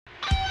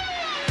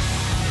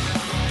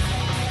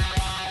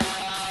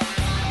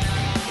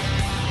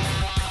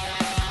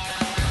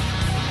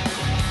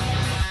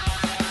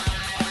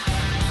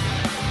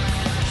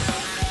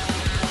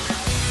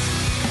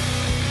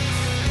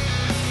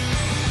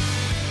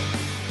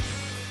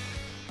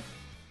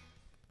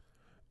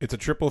It's a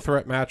triple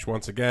threat match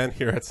once again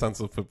here at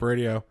Sunset Flip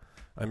Radio.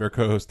 I'm your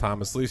co-host,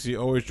 Thomas Lisi.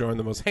 Always joined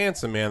the most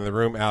handsome man in the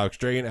room, Alex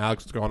Dragan.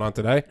 Alex, what's going on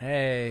today?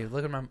 Hey,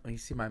 look at you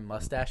see my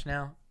mustache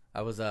now?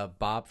 I was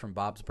Bob from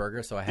Bob's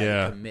Burger, so I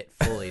had to commit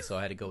fully, so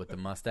I had to go with the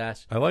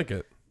mustache. I like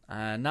it.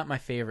 Not my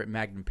favorite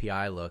Magnum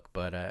PI look,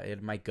 but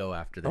it might go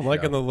after the show. I'm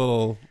liking the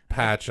little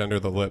patch under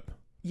the lip.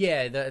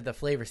 Yeah, the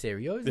flavor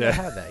saver. You always gotta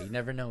have that. You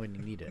never know when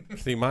you need it.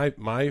 See, my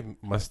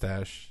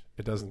mustache,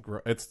 it doesn't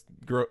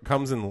grow.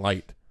 Comes in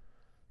light.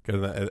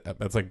 Because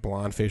that's like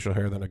blonde facial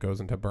hair, then it goes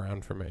into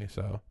brown for me.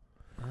 So,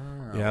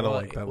 yeah, I don't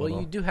like that. Well,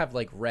 you do have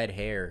like red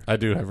hair. I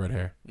do have red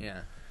hair.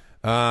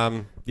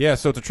 Yeah. Yeah.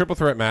 So it's a triple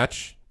threat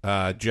match.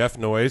 Jeff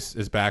Noyes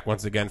is back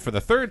once again for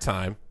the third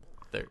time.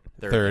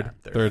 Third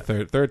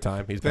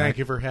time. He's back. Thank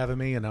you for having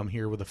me, and I'm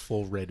here with a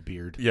full red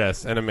beard.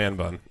 Yes, and a man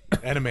bun.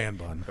 And a man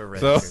bun.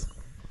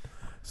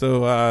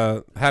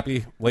 So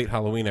happy late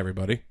Halloween,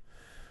 everybody.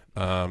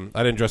 I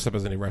didn't dress up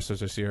as any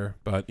wrestlers this year,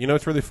 but you know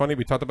it's really funny.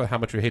 We talked about how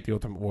much we hate the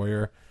Ultimate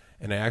Warrior,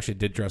 and I actually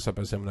did dress up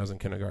as him when I was in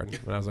kindergarten,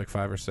 when I was like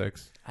 5 or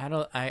 6.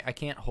 I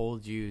can't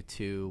hold you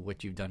to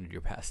what you've done in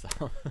your past,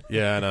 though.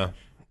 Yeah, I know.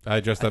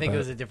 I think it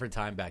was a different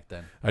time back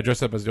then. I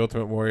dressed up as the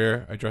Ultimate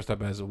Warrior. I dressed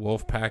up as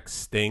Wolfpack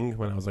Sting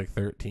when I was like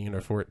 13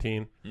 or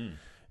 14. And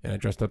I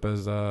dressed up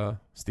as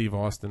Steve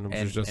Austin, which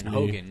was just and me.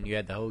 Hogan. You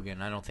had the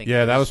Hogan. I don't think.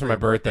 Yeah, that was for my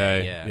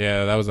birthday.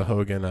 Yeah, that was a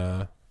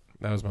Hogan.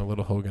 That was my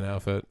little Hogan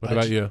outfit. What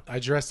about you? I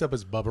dressed up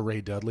as Bubba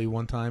Ray Dudley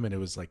one time, and it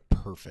was like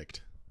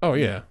perfect. Oh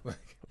yeah,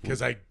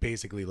 because I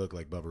basically look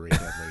like Bubba Ray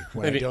Dudley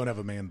when I don't have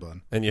a man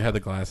bun. And you had the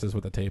glasses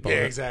with the tape on.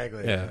 Yeah, it.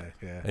 exactly. Yeah.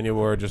 Yeah. And you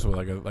wore just with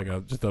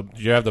did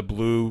you have the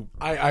blue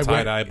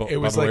tie-dye? It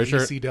was like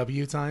shirt?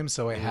 ECW time,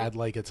 so I had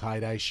like a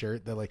tie-dye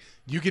shirt that like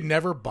you could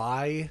never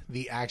buy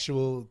the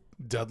actual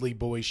Dudley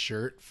Boy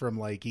shirt from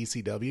like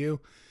ECW.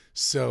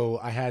 So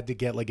I had to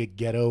get like a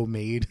ghetto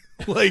made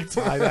like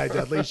tie-dye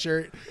Dudley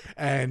shirt,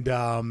 and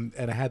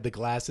I had the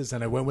glasses,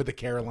 and I went with the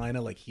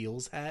Carolina like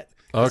heels hat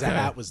because that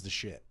hat was the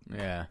shit.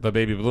 Yeah, the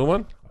baby blue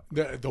one,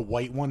 the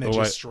white one that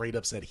just straight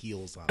up said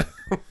heels on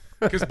it.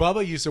 Because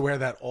Bubba used to wear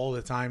that all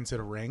the time to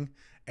the ring,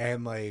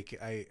 and like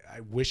I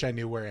wish I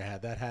knew where I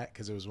had that hat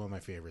because it was one of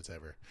my favorites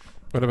ever.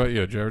 What about you?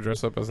 Did you ever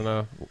dress up as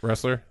a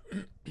wrestler?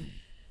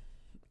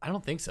 I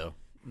don't think so.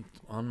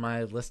 On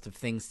my list of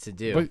things to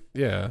do. But,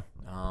 yeah.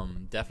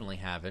 Definitely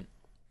haven't.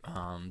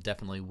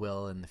 Definitely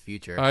will in the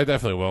future. I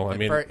definitely will.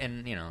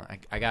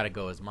 I gotta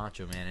go as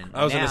Macho Man. And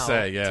I was gonna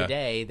say, yeah.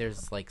 Today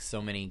there's like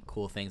so many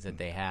cool things that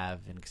they have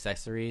and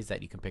accessories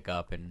that you can pick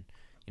up, and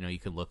you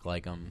can look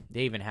like them.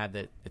 They even have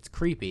that. It's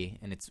creepy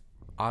and it's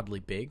oddly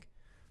big,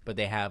 but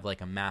they have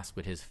like a mask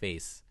with his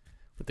face,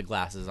 with the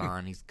glasses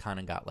on. He's kind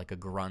of got like a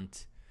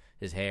grunt.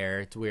 His hair,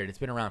 it's weird. It's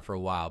been around for a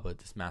while, but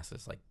this mask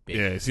is like big.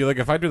 Yeah, see, like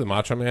if I do the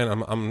Macho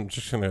Man, I'm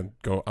just gonna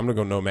go. I'm gonna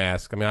go no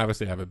mask. I mean,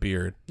 obviously I have a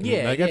beard.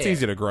 Yeah, that's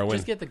easy to grow in.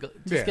 Just get the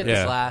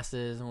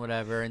glasses and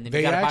whatever, and then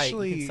you gotta buy.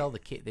 You can sell the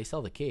cape. They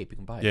sell the cape. You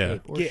can buy a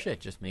cape or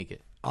just make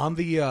it on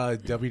the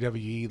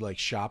WWE like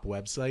shop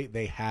website.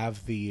 They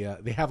have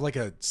they have like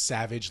a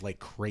Savage like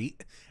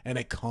crate, and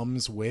it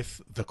comes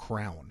with the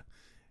crown.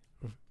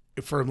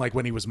 From like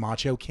when he was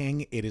Macho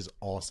King, it is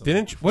awesome.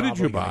 What did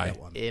you buy?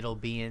 It'll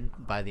be in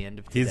by the end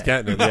of today. He's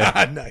getting it.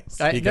 Yeah.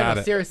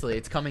 Nice. Seriously,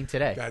 it's coming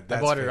today. I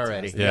bought it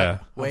already. Yeah,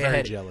 way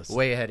ahead. Jealous.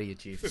 Way ahead of you,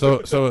 Chief.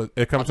 So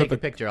it comes with a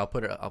picture. I'll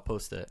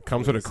post it.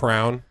 Comes with a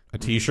crown, a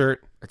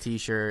T-shirt,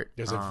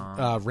 There's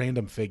a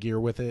random figure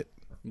with it.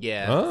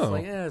 Yeah. Oh,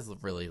 it's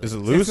really. Is it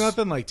loose? It's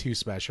nothing like too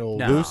special.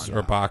 Loose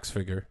or box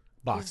figure?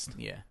 Boxed.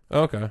 Yeah.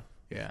 Okay.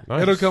 Yeah.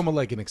 Nice. It'll come with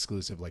like an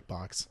exclusive like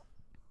box.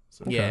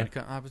 So, yeah,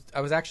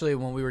 I was actually,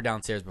 when we were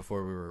downstairs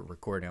before we were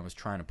recording, I was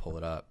trying to pull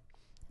it up.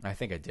 I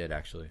think I did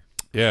actually.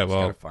 Yeah,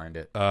 well, gotta find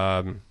it.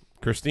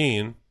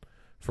 Christine,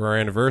 for our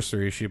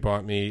anniversary, she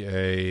bought me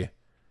a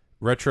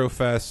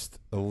Retrofest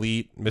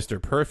Elite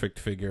Mr. Perfect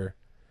figure,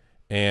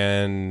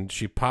 and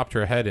she popped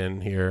her head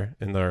in here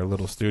in our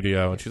little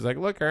studio, and she's like,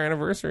 "Look, our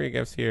anniversary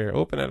gift's here.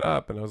 Open it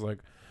up." And I was like,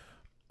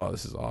 "Oh,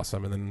 this is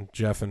awesome!" And then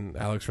Jeff and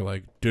Alex were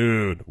like,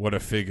 "Dude, what a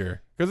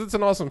figure!" Because it's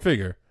an awesome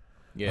figure.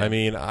 Yeah, I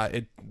mean,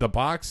 the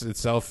box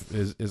itself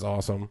is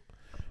awesome.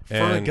 For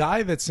a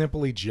guy that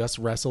simply just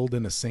wrestled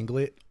in a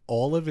singlet,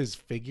 all of his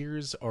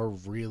figures are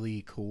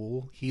really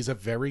cool. He's a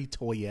very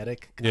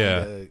toyetic kind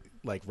of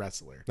like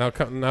wrestler. Now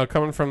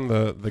coming from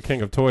the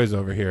king of toys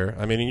over here,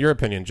 I mean, in your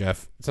opinion,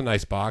 Jeff, it's a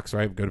nice box,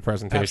 right? Good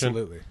presentation.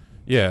 Absolutely.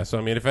 Yeah. So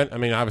I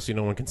mean, obviously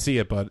no one can see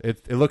it, but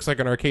it looks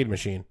like an arcade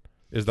machine.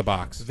 Is the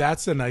box.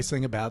 That's the nice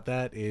thing about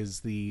that is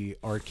the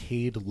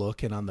arcade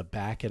look, and on the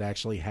back it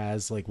actually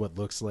has like what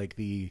looks like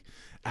the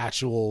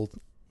actual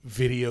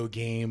video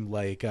game,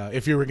 like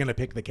if you were going to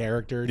pick the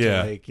character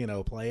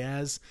to play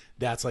as,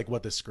 that's like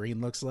what the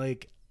screen looks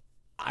like.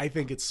 I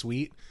think it's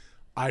sweet.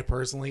 I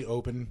personally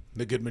open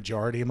the good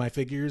majority of my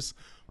figures,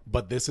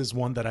 but this is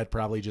one that I'd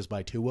probably just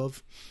buy 2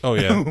 of. Oh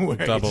yeah,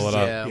 double it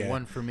up. Yeah,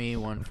 one for me,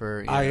 one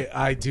for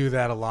I do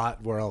that a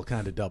lot where I'll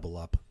kind of double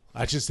up.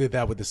 I just did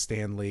that with the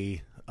Stan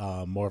Lee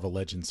Marvel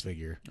Legends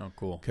figure. Oh,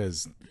 cool.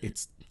 Because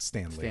it's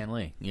Stan Lee. Stan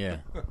Lee, yeah.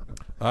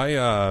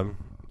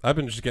 I've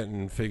been just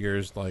getting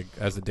figures like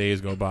as the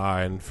days go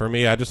by, and for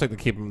me, I just like to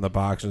keep them in the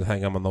box and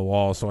hang them on the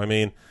wall. So I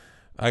mean,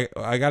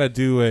 I got to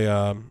do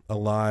a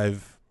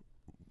live.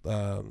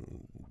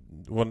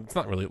 Well, it's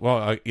not really. Well,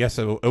 I guess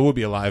it will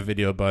be a live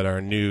video, but our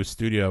new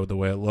studio, the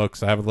way it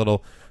looks, I have a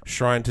little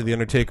shrine to the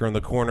Undertaker in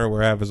the corner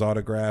where I have his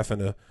autograph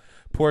and a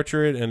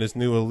portrait and his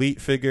new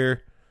Elite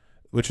figure,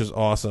 which is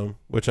awesome.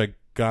 Which I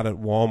got at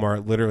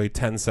Walmart literally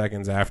 10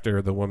 seconds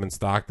after the woman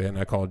stocked it, and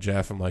I called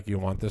Jeff. I'm like, "You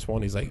want this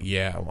one?" He's like,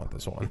 "Yeah, I want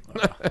this one."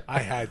 I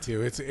had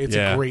to. It's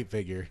Yeah. a great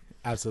figure.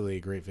 Absolutely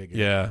a great figure.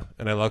 Yeah,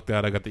 and I lucked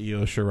out. I got the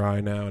Io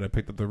Shirai now, and I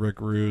picked up the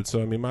Rick Rude.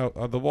 So I mean,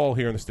 the wall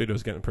here in the studio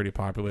is getting pretty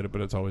populated,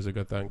 but it's always a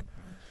good thing.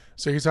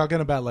 So you're talking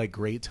about like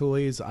great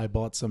toys. I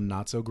bought some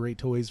not so great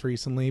toys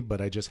recently, but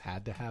I just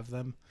had to have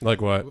them.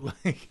 Like what?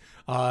 Like,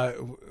 I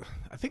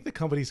think the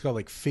company's called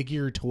like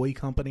Figure Toy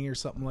Company or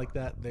something like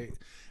that.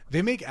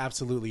 They make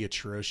absolutely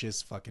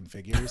atrocious fucking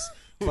figures,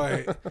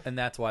 but And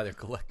that's why they're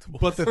collectible.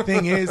 but the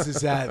thing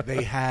is that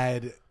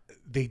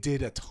they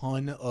did a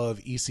ton of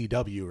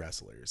ECW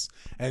wrestlers,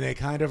 and they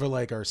kind of are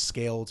like our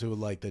scale to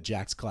like the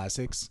Jakks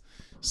Classics.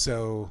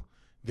 So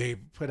they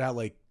put out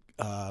like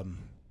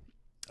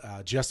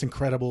Just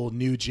Incredible,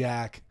 New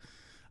Jack,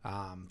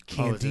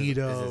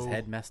 Candido. Is his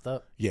head messed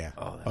up? Yeah.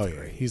 Oh, that's yeah.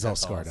 great. He's all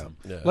That's scarred awesome.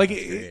 up. Yeah, like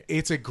that's great.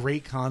 it's a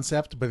great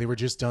concept, but they were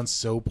just done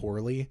so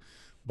poorly.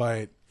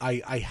 But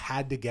I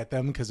had to get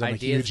them because I'm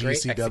Idea a is huge great,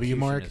 ECW execution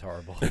mark. is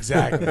horrible.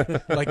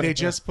 Exactly. Like they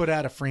just put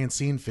out a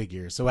Francine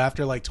figure. So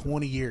after like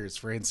 20 years,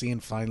 Francine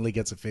finally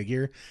gets a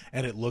figure,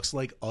 and it looks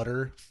like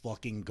utter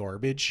fucking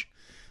garbage.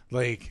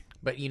 Like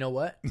But you know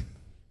what?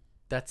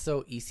 That's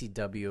so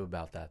ECW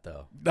about that,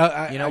 though.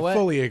 I, You know I what?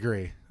 fully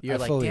agree. You're I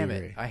like, fully damn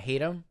agree. it, I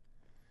hate him,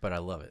 but I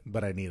love it.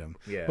 But I need them.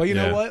 Yeah. But you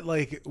Yeah. know what?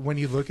 Like when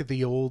you look at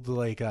the old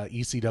like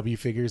ECW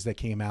figures that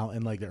came out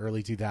in like the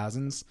early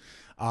 2000s,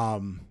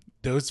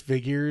 those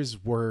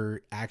figures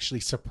were actually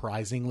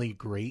surprisingly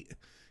great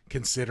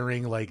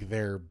considering like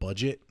their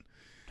budget.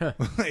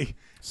 Like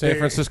San they're-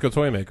 Francisco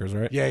toy makers,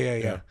 right?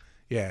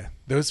 Yeah.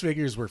 Those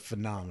figures were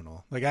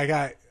phenomenal. Like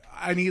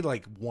I need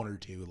like one or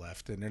two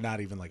left, and they're not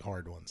even like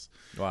hard ones.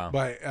 Wow.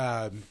 But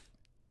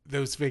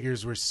those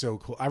figures were so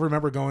cool. I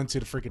remember going to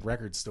the freaking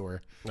record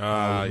store,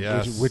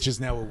 Yes. which is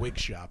now a wig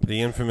shop.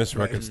 The infamous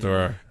record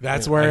store.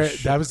 That's Yeah, where I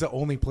sh- that was the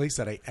only place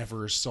that I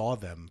ever saw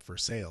them for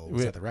sale.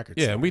 Was at the record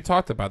Yeah, store. and we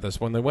talked about this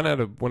when they went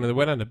out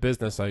of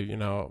business. I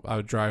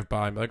would drive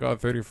by and be like,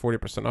 30 or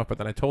 40% off, but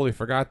then I totally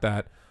forgot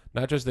that.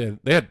 Not just they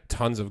had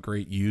tons of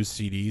great used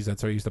CDs.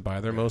 That's what I used to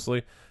buy there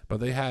mostly, but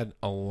they had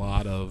a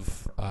lot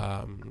of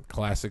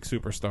classic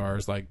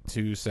superstars, like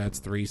 2 sets,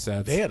 3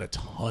 sets. They had a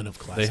ton of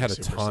classic. They had a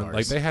ton. superstars.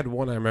 Like they had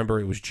one. I remember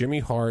it was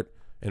Jimmy Hart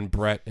and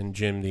Brett and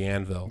Jim the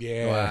Anvil.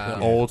 Yeah, Wow.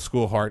 The old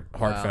school Hart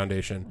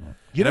Foundation.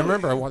 You And I know-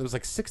 remember it was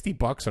like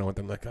 $60 and I went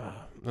them like,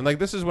 and like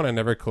this is when I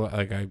never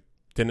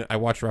I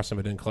watched wrestling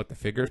but didn't collect the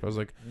figures, but I was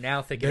like,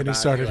 Now thinking Then he about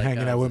started it, you're like,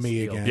 hanging oh, out it's with a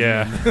me steal. again.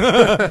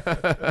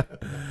 yeah.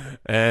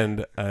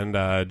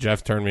 and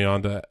Jeff turned me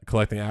on to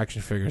collecting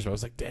action figures. But I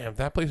was like, damn, if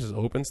that place is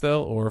open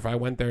still, or if I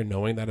went there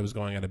knowing that it was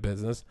going out of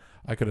business,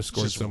 I could have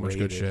scored Just so much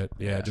good raided. shit.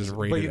 Yeah, just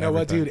raided. But you know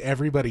what, everything. dude?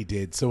 Everybody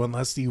did. So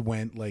unless you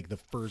went like the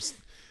first,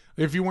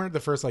 if you weren't the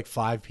first like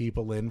 5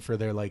 people in for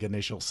their like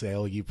initial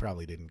sale, you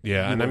probably didn't.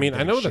 Yeah, you and I weren't mean, I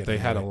getting know that shit they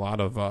had a anyway. lot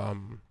of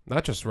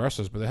not just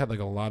wrestlers, but they had like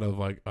a lot of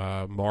like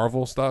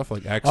Marvel stuff,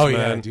 like X Oh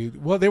Men. yeah,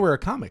 dude. Well, they were a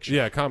comic shop.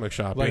 Yeah, comic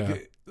shop. Like yeah.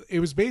 it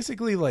was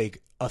basically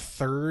like a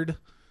third.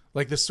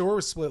 Like the store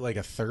was split like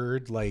a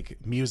third like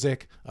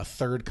music, a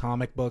third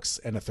comic books,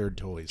 and a third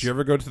toys. Did you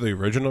ever go to the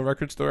original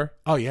record store?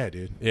 Oh yeah,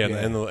 dude. Yeah,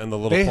 in the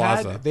little they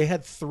plaza.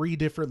 had 3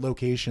 different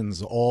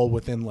locations, all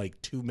within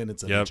like 2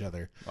 minutes of Yep. each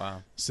other.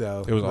 Wow.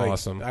 So It was like,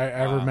 awesome.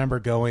 I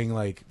remember going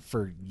like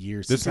for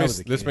years. This since I may was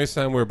a this kid. may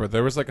sound weird, but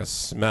there was like a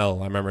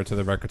smell. I remember to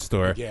the record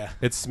store. Yeah.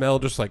 it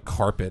smelled just like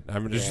carpet. I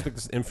mean, just Yeah. like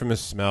this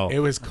infamous smell. It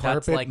was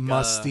carpet, like,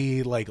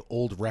 musty, like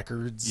old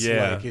records.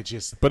 Yeah. like it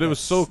just. But it was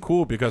so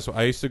cool because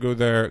I used to go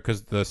there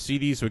because the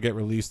CDs would get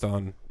released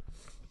on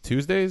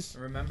Tuesdays.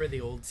 Remember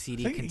the old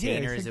CD I think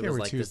containers? they It was were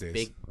like Tuesdays.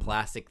 this big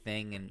plastic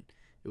thing, and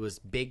it was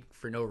big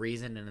for no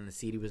reason, and then the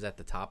CD was at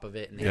the top of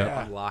it, and they Yeah.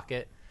 would unlock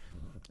it.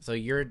 So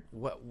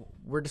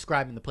we're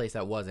describing the place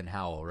that was in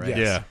Howell, right? Yes.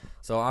 Yeah.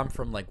 So I'm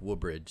from like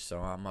Woodbridge, so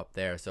I'm up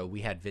there. So we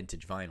had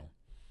vintage vinyl.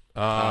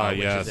 Ah, which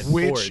yes. is in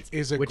Which Ford's,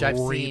 is a which I've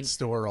great seen-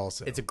 store.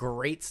 Also, It's a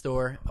great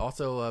store,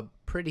 also a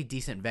pretty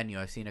decent venue.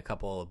 I've seen a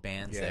couple of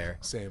bands yeah, there.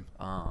 Same.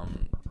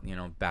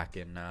 Back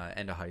in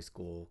end of high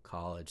school,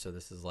 college. So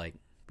this is like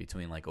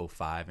between like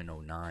 05 and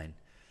 09.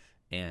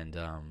 And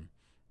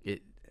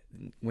it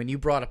when you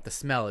brought up the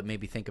smell, it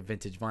made me think of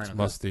vintage vinyl. 'cause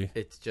musty.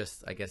 It's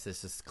just, I guess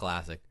it's just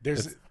classic.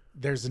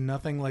 There's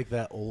nothing like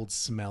that old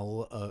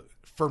smell.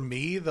 For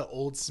me, the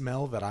old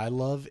smell that I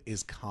love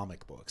is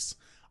comic books.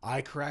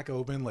 I crack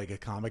open like a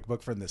comic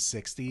book from the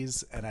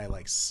 60s and I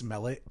like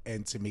smell it,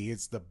 and to me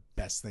it's the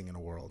best thing in the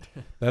world.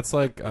 That's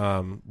like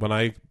when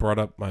I brought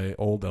up my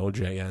old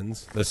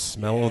LJNs, the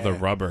smell of the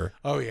rubber.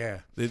 Oh yeah.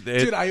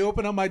 Dude, I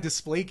open up my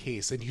display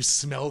case and you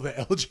smell the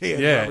LJN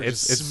yeah, rubber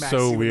it's just smacks so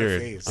you in the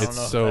weird. face. I don't It's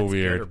know if so that's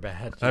weird. good or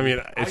bad. I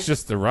mean, it's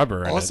just the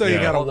rubber. in Also, it, you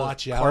yeah. gotta All those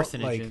watch out, like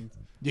carcinogens.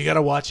 you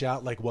gotta watch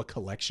out, like what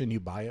collection you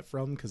buy it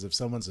from, because if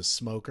someone's a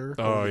smoker,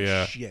 holy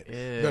yeah. shit,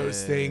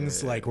 those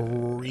things like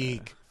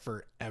reek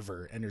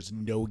forever, and there's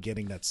no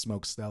getting that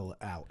smoke smell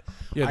out.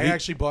 Yeah, I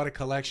actually bought a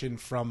collection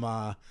from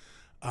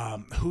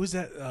who's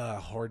that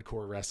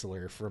hardcore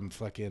wrestler from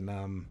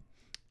fucking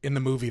in the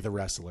movie The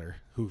Wrestler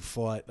who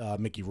fought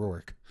Mickey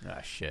Rourke.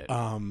 Ah, shit.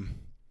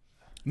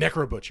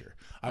 Necro Butcher.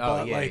 I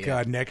bought yeah, like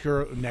yeah.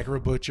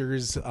 Necro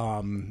Butcher's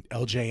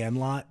LJN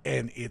lot,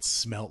 and it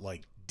smelled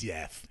like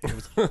death. It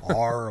was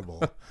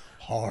horrible.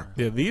 Horrible.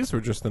 Yeah, these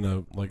were just in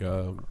a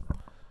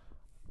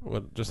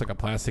just like a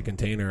plastic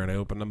container, and I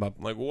opened them up.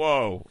 I'm like,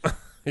 whoa,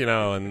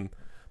 and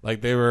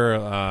like they were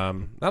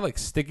not like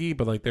sticky,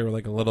 but like they were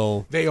like a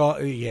little. They all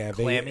they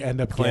Clammy?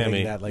 end up Clammy,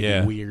 getting that like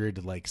yeah.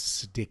 weird like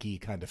sticky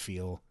kind of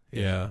feel.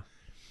 Yeah.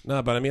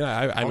 No, but I mean,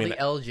 I All mean, the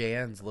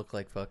LJNs look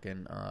like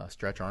fucking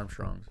Stretch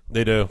Armstrongs.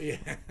 they do. Yeah.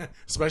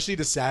 Especially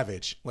the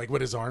Savage, like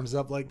with his arms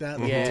up like that.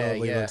 Like, Yeah, it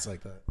totally yeah. looks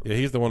like that. Yeah,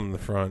 he's the one in the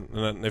front.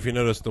 And then if you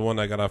notice, the one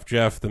I got off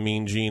Jeff, the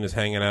Mean Gene, is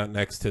hanging out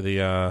next to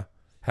the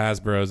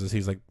Hasbro's, as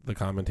he's like the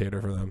commentator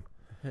for them.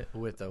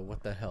 With the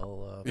what the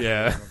hell?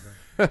 Yeah.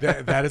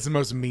 That is the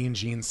most Mean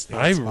Gene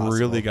stance I possible.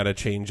 really got to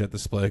change that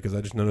display because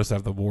I just noticed I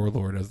have the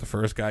Warlord as the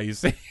first guy you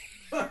see.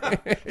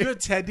 You have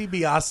Ted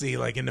DiBiase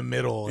like in the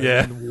middle,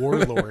 Yeah. and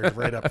Warlord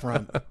right up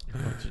front.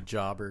 bunch of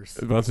jobbers.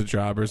 A bunch of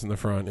jobbers in the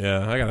front.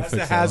 Yeah, I got to That's the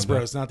fix that one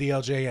day. Hasbro's, not the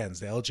LJNs.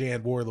 The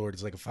LJN Warlord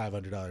is like a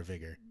 $500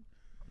 figure.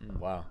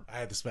 Wow. I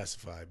had to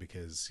specify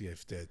because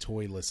if the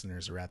toy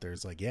listeners are out there,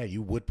 it's like, yeah,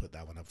 you would put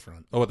that one up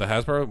front. Oh, what, the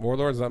Hasbro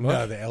Warlord is that much?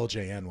 No, the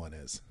LJN one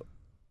is.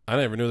 I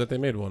never knew that they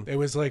made one. It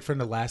was like from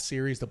the last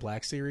series, the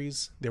Black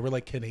Series. They were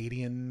like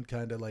Canadian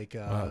kind of like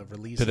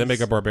releases. Did they make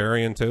a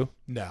Barbarian too?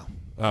 No.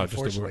 Oh, just a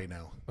Unfortunately, war-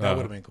 no. That Oh.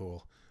 would have been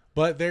cool.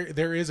 But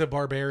there is a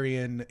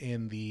Barbarian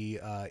in the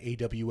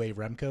AWA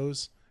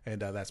Remcos,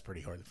 and that's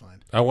pretty hard to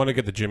find. I want to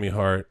get the Jimmy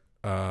Hart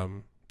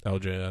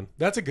LJN.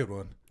 That's a good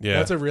one. Yeah.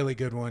 That's a really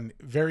good one.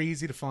 Very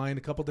easy to find.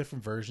 A couple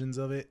different versions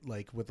of it,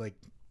 like with like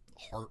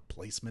heart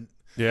placement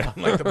Yeah.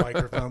 on like the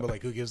microphone, but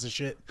like who gives a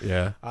shit?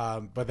 Yeah.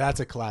 But that's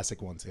a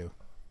classic one too.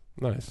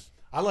 Nice.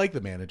 I like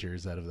the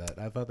managers out of that.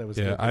 I thought that was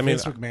Yeah, good. The I mean,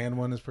 Vince McMahon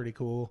one is pretty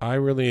cool. I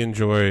really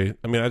enjoy.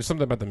 I mean, I just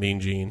something about the Mean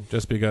Gene,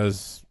 just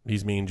because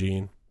he's Mean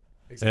Gene,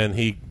 and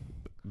he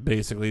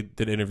basically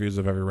did interviews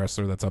of every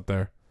wrestler that's up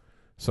there.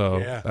 So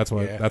Yeah, that's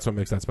what yeah. that's what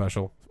makes that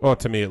special. Well,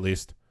 to me at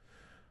least.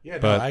 Yeah,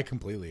 but- no, I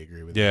completely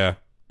agree with you. Yeah.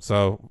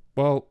 So,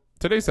 well,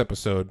 today's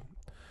episode,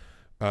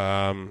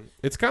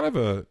 it's kind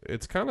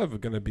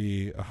of going to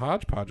be a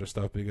hodgepodge of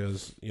stuff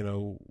because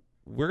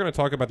we're going to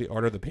talk about the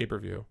art of the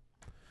pay-per-view.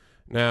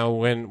 Now,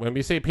 when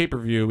we say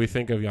pay-per-view, we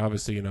think of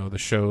obviously the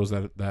shows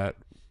that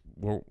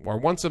were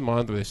once a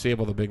month where they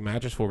save all the big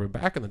matches for.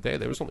 But back in the day,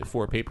 there was only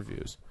 4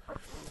 pay-per-views,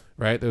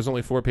 right? There was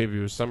only 4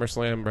 pay-per-views: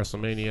 SummerSlam,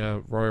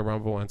 WrestleMania, Royal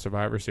Rumble, and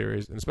Survivor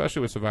Series. And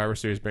especially with Survivor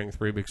Series being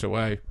 3 weeks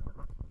away,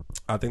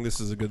 I think this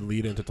is a good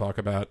lead-in to talk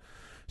about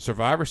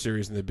Survivor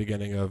Series in the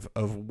beginning of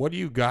what do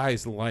you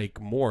guys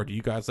like more? Do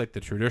you guys like the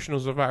traditional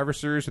Survivor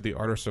Series or the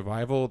Art of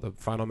Survival, the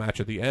final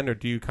match at the end, or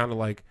do you kind of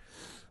like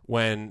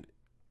when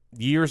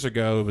years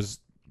ago it was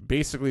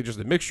basically just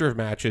a mixture of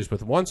matches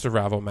with one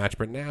survival match,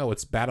 but now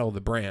it's Battle of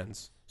the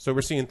Brands. So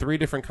we're seeing 3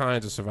 different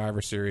kinds of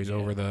Survivor Series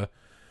over the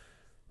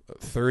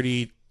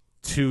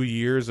 32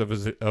 years of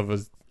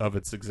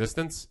its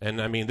existence.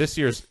 And I mean, this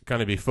year's going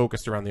to be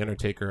focused around the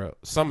Undertaker.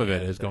 Some of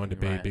it is going to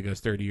be Right. because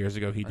 30 years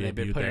ago he And they've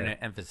been debuted putting there. an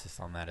emphasis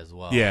on that as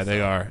well. Yeah, so.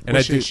 they are. And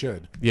Which I they do,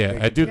 should. yeah,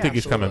 I do think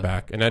he's coming absolutely.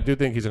 back, and I do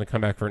think he's going to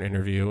come back for an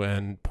interview.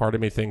 And part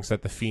of me thinks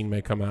that the Fiend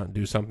may come out and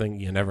do something.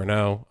 You never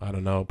know. I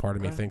don't know. Part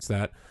of me thinks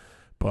that,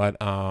 but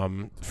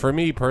for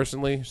me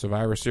personally,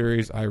 Survivor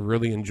Series, I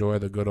really enjoy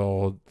the good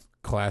old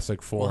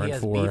classic 4 and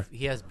 4.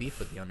 He has beef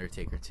with the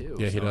Undertaker too.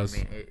 Yeah, he so, does. I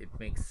mean, it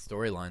makes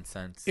storyline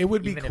sense. It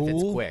would be even cool. if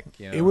it's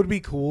quick. It would be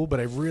cool,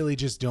 but I really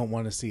just don't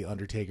want to see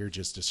Undertaker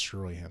just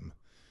destroy him.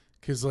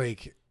 Because,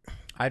 like,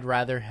 I'd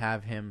rather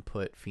have him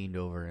put Fiend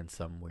over in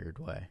some weird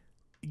way.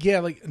 yeah,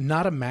 like,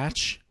 not a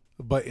match,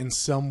 but in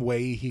some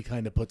way he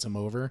kind of puts him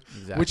over.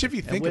 Exactly. Which, if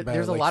you And think about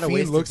there's it, a like, lot of Fiend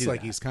ways to looks do like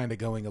that. he's kind of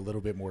going a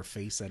little bit more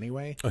face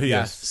anyway. Oh,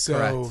 yes. So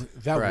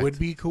Correct. that Correct. would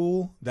be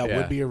cool. That Yeah.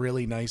 would be a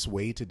really nice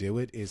way to do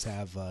it, is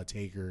have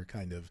Taker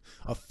kind of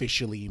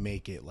officially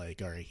make it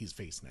like, all right, he's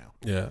face now.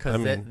 Yeah, I Because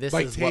mean, this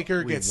Like is Taker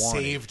what we gets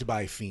wanted. saved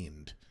by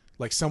Fiend.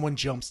 Like someone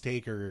jumps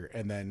Taker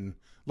and then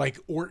like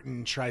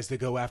Orton tries to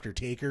go after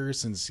Taker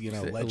since,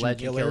 Legend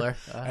Killer.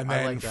 And I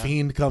then like that.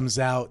 Fiend comes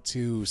out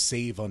to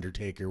save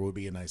Undertaker would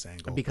be a nice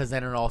angle. Because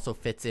then it also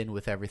fits in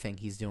with everything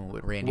he's doing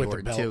with Randy With the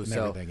Orton belt too. and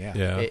So everything, yeah.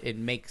 Yeah. it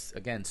makes,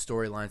 again,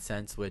 storyline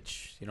sense,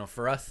 which,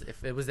 for us,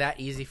 if it was that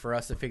easy for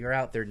us to figure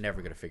out, they're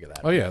never going to figure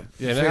that Oh out. yeah,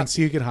 yeah. Vince,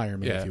 you can hire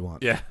me yeah, if you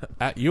want. yeah.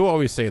 You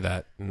always say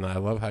that, and I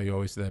love how you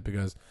always say that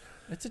because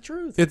It's the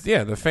truth. it's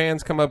the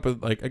fans come up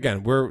with like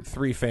again, we're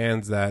 3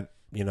 fans that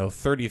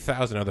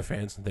 30,000 other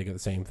fans can think of the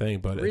same thing,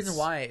 but The reason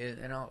why,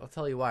 and I'll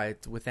tell you why,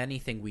 it's with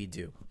anything we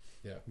do.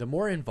 Yeah. The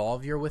more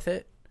involved you're with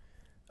it,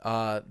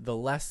 the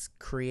less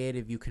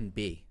creative you can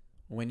be.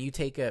 When you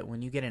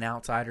get an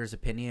outsider's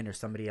opinion or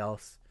somebody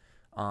else,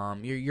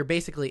 you're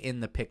basically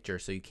in the picture,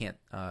 so you can't.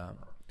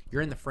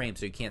 You're in the frame,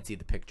 so you can't see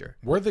the picture.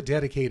 We're the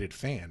dedicated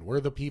fan.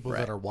 We're the people Right.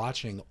 that are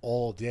watching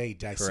all day,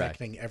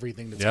 dissecting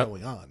everything that's Yep.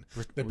 going on.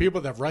 The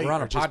people that write We're on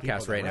are a just people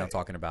podcast that right now write.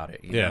 talking about it.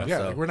 Yeah. Yeah,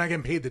 so, like, we're not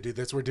getting paid to do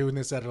this. We're doing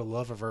this out of the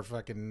love of our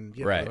fucking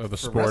Right. the for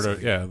sport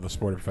of wrestling. the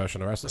sport of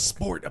professional The wrestling.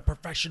 sport of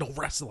professional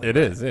wrestling. It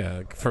is,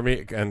 yeah. For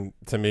me and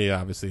to me,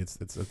 obviously, it's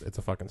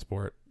a fucking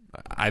sport.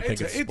 I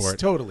think it's sport.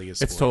 totally a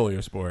sport. It's totally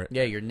a sport.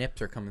 yeah, your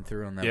nips are coming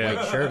through on that Yeah.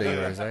 white shirt of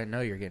yours. I know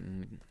you're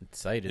getting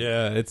excited.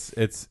 Yeah, it's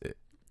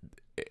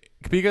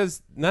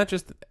because not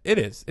just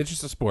it's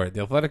just a sport.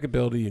 The athletic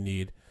ability you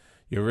need,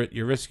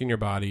 you're risking your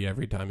body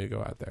every time you go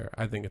out there.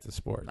 I think it's a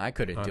sport. I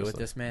couldn't do it. honestly.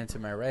 This man to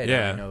my right,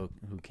 Yeah. I know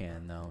who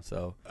can though.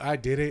 So I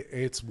did it.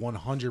 It's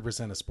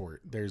 100% a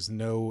sport. There's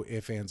no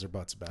ifs, ands, or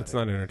buts about It's it.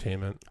 not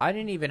entertainment. I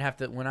didn't even have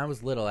to. When I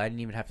was little, I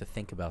didn't even have to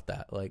think about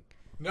that. Like,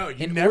 No,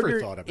 you never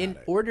order, thought about in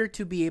it. order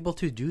to be able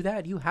to do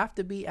that, you have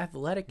to be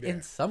athletic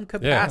in some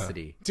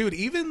capacity. Dude,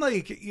 even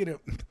like,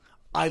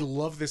 I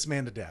love this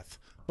man to death.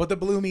 But the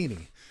Blue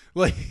Meanie,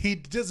 like, he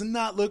does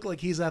not look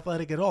like he's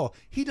athletic at all.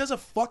 He does a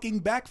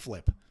fucking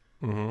backflip.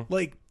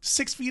 Like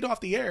 6 feet off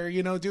the air,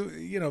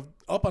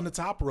 up on the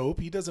top rope.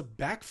 He does a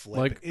backflip.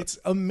 Like, it's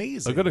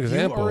amazing. a good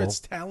example- You are a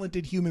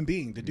talented human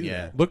being to do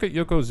Yeah. that. Look at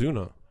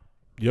Yokozuna.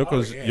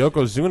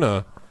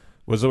 Yokozuna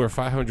was over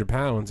 500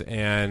 pounds,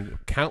 and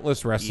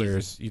countless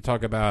wrestlers. You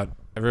talk about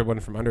everyone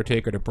from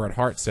Undertaker to Bret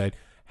Hart said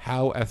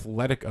how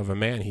athletic of a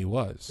man he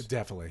was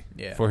Definitely.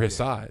 Yeah, for his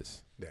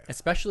size.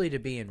 especially to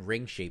be in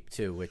ring shape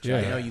too, which Yeah.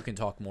 I know you can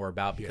talk more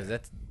about because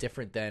that's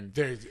different than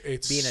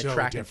It's being so a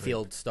track and different.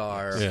 field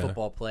star, or Yeah.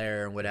 football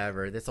player, and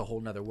whatever. That's a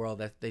whole nother world.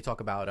 That they talk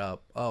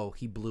about.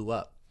 He blew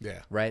up.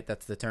 Yeah. Right.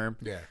 That's the term.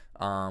 Yeah.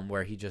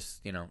 Where he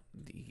just,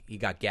 he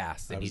got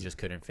gassed and he just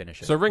couldn't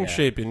finish it. So ring Yeah.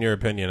 shape, in your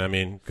opinion, I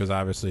mean, because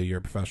obviously you're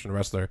a professional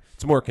wrestler,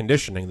 it's more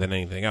conditioning than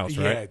anything else,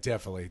 right? Yeah,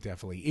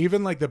 definitely.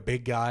 Even like the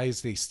big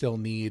guys, they still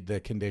need the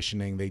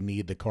conditioning. They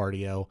need the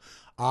cardio.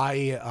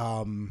 I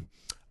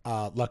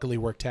luckily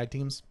work tag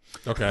teams.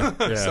 Okay.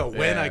 Yeah. So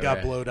when Yeah, I got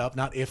right. blown up,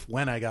 not if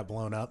when I got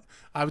blown up,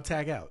 I would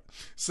tag out.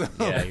 So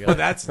Yeah, you but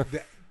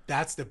gotta-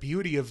 that's the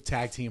beauty of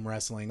tag team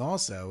wrestling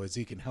also is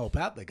you can help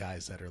out the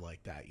guys that are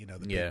like that,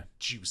 the Yeah. big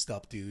juiced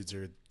up dudes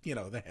or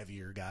the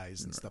heavier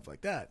guys and stuff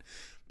like that.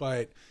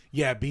 But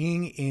yeah,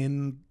 being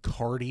in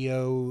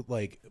cardio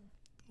like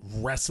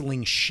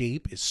wrestling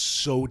shape is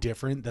so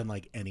different than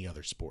like any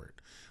other sport.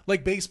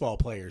 Like baseball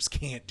players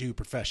can't do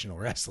professional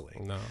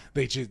wrestling. No.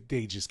 They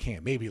just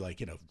can't. Maybe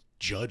like,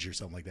 Judge or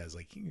something like that is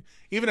like,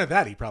 even at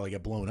that, he'd probably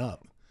get blown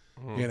up,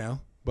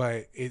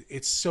 but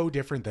it's so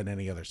different than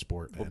any other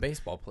sport, man. Well,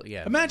 baseball play.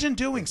 Yeah. Imagine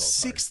doing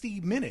baseball's hard.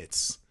 60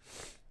 minutes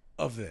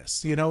of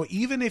this,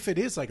 even if it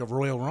is like a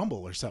Royal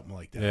Rumble or something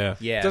like that. Yeah.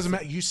 Yeah. Doesn't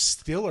matter. You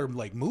still are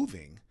like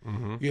moving,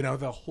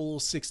 the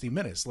whole 60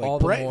 minutes. Like All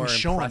the Brett more and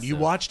Sean, you impressive.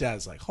 watched that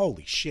as like,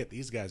 holy shit,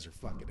 these guys are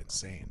fucking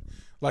insane.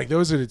 Like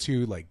those are the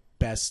two like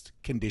best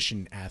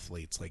conditioned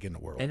athletes like in the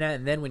world.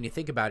 And then when you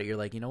think about it, you're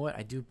like, you know what?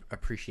 I do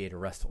appreciate a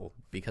wrestle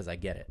because I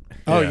get it.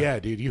 Oh Yeah. yeah,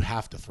 dude, you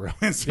have to throw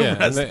in some Yeah,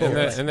 and then,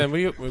 wrestling. and then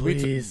we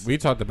Please. we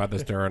talked about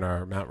this during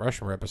our Mount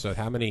Rushmore episode.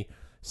 How many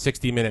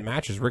 60-minute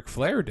matches Ric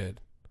Flair did?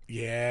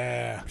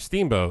 Yeah.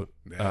 Steamboat,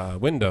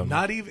 Wyndham.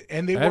 Not even,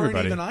 and they Everybody.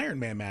 weren't even Iron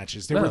Man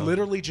matches. They No. were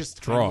literally just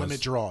time Draws.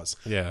 limit draws.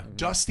 Yeah.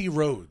 Dusty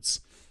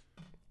Rhodes,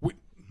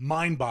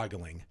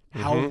 mind-boggling.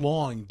 How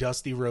long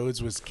Dusty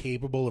Rhodes was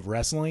capable of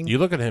wrestling. You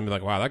look at him and be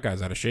like, wow, that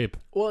guy's out of shape.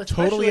 Well,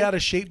 Totally out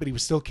of shape, but he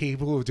was still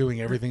capable of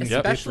doing everything he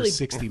did for Especially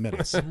 60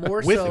 minutes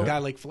more with so- a guy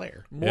like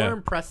Flair. more Yeah.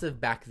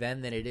 impressive back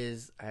then than it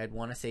is. I'd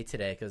want to say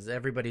today because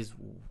everybody's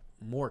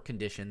more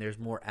conditioned. There's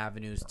more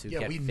avenues to Yeah,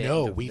 get we fit know.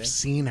 and go We've fit.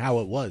 seen how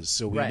it was,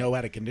 so we Right. know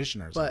how to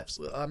condition But ourselves.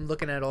 I'm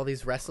looking at all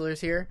these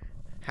wrestlers here.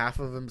 Half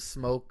of them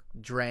smoke,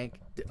 drank,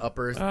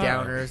 uppers, Ah.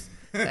 downers,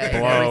 and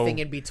Blow. everything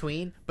in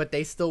between. But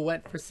they still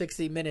went for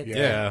 60 minutes.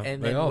 Yeah,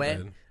 and they then all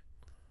went.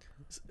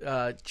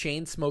 did.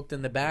 Chain smoked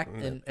in the back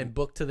and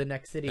booked to the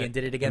next city and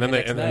did it again And the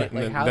then next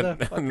night. Like, how the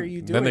fuck are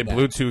you doing Then they that?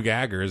 blew 2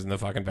 gaggers in the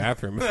fucking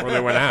bathroom before they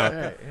went out.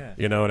 Right, yeah.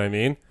 You know what I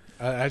mean?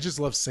 I just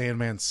love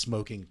Sandman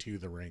smoking to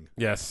the ring.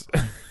 Yes.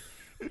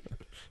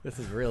 This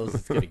is real as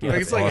it's gonna get.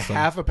 Like it's like awesome.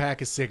 half a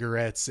pack of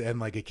cigarettes and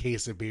like a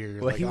case of beer.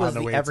 well, like, he on was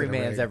the the way to every the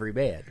man's ring. every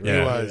man. Yeah. He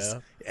You was,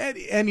 know?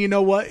 and you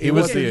know what? He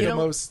was wasn't the- the You know,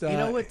 most. you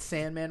know what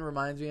Sandman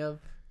reminds me of?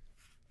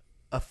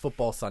 a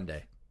football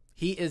Sunday.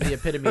 He is the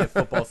epitome of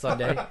football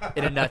Sunday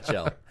in a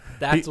nutshell.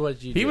 That's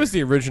what you do. He was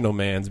the original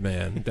man's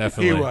man,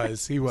 definitely.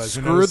 He was.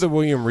 Screw the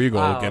William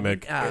Regal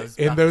gimmick.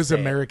 In those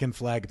American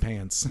flag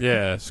pants.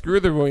 Yeah, screw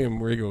the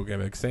William Regal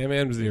gimmick.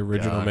 Sandman was the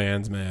original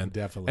man's man.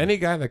 Definitely. Any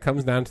guy that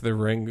comes down to the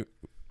ring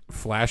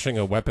flashing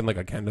a weapon like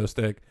a kendo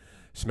stick,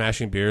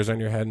 smashing beers on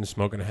your head and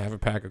smoking a half a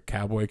pack of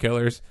Cowboy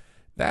Killers,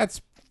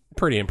 that's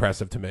pretty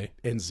impressive to me.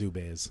 And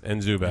Zubaz.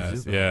 And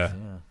Zubaz, yeah.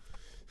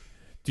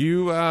 Do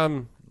you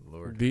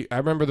Lord. I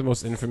remember the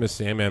most infamous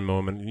Sandman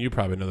moment, and you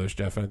probably know this,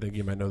 Jeff, and I think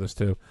you might know this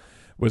too,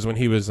 was when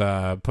he was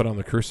put on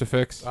the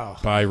crucifix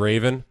by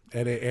Raven.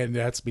 And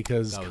that's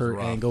because Kurt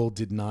rough. Angle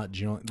did not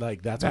join.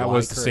 Like that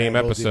was the Kurt same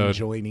Angle episode. Didn't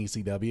join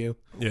ECW.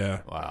 Yeah.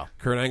 Wow.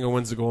 Kurt Angle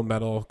wins the gold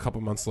medal. A couple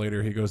months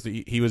later, he goes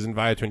to he was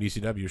invited to an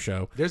ECW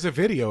show. There's a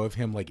video of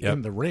him like Yep.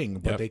 in the ring,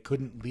 but Yep. they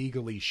couldn't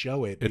legally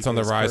show it. It's on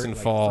the because Rise Kurt, and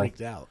like, Fall.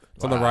 Freaked out.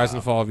 It's on the Rise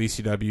and Fall of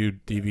ECW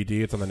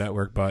DVD. It's on the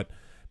network, but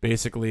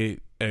basically,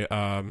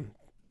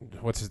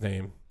 what's his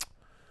name?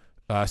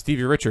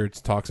 Stevie Richards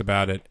talks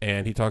about it,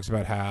 and he talks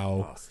about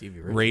how Stevie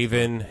Richards.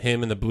 Raven,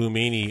 him, and the Blue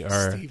Meanie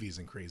Stevie's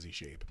in crazy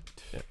shape.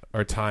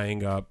 are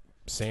tying up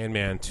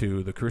Sandman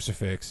to the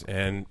crucifix,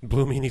 and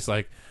Blue Meanie's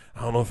like,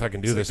 I don't know if I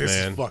can do this, This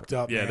man. is fucked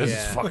up. Yeah, man. this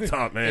is fucked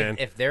up, man.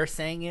 If they're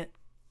saying it,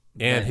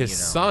 And then, his you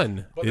know.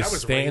 son But is that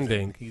was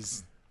standing.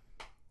 Raven.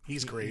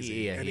 He's crazy.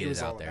 Yeah, and he was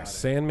is out all there. about it.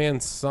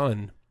 Sandman's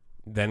son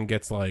then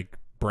gets like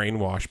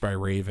brainwashed by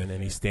Raven,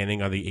 and he's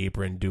standing on the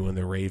apron doing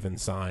the Raven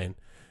sign,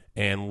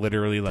 and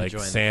literally like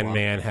join the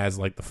Sandman has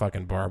like the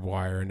fucking barbed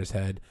wire in his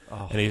head,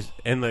 and he's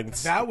and like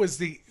That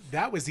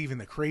was even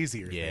the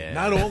crazier Yeah. thing.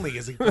 Not only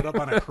is he put up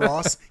on a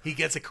cross, he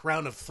gets a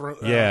crown of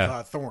thorns.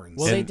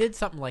 Well, they And- did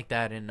something like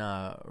that in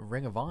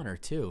Ring of Honor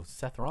too.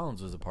 Seth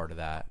Rollins was a part of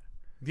that.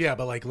 Yeah,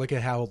 but like, look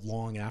at how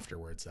long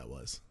afterwards that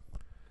was.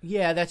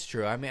 Yeah, that's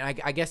true. I mean,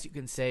 I guess you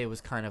can say it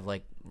was kind of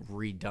like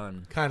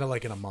redone. Kind of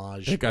like an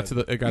homage. It got to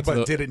the- it got but to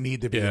the- did it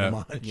need to be yeah. an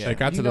homage? It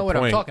got you to know the what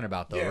point. I'm talking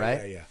about, though, Yeah,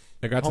 right? yeah,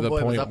 It got to the Homeboy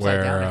was point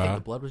upside down. I where think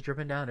the blood was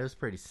dripping down. It was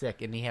pretty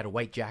sick, and he had a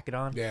white jacket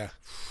on. yeah.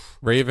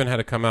 Raven had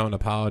to come out and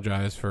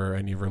apologize for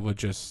any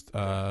religious,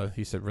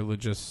 he said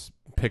religious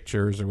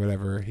pictures or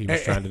whatever he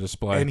was trying to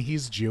display. And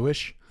he's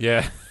Jewish.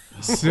 Yeah.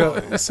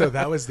 So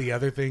that was the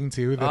other thing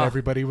too that Oh.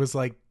 everybody was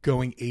like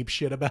going ape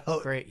shit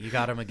about. Great, you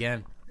got him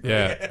again.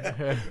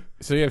 Yeah.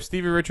 So you have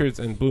Stevie Richards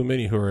and Blue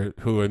Meanie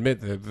who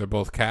admit that they're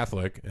both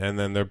Catholic, and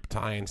then they're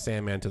tying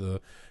Sandman to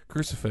the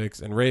crucifix,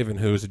 and Raven,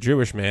 who is a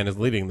Jewish man, is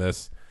leading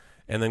this.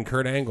 And then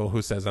Kurt Angle,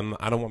 who says, I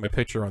don't want my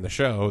picture on the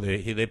show.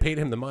 They paid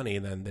him the money,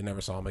 and then they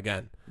never saw him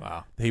again.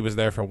 Wow. He was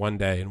there for one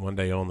day and one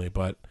day only.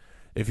 But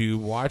if you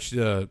watch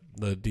the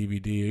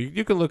DVD,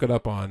 you can look it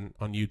up on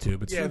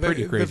YouTube. It's Yeah, some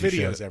pretty the crazy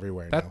videos shit.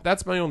 everywhere. now.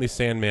 That's my only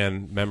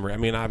Sandman memory. I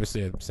mean,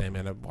 obviously,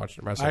 Sandman, I've watched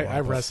him wrestle. a lot,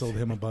 I but- wrestled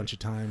him a bunch of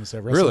times. I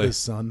wrestled Really? his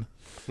son.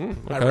 I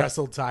okay.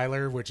 wrestled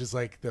Tyler, which is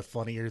like the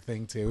funnier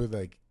thing too.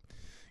 Like,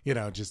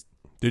 just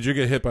Did you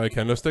get hit by a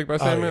kendo stick by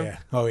Sandman?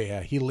 oh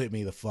yeah, he lit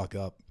me the fuck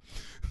up.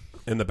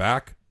 In the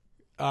back?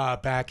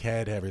 Back,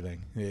 head,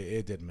 everything.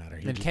 It didn't matter.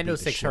 He And just beat Kendo the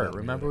 6 shit out hurt. of me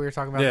Remember with we were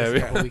talking about Yeah, this a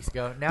yeah. couple weeks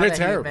ago? Now They're that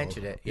terrible. you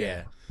mentioned it,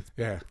 it.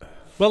 Yeah.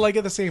 But like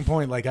at the same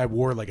point, like I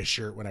wore like a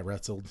shirt when I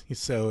wrestled,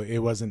 so it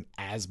wasn't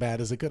as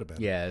bad as it could have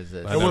been. Yeah. It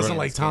never wasn't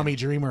like understand. Tommy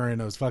Dreamer in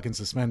those fucking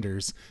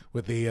suspenders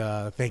with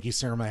the "Thank you,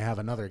 sir, may I have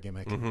another"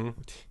 gimmick.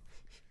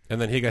 And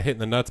then he got hit in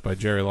the nuts by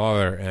Jerry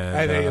Lawler,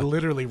 and It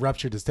literally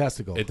ruptured his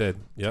testicle. it did.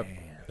 Yep.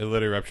 It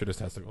literally ruptured his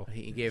testicle.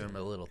 He gave him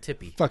a little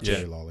tippy. Fuck Yeah.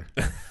 Jerry Lawler.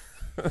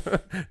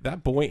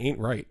 That boy ain't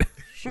right.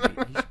 He should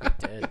be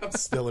dead.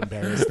 Still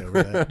embarrassed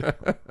over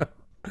that.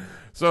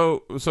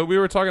 So we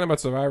were talking about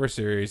Survivor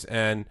Series,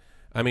 and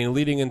I mean,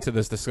 leading into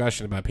this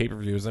discussion about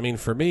pay-per-views, I mean,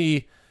 for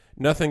me,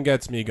 nothing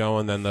gets me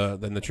going than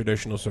the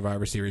traditional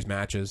Survivor Series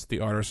matches, the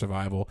Art of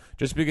Survival.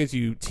 Just because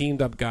you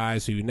teamed up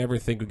guys who you never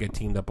think would get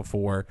teamed up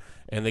before,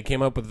 and they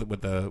came up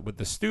with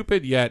the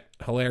stupid yet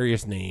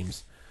hilarious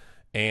names,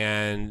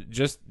 and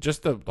just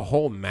the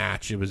whole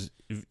match. It was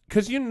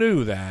because you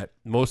knew that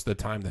most of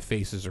the time the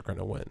faces are going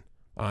to win,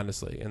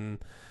 honestly, and.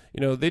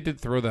 They did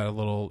throw that a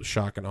little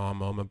shock and awe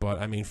moment, but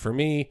I mean, for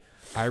me,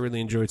 I really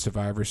enjoyed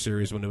Survivor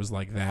Series when it was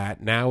like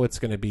that. Now it's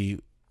going to be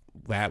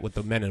that with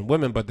the men and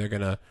women, but they're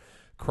going to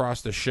cross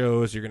the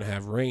shows. You're going to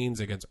have Reigns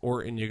against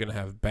Orton. You're going to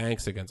have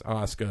Banks against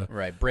Asuka.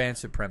 Right. Brand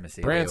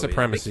supremacy. Brand They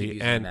supremacy, keep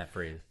using and that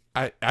phrase.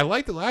 I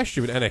liked it last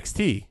year with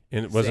NXT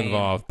and it was Same.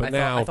 involved, but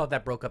I thought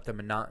that broke up the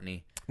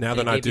monotony. Now And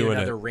they're it not gave you doing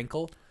it. another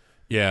wrinkle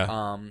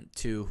yeah.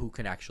 to who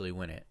can actually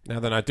win it. Now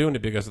they're not doing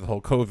it because of the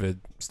whole COVID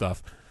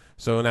stuff.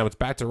 So now it's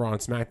back to Raw and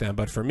SmackDown.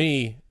 But for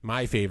me,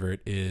 my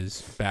favorite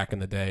is back in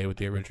the day with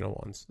the original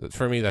ones.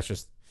 For me, that's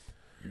just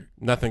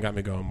nothing got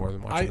me going more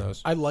than watching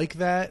those. I like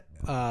that.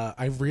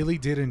 I really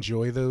did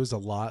enjoy those a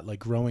lot. Like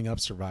growing up,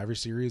 Survivor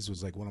Series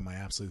was like one of my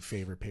absolute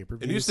favorite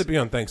pay-per-views. It used to be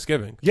on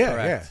Thanksgiving. Yeah,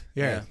 Correct.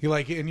 yeah. You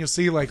like, and you'll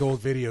see like old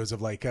videos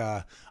of like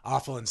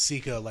Awful and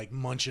Sika like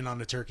munching on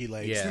the turkey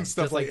legs Yeah, and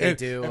stuff just like like they and,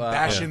 do, and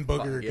Bash and yeah.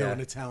 Booger Yeah. going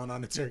to town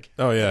on a turkey.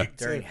 Oh, yeah. Like,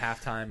 During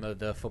halftime of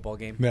the football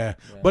game. yeah.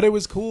 But it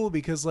was cool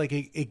because like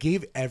it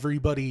gave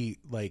everybody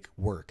like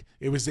work.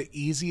 It was the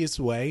easiest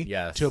way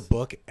Yes. to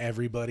book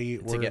everybody,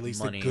 or get at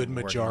least a money good working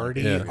on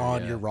majority it. Yeah.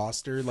 on Yeah. your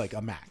roster, like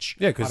a match.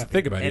 Yeah, because On a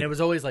think about And it. it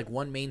was always like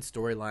one main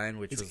storyline,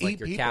 which It's was like 8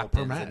 your people per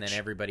captains, and then match.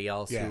 everybody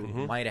else Yeah.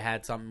 who might have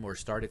had something or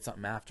started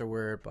something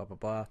afterward. Blah blah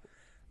blah.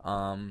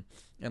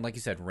 And like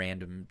you said,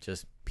 random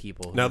just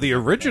people. Now, who- the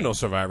original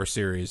Survivor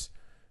Series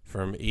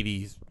from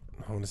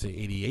I want to say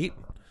 88,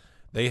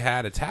 they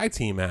had a tag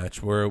team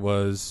match where it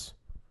was,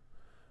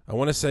 I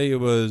want to say it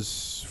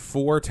was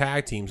 4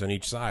 tag teams on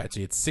each side. So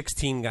you had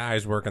 16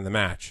 guys working the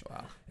match.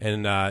 Wow.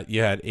 And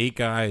you had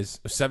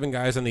 7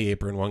 guys on the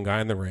apron, 1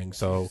 guy in the ring.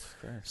 So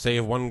say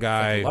if one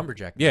guy. like a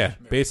lumberjack Yeah.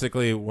 match.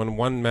 Basically, when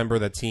one member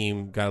of that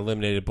team got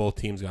eliminated, both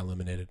teams got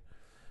eliminated.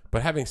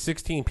 But having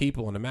 16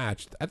 people in a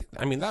match,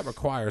 I mean, that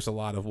requires a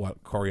lot of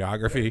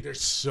choreography, There's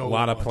so a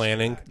lot of much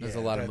planning. that. There's Yeah,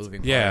 a lot of that's-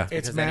 moving. Yeah. parts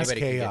It's because mass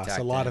anybody can get chaos. A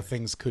tagged lot in. of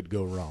things could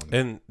go wrong.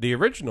 And the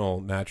original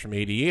match from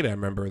 '88, I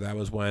remember that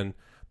was when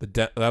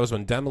that was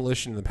when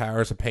Demolition and the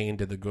Powers of Pain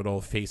did the good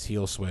old face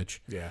heel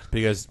switch. Yeah.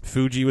 Because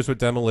Fuji was with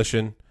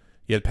Demolition,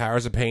 you had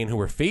Powers of Pain who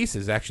were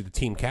faces, actually the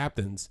team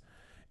captains,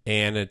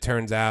 and it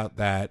turns out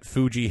that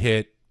Fuji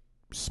hit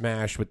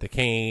Smash with the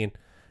cane,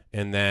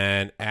 and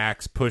then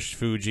Axe pushed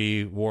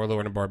Fuji,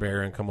 Warlord and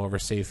Barbarian come over,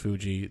 save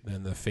Fuji,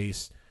 then the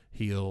face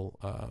heel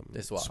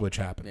They swap. switch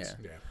happens.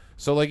 Yeah. yeah.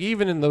 So like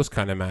even in those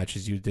kind of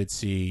matches, you did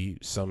see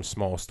some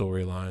small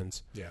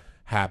storylines Yeah.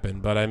 happen,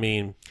 but I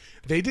mean.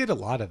 They did a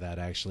lot of that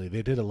actually.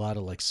 They did a lot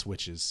of like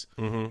switches.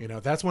 You know,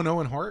 that's when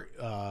Owen Hart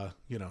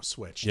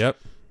switched. Yep.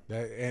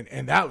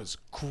 And that was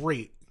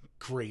great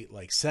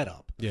like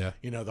setup. Yeah.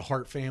 You know, the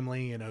Hart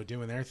family,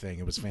 doing their thing.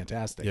 It was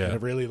fantastic. Yeah. And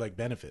it really like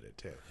benefited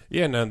too.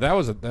 Yeah, no, that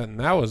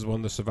was one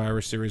of the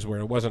Survivor Series where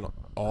it wasn't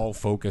all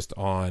focused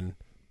on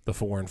the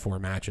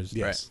 4-on-4 matches.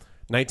 Yes.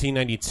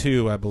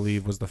 1992, I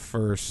believe, was the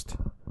first.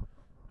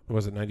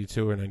 Was it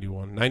 92 or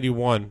 91?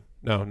 91.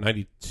 No,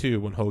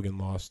 92 when Hogan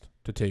lost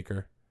to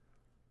Taker.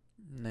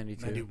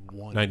 92.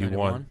 91.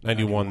 91.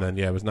 91 then.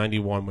 Yeah, it was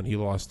 91 when he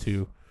lost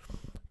to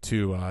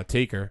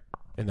Taker,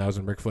 and that was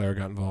when Ric Flair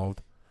got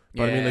involved.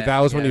 But I mean, like, that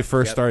was when you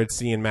first started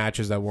seeing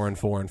matches that weren't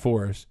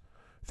 4-on-4s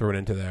thrown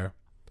into there.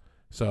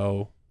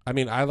 So, I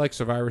mean, I like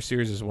Survivor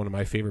Series as one of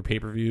my favorite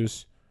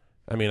pay-per-views.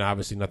 I mean,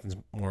 obviously nothing's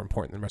more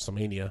important than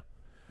WrestleMania.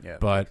 Yeah.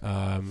 But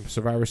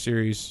Survivor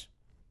Series,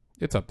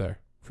 it's up there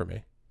for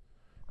me.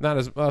 Not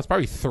as well. It's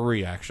probably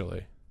 3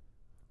 actually.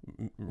 What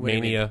do you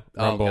Mania, mean?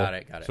 Oh, Rumble, got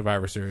it.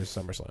 Survivor Series,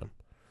 SummerSlam.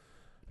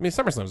 I mean,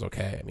 SummerSlam's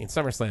okay. I mean,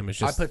 SummerSlam is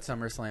just I put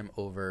SummerSlam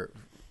over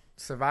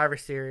Survivor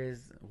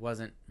Series.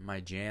 Wasn't my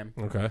jam.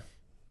 okay.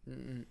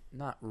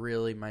 Not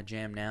really my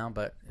jam now,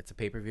 but it's a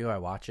pay-per-view. I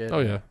watch it. Oh,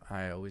 yeah.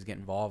 I always get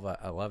involved.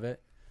 I love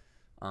it.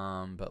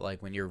 But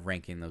like when you're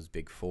ranking those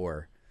big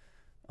 4,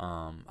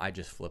 I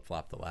just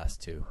flip-flop the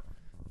last 2.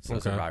 So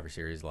Okay. Survivor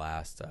Series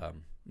last,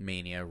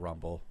 Mania,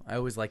 Rumble. I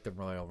always like the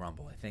Royal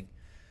Rumble. I think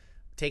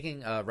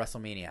taking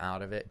WrestleMania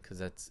out of it, because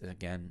that's,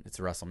 again, it's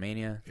a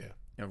WrestleMania.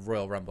 Yeah.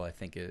 Royal Rumble, I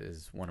think,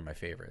 is one of my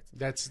favorites.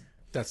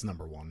 That's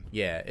number one.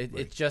 Yeah,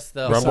 it's just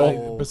the Rumble?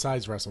 whole...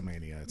 Besides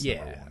WrestleMania, it's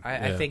number Yeah, one.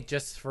 I think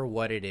just for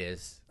what it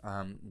is,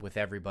 with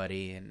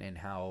everybody and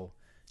how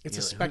It's you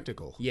a know,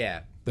 spectacle.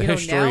 Yeah, The now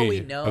history we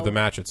know of the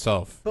match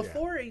itself.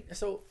 before.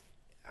 So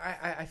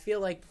I feel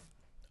like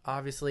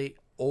obviously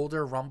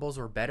older Rumbles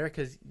were better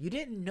because you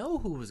didn't know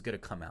who was going to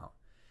come out.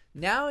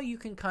 Now you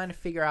can kind of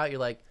figure out. You're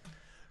like,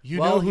 You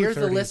well, know who here's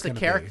the 30 is list of gonna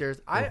characters.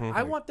 be.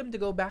 I want them to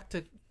go back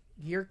to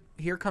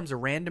here comes a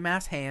random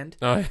ass hand.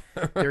 Oh,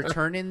 They're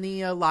turning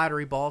the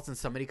lottery balls and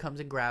somebody comes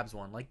and grabs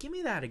one. Like, give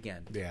me that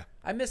again. Yeah.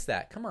 I missed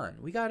that. Come on.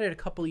 We got it a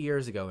couple of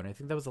years ago, and I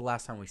think that was the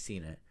last time we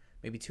seen it.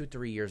 Maybe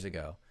 2-3 years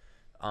ago.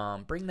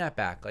 Bring that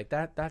back. Like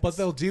that's But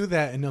they'll do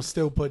that, and they'll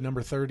still put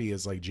number 30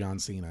 as like John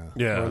Cena.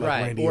 Yeah. or like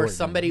right. Randy Or Orton.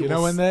 somebody you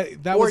know, will, and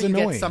that or was you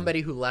annoying. get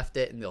somebody who left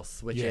it and they'll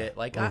switch Yeah. it.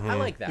 Like I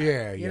like that.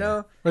 Yeah, You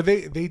know? Or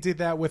they did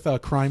that with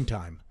Crime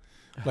Time.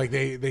 Like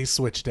they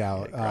switched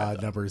out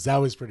numbers. That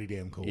was pretty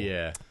damn cool.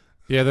 Yeah.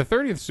 yeah, the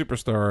 30th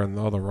Superstar and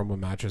all the Rumble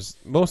matches,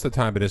 most of the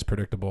time it is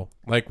predictable.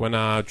 Like when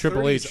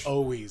Triple 30's H,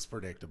 always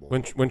predictable.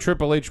 when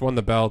Triple H won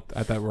the belt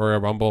at that Royal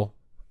Rumble,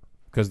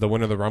 because the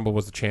winner of the Rumble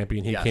was the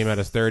champion. He Yes. came out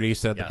as 30,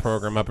 set the Yes.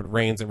 program up at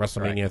Reigns at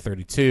WrestleMania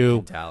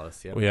 32.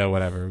 Dallas. Yeah. Yeah,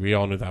 whatever. We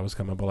all knew that was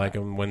coming. But like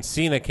when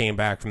Cena came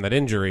back from that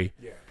injury,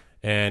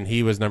 and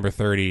he was number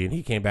 30, and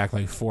he came back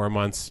like 4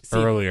 months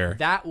earlier.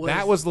 that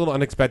was a little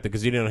unexpected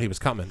because you didn't know he was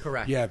coming.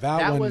 Correct. Yeah,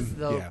 that one- was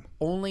the yeah.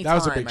 only That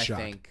was a time big I shock.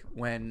 think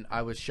when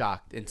I was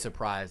shocked and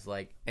surprised.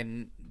 Like,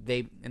 and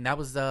that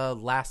was the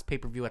last pay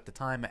per view at the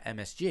time at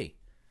MSG,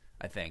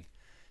 I think.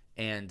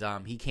 And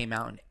he came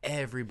out and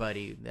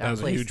everybody That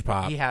was a huge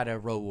pop. He had a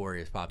Road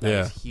Warriors pop. That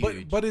Yeah. was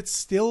huge. But it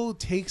still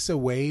takes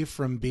away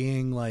from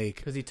being like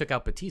because he took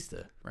out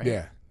Batista, right?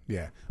 yeah.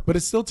 Yeah, but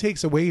it still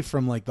takes away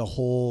from like the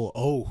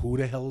whole who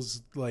the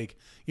hell's like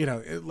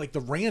like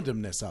the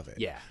randomness of it.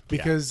 Yeah.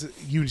 because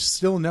you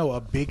still know a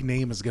big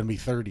name is going to be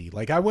 30.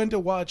 Like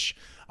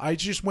I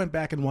just went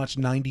back and watched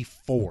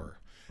 94,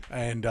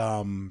 and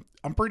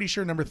I'm pretty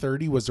sure number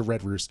 30 was the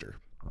Red Rooster.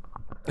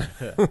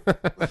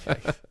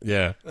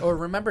 Yeah. Or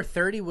remember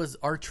 30 was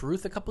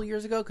R-Truth a couple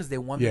years ago because they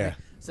won. Yeah.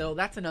 So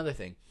that's another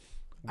thing.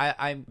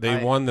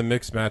 They won the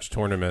mixed match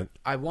tournament.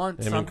 I want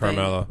Him and something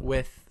Carmella.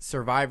 with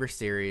Survivor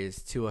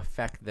Series to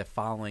affect the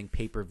following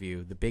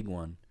pay-per-view, the big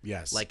one.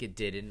 Yes. Like it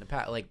did in the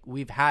past. Like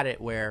we've had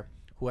it where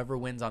whoever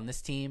wins on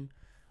this team,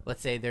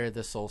 let's say they're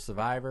the sole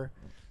survivor,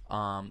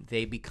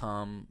 they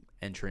become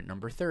entrant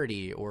number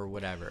 30 or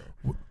whatever.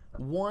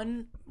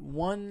 One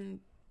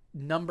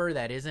number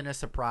that isn't a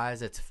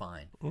surprise, it's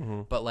fine.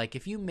 Mm-hmm. But like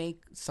if you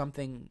make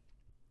something,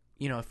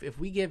 if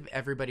we give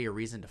everybody a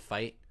reason to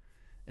fight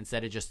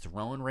instead of just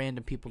throwing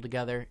random people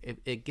together,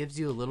 it gives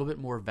you a little bit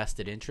more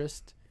vested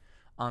interest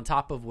on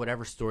top of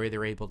whatever story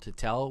they're able to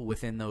tell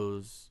within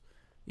those,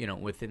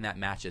 within that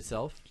match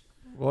itself.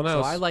 Well,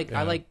 So no, I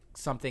like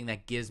something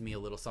that gives me a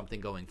little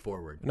something going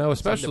forward. No,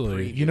 Something to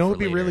especially- preview You know for what would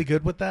be later. really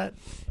good with that?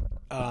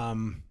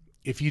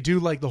 If you do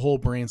like the whole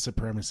brand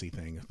supremacy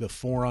thing, the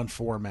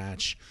 4-on-4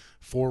 match,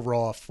 4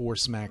 Raw, 4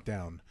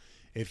 SmackDown.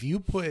 If you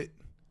put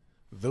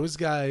those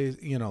guys,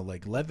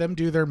 like let them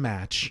do their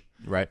match,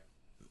 Right.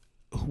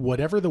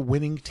 whatever the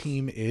winning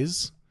team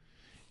is,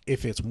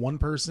 if it's one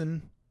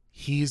person,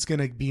 he's going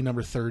to be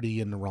number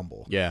 30 in the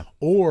Rumble. Yeah.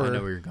 Or I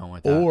know where you're going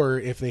with that. Or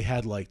if they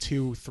had like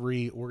 2,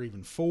 3, or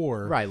even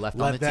 4, Right, left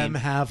on let the them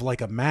team. have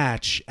like a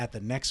match at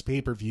the next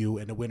pay-per-view,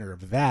 and the winner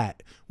of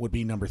that would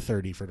be number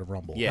 30 for the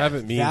Rumble. Yeah. Have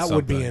it mean that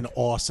would be something. an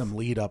awesome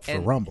lead up for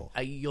And Rumble.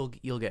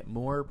 You'll get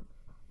more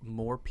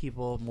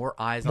people, more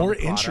eyes, More on the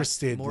product,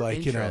 interested, more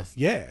like interest.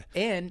 yeah.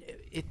 And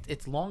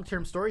it's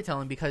long-term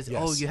storytelling because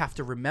Yes. you have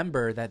to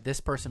remember that this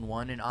person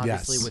won, and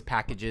obviously Yes. with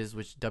packages,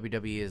 which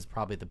WWE is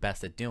probably the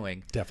best at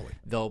doing, Definitely.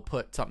 they'll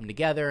put something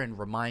together and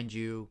remind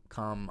you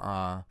come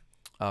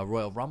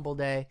Royal Rumble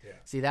Day. Yeah.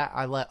 See that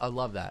I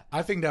love that.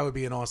 I think that would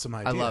be an awesome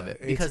idea. love it,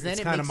 because then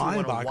it's it kind makes of you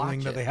wanna mind-boggling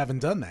watch that it. they haven't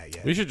done that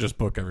yet. We should just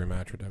book every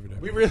match with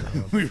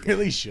WWE. we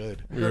really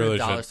should. We Go really to the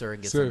dollar should. store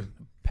and get So- some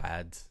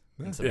pads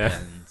and some Yeah.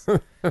 pens.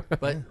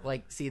 But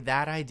like, see,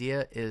 that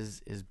idea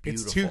is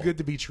beautiful. It's too good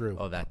to be true.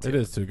 Oh, that It too.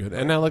 is too good.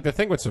 And now, like the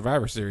thing with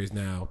Survivor Series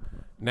now,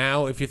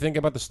 if you think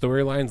about the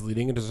storylines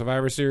leading into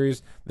Survivor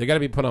Series, they got to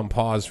be put on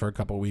pause for a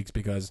couple weeks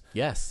because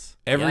Yes.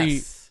 Every-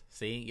 Yes.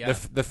 See, yeah.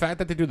 the fact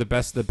that they do the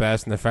best of the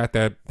best and the fact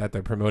that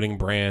they're promoting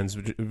brands,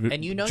 And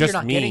you're you're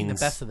not getting the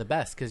best of the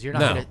best because you're not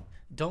No.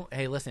 gonna.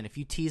 Hey, listen. If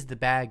you tease the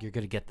bag, you're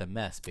gonna get the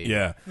mess, baby.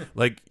 Yeah,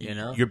 like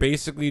know? you're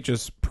basically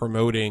just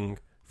promoting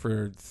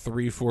for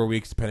 3-4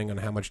 weeks, depending on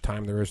how much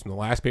time there is from the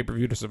last pay per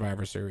view to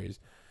Survivor Series.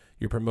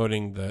 You're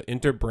promoting the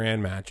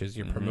inter-brand matches.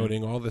 You're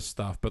promoting all this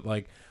stuff, but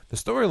like the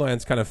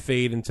storylines kind of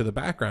fade into the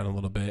background a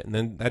little bit, and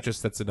then that just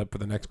sets it up for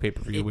the next pay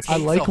per view. Which I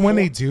It's like a when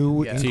they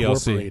whole- do Yeah.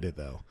 incorporate it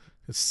though.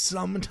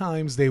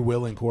 Sometimes they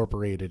will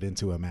incorporate it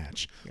into a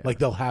match. Like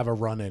they'll have a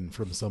run in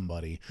from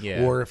somebody.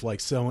 Yeah. Or if like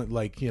someone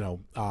like,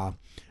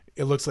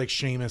 it looks like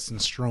Sheamus and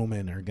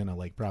Strowman are gonna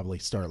like probably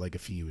start like a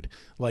feud.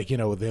 Like,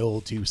 they'll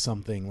do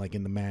something like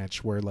in the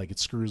match where like it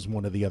screws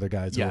one of the other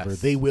guys Yes. over.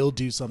 They will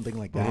do something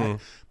like that.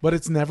 But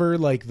it's never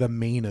like the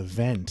main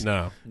event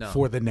no,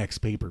 for the next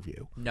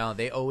pay-per-view. No,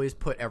 they always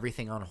put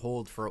everything on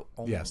hold for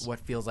almost Yes. what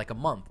feels like a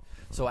month.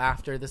 So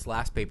after this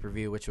last pay per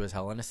view, which was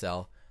Hell in a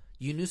Cell,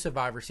 you knew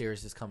Survivor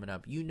Series is coming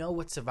up. You know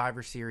what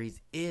Survivor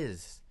Series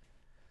is.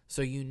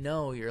 So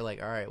you're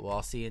like, all right, well,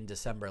 I'll see you in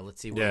December. Let's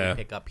see what Yeah. we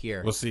pick up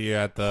here. we'll see you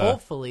at the.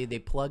 Hopefully, they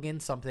plug in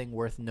something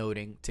worth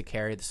noting to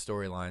carry the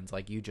storylines,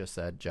 like you just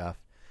said, Jeff.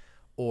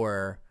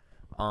 Or,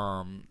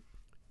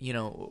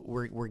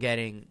 we're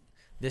getting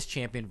this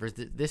champion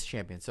versus this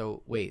champion.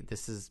 So wait,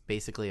 this is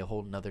basically a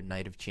whole nother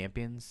night of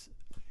champions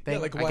thing. Yeah,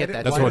 like I why, get do-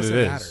 that. That's why what does it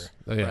it is.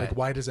 matter? Yeah. Like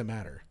why does it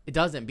matter? It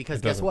doesn't, because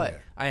guess doesn't, what? yeah.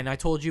 And I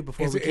told you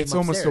before we came It's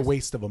almost a upstairs,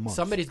 waste of a month.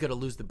 somebody's going to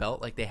lose the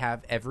belt like they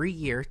have every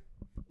year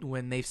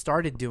when they've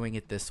started doing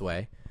it this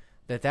way.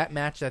 That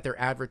match that they're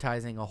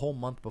advertising a whole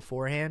month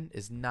beforehand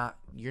is not.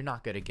 You're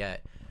not going to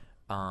get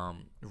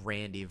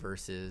Randy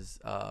versus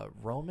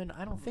Roman.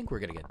 I don't think we're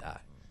going to get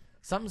that.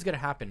 Something's going to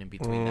happen in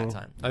between that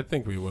time. I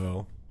think we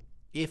will.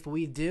 If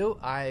we do,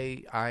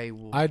 I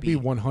will. I'd be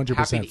 100%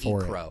 happy to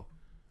for eat it. crow.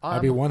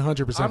 I'd be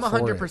 100% I'm for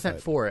 100%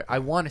 it. for it. I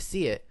want to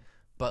see it,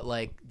 but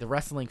like the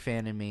wrestling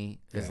fan in me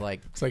is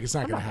like, It's like it's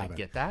not I'm going not to gonna happen.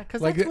 get that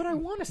because Like that's what I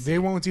want to see. They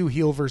won't do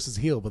heel versus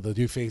heel, but they'll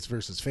do face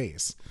versus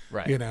face.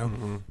 Right. You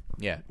know?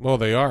 Yeah. Well,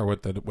 they are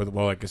with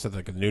like I said,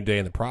 like the New Day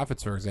and the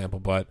Profits, for example.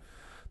 But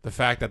the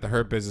fact that the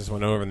Hurt Business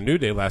went over the New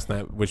Day last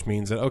night, which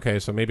means that okay,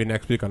 so maybe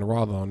next week on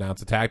Raw they'll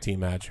announce a tag team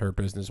match. Hurt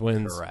Business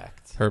wins.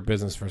 Correct. Hurt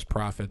Business versus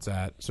Profits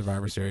at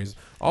Survivor Series.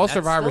 All That's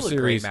Survivor still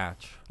a great Series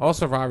match. All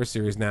Survivor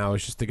Series now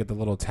is just to get the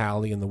little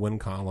tally in the win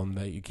column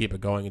that you keep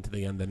it going into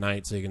the end of the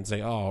night, so you can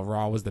say, "Oh,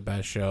 Raw was the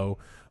best show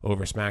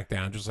over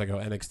SmackDown," just like how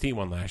NXT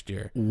won last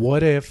year.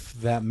 What if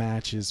that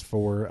match is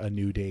for a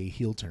New Day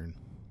heel turn?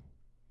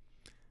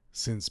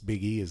 since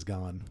Big E is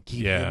gone.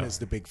 Keep Yeah. him as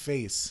the big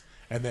face,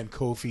 and then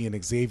Kofi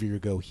and Xavier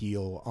go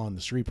heel on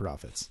the Street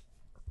Profits.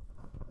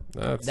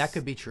 That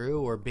could be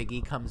true, or Big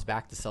E comes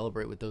back to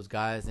celebrate with those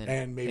guys,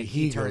 And maybe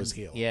he goes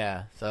heel.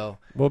 Yeah, so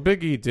Well,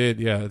 Big E did.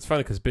 Yeah, it's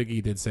funny because Big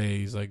E did say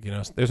he's like,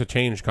 there's a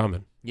change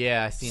coming.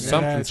 yeah, I seen that.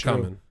 Something's true.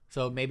 coming.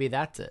 So maybe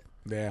that's it.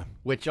 Yeah.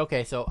 Which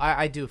okay, so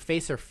I do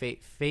face to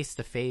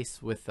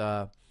face with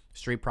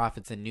Street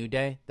Profits and New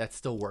Day. That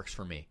still works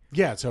for me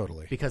Yeah,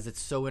 totally. because it's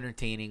so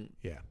entertaining.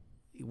 Yeah.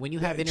 When you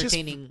have It's just-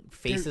 entertaining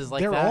faces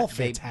they're like all that,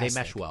 they fantastic.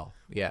 mesh well.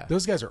 Yeah,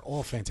 Those guys are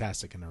all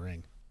fantastic in the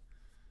ring.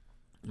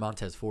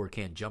 Montez Ford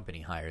can't jump any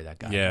higher. That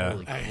guy. Yeah.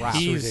 Holy crap. It's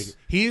He's- ridiculous.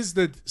 He's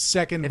the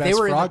second If they best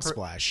were in the frog per-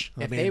 splash.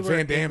 If they were Van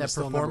in Damme the is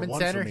still number performance one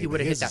for center, me, he but would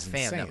have hit his that is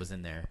fan insane. that was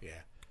in there. Yeah.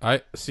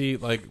 I see.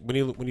 Like when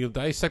you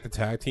dissect the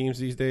tag teams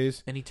these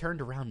days, And he turned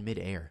around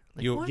midair.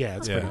 Like, You- what Yeah,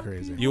 it's the pretty fuck?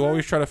 crazy. you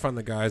always try to find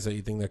the guys that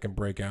you think that can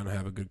break out and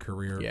have a good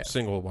career Yeah.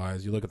 single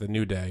wise. You look at the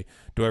New Day.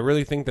 Do I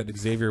really think that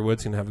Xavier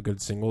Woods can have a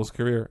good singles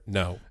career?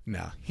 No.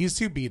 No, he's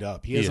too beat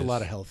up. He has a is.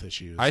 lot of health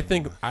issues. I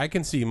think I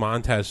can see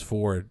Montez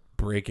Ford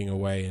breaking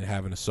away and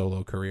having a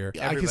solo career.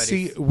 I can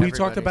see. We Everybody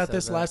talked about says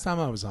this that. last time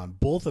I was on.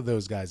 Both of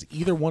those guys,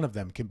 either one of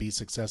them, can be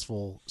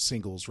successful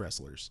singles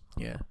wrestlers.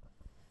 Yeah.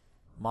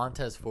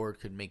 Montez Ford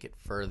could make it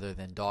further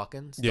than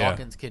Dawkins. Yeah.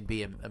 Dawkins could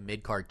be a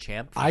mid card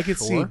champ. For I could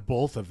see sure.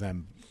 both of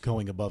them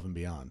going above and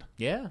beyond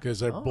Yeah, because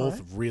they're All both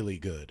right. really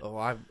good. Oh,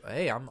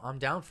 I'm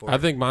down for I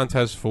it think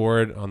Montez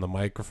Ford on the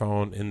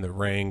microphone in the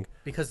ring,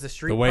 because the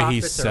street the way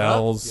he profits are up.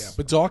 sells. Yeah,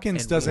 but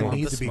Dawkins And doesn't want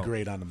need the to be smoke.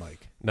 great on the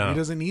mic. No. He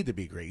doesn't need to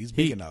be great. He's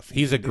big He- enough.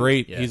 He's a can do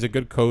great. Yeah. He's a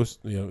good coast.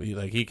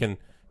 He can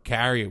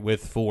carry it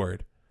with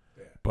Ford.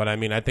 But I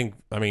mean,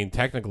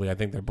 technically, I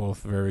think they're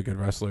both very good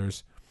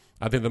wrestlers.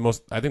 I think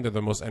they're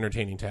the most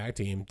entertaining tag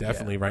team,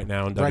 definitely right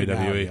now in it. Right WWE.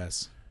 now,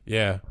 yes.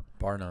 Yeah,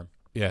 Bar none.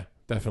 yeah,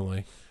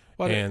 definitely.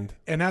 But and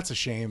and that's a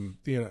shame.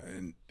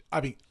 And,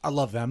 I mean, I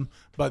love them,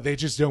 but they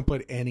just don't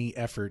put any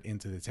effort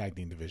into the tag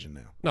team division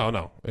now.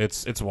 no,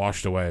 it's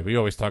washed away. We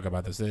always talk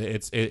about this.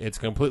 It's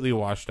completely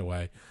washed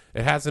away.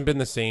 It hasn't been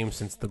the same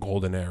since the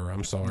golden era.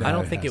 I'm sorry. I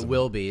don't it think it hasn't.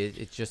 will be.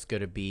 It's just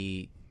going to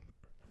be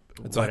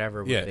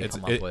whatever Yeah, they it's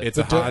come up with. it's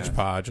a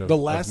hodgepodge. Of, The of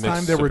last mixed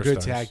time there were good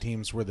superstars. tag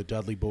teams were the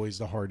Dudley Boys,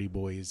 the Hardy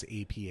Boys,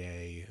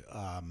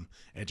 APA,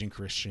 Edge and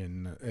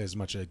Christian. As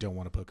much as I don't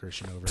want to put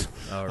Christian over,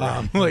 All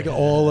right. like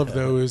all of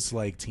those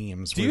like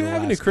teams. Do were you the have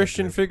any last good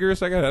Christian group.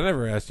 figures? I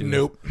never asked you. this.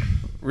 Nope.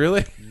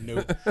 Really?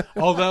 Nope.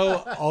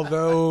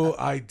 although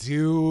I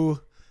do,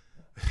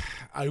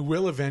 I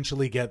will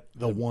eventually get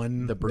the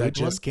one Brood that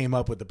just came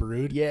up with the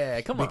Brood.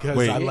 Yeah, come on. Because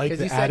Wait. I Yeah, like 'cause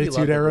you the said you love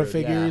Attitude the Era Brood, yeah.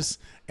 figures,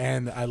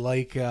 and I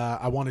like.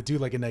 I want to do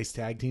like a nice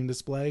tag team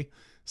display.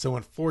 So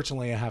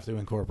unfortunately, I have to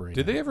incorporate.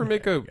 Did that. they ever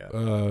make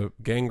a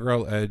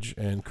Gangrel, Edge,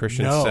 and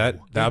Christian No. set?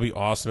 That'd be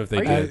awesome if they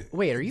Are did. you,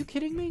 wait, are you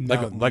kidding me? No,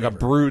 like a never.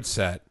 Brood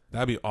set.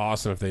 That'd be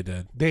awesome if they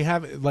did. They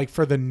have like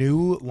for the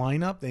new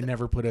lineup, they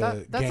never put a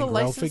that's a Gangrel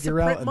license to figure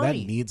out, print and money.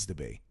 that needs to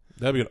be.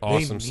 That'd be an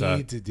awesome they set.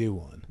 need to do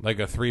one. Like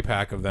a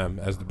 3-pack of them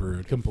as the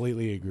Brood.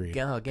 Completely agree.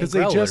 Yeah, Because they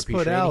Gangrel would just put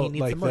appreciate it. He out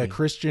needs like the the money.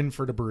 Christian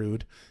for the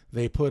Brood.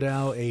 They put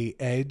out a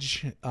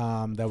Edge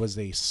that was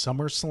a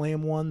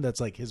SummerSlam one. That's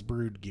like his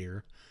Brood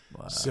gear.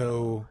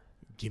 So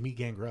give me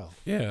Gangrel.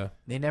 Yeah,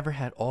 They never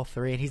had all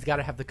three, and he's got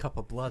to have the cup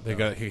of blood. they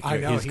though. got. I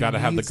know, He's he got to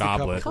have the needs the cup of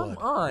goblet. blood.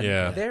 Come on.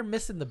 Yeah. They're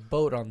missing the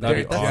boat on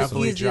That'd that. be That's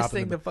awesome. the easiest Dropping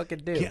thing the- to fucking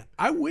do. Yeah,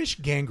 I wish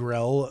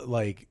Gangrel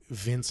like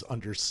Vince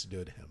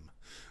understood him.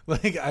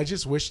 Like I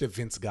just wish that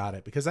Vince got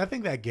it because I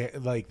think that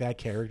that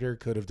character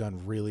could have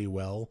done really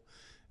well,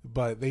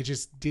 but they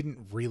just didn't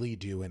really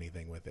do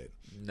anything with it.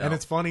 No. And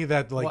it's funny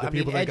that like Well, the I mean,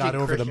 people that Edge got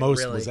and over the Christian, most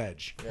really. was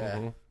Edge.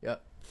 Yeah.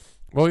 Yep.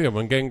 Well, yeah.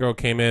 When Gangrel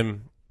came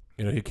in,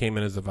 he came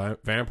in as a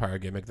vampire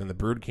gimmick. Then the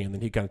Brood came.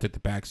 Then he kind of took the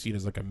back seat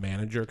as like a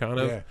manager, kind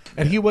of. Yeah,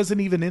 and he wasn't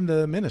even in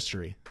the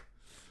ministry,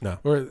 No.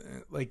 or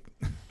like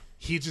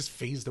he just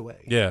phased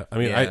away. Yeah, I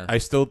mean, Yeah. I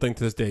still think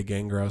to this day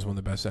Gangrel is one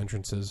of the best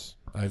entrances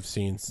I've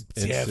seen.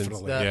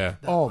 Definitely. Yeah,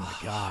 Oh my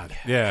god.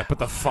 yeah. But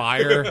the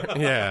fire,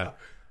 yeah.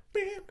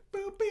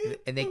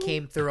 And they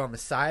came through on the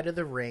side of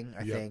the ring,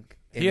 I think.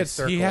 In He the had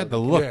circle. he had the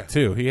look Yeah.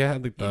 too. He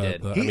had the.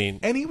 did. I mean,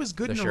 And he was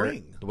good the in the shirt,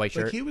 ring. the white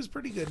Like shirt. he was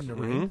pretty good in the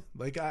ring.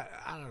 Like I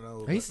don't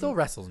know. He still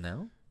wrestles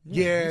now.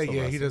 Yeah, he still he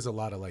wrestles. does a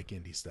lot of like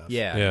indie stuff.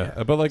 Yeah.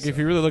 yeah. But like, if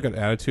you really look at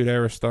Attitude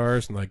Era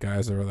stars and like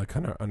guys that are like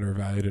kind of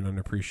undervalued and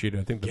underappreciated,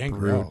 I think the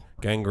Gangrel.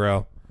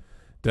 Gangrel,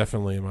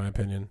 definitely in my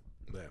opinion.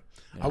 Yeah.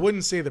 I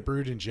wouldn't say the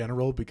Brood in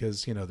general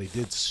because they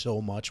did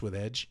so much with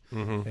Edge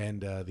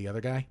and the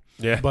other guy.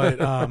 Yeah. But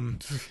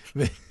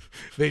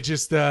they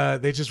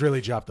just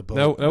really dropped the ball.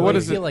 Now, what I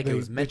is feel it? like it They,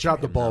 was they meant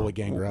dropped for the him, ball though. with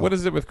Gangrel. What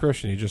is it with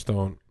Christian? You just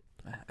don't.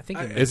 I think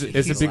Is it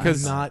He's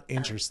because not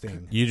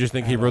interesting? you just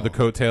think he at rode the all.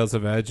 coatails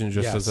of Edge and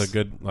just Yes. as a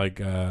good like?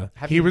 have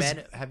he you was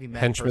have you met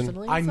henchman.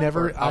 personally? I and stuff,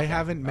 never. or- I okay.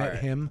 haven't met All right.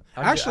 him.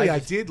 I'm ju- Actually, I I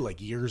just- did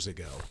like years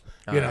ago.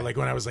 All You know, right. like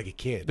when I was like a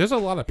kid. There's a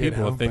lot of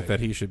people that think but- that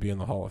he should be in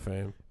the Hall of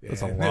Fame.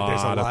 There's a Yeah, lot,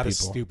 there's a lot of of people.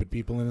 stupid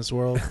people in this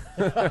world.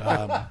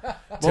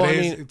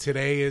 mean-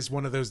 Today is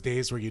one of those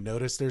days where you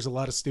notice there's a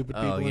lot of stupid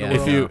Oh, people in yeah. the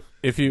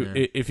if world.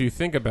 you if you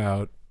think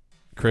about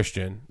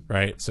Christian,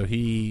 right? So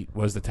he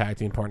was the tag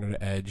team partner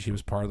to Edge. He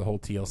was part of the whole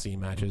TLC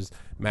matches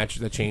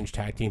that changed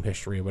tag team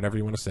history, whatever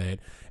you want to say it.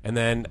 And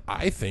then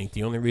I think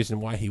the only reason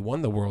why he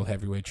won the World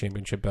Heavyweight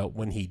Championship belt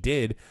when he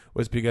did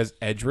was because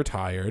Edge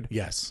retired.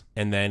 Yes.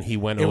 And then he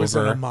went It over. was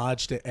an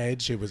homage to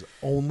Edge. It was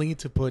only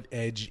to put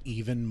Edge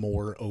even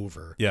more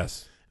over.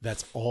 Yes.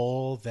 That's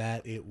all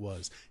that it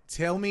was.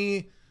 Tell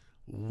me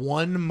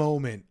one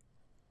moment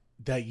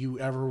that you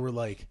ever were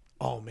like,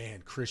 oh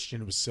man,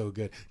 Christian was so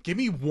good. Give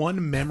me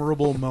one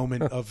memorable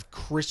moment of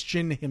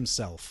Christian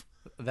himself.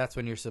 That's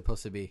when you're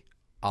supposed to be.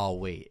 I'll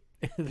wait.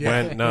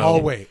 I'll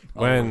wait.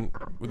 When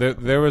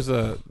there was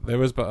a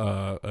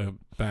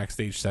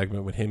backstage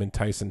segment with him and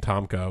Tyson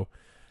Tomko.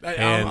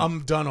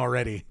 I'm done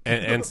already.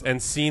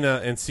 and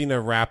Cena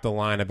rapped a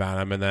line about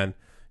him, and then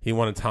he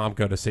wanted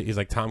Tomko to say, he's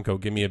like, Tomko,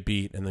 give me a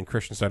beat, and then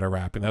Christian started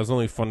rapping. That was the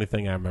only funny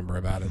thing I remember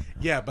about it.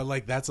 Yeah, but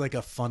like that's like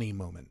a funny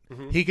moment.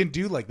 He can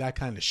do like that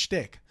kind of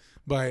shtick,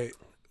 but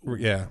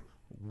Yeah.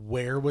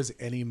 where was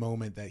any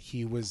moment that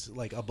he was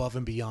like above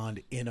and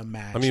beyond in a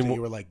match? I mean, that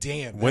you were like,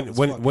 damn.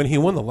 When he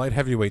won the light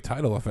heavyweight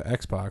title off of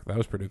X-Pac, that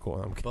was pretty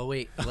cool. But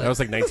wait, That was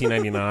like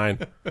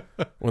 1999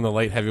 when the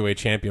light heavyweight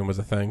champion was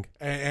a thing.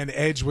 and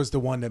Edge was the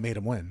one that made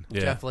him win.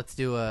 Yeah. Jeff, let's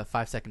do a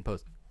 5-second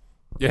post.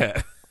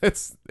 Yeah.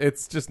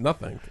 It's just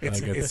nothing.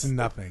 It's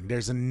nothing.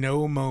 There's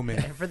no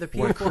moment And for the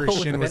where people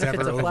Christian with was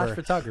benefits ever of flash over.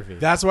 photography.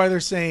 That's why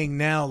they're saying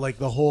now, like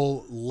the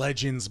whole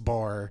Legends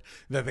bar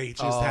that they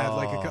just had.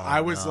 Like,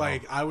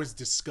 I was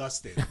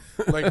disgusted.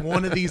 Like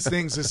one of these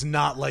things is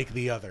not like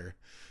the other.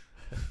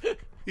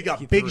 You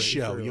got Big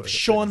Show, you have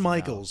Shawn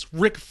Michaels,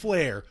 Ric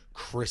Flair,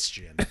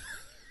 Christian.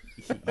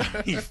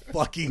 Are you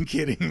fucking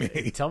kidding me?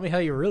 Tell me how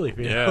you really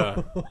feel.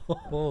 Yeah.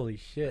 Holy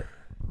shit.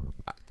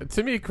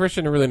 To me,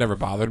 Christian really never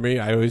bothered me.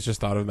 I always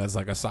just thought of him as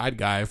like a side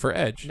guy for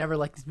Edge. Never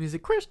liked his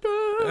music, Christian.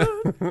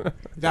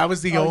 That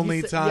was the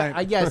only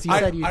time. Yes, you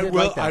said you did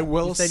will, like that. I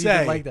will you said say, you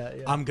did like that.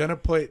 Yeah. I'm gonna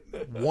put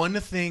one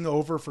thing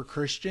over for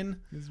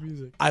Christian. His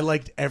music. I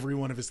liked every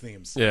one of his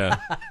themes. Yeah.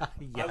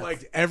 I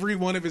liked every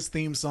one of his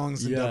theme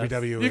songs in Yes.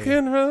 WWE. You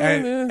can run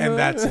and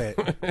that's it.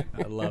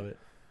 I love it.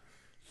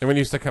 And when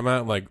he used to come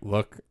out and like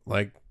look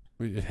like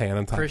with his hand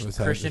on top of his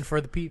head. Christian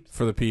for the peeps.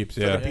 For the peeps,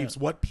 yeah. The peeps,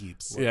 what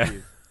peeps? Yeah.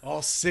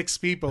 All 6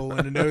 people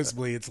in a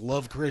nosebleeds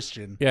love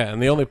Christian. Yeah,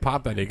 and the only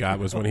pop that he got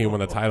was when he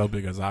won the title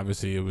because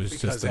obviously it was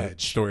Because just a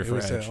Edge. story It for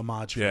was Edge. a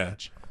homage for Yeah.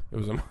 Edge. It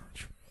was a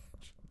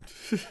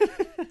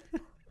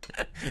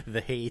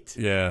The hate.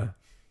 yeah.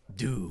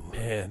 Do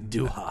Man.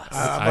 hot.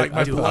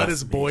 My do blood love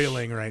is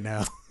boiling right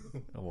now.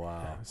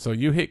 Wow. So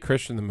you hate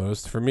Christian the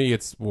most. For me,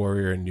 it's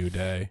Warrior and New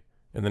Day,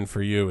 and then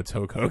for you, it's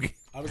Hulk Hogan.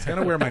 I was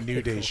gonna wear my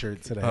New Day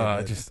shirt today. but Oh,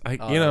 you that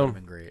know, would've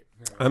been great.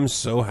 I'm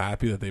so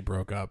happy that they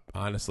broke up.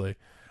 Honestly,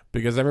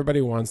 because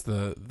everybody wants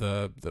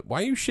the.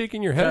 Why are you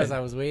shaking your head? Because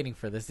I was waiting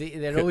for this.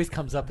 It always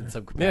comes up in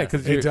some capacity. Yeah,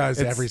 because it does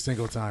every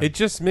single time. It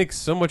just makes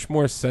so much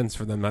more sense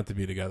for them not to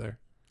be together.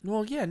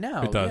 Well, yeah,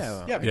 now. It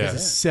does. yeah, because Yeah.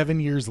 it's 7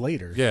 years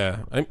later. Yeah,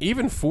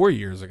 even 4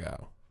 years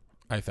ago,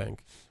 I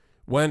think,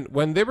 when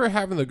they were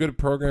having the good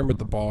program at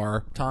the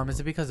bar. Tom, is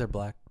it because they're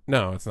black?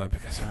 No, it's not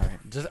because. All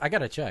right. I got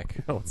to check.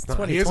 No, it's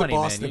not. He is a 2020,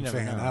 man, Boston you never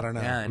fan. know. I don't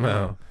know. Yeah, I know.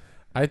 No,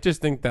 I just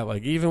think that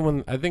like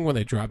even when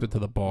they dropped it to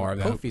the bar,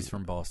 that Kofi's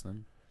from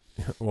Boston.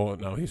 well,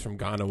 no, he's from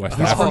Ghana, West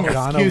He's from Africa.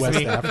 Ghana, excuse West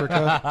me.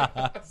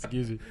 Africa.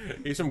 Excuse me.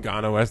 He's from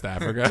Ghana, West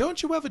Africa.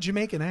 Don't you have a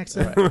Jamaican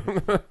accent?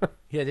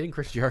 Yeah, didn't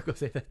Chris Jericho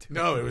say that too?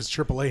 No, it was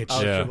Triple H.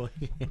 Oh, Yeah. Triple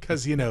H.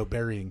 Because,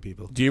 burying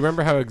people. Do you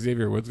remember how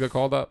Xavier Woods got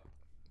called up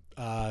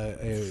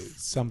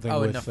Something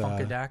Oh, with... in the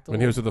Funkadactyl?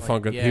 when he was with the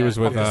Funka? Yeah, He was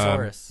with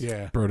Funkasaurus.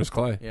 yeah. Brodus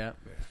Clay, Yeah.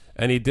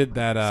 and he did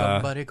that.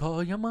 Somebody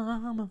call your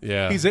mama.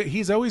 Yeah,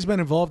 He's always been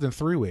involved in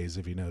 3-ways,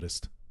 if you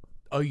noticed.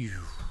 Oh, you.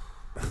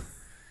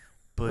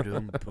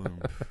 Boom.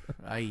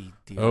 Ay,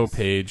 Dios. oh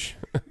Paige,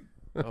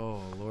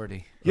 Oh,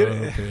 lordy. Yeah.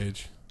 oh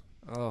Paige,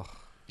 Oh,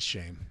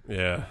 Shame.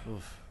 yeah.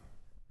 oof.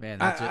 Man,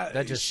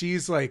 that just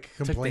she's like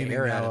the complaining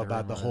air out now of the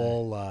about the room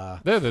whole...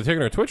 They're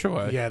taking her Twitch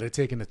away. yeah, they're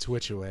taking the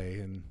Twitch away,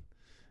 and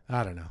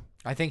I don't know.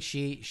 I think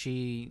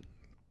she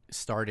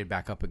started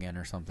back up again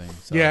or something.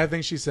 So. Yeah, I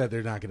think she said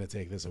they're not going to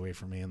take this away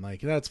from me, and like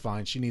that's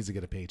fine. She needs to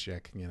get a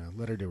paycheck.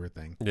 Let her do her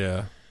thing.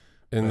 Yeah.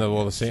 In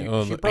the same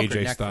she broke her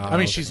AJ neck. style. I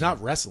mean, she's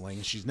not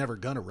wrestling. She's never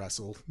gonna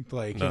wrestle.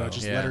 Like, No.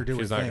 just Yeah. let her do her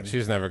she's thing. not.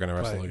 She's never gonna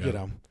wrestle But,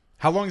 again.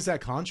 how long is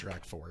that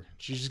contract for?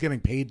 She's just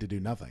getting paid to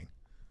do nothing.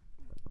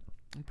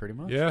 Pretty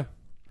much. Yeah.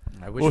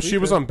 I wish Well, we she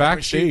was could. on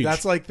backstage.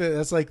 That's like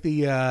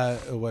the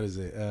what is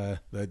it?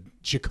 The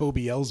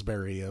Jacoby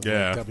Ellsbury of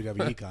Yeah.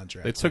 WWE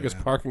contract. They took his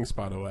now. parking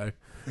spot away.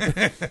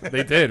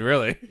 They did,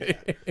 really.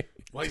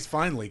 Well, he's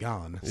finally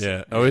gone. So,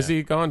 Yeah. Oh, is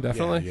he gone?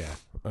 Definitely. Yeah.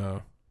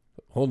 Oh,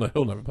 he'll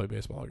never play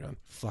baseball again.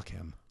 Fuck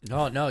him.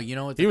 No. You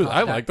know what?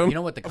 I liked him. You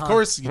know what the Of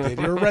course you did.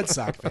 You're a Red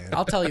Sox fan.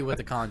 I'll tell you what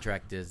the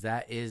contract is.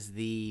 That is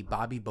the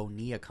Bobby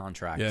Bonilla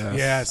contract. Yes.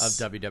 Yes.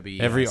 Of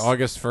WWE. Every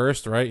August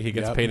 1st, right? He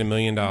gets Yep. paid $1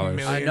 million. Million.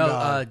 I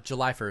know.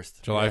 July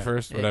 1st. July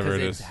 1st, whatever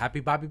it is.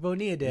 Happy Bobby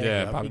Bonilla Day.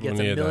 Yeah, Bobby he gets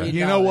Bonilla $1 Day. million.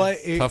 You know what?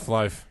 Tough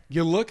life.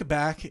 You look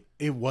back,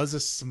 it was a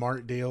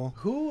smart deal.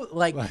 Who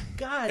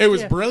God? It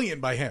was yeah. brilliant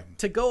by him.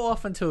 To go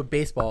off into a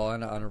baseball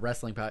on a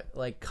wrestling pod,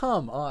 like,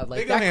 come on,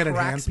 like They go that hand in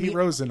hand. cracks Pete me,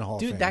 Rose in the Hall of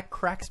dude. Fame. That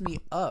cracks me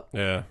up.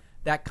 Yeah.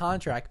 That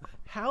contract.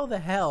 How the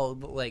hell?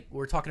 Like,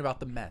 we're talking about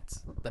the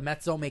Mets. The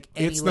Mets don't make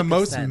any. It's the lick of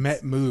most sense.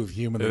 Met move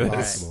humanly It is.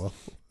 possible.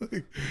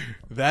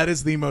 That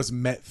is the most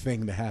Met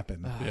thing to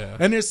happen. Yeah.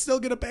 And they're still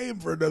gonna pay him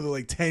for another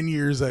like 10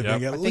 years, I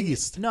think, at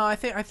least. No, I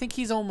think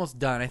he's almost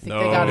done. I think No,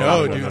 they got it.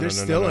 No, on dude, board. there's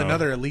still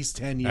another at least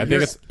 10 years. I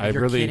think it's. I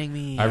You're really. kidding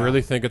me. I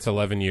really think it's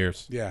 11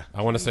 years. Yeah.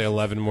 I want to say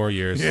 11 more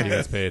years. Yeah. He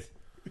gets paid.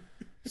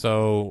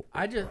 So.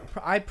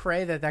 I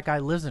pray that guy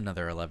lives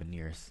another 11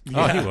 years.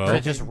 Oh, he will.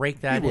 To just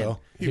rake that He in. will.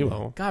 He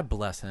will. God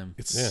bless him.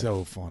 It's Yeah.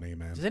 so funny,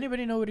 man. Does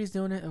anybody know what he's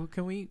doing?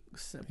 Can we?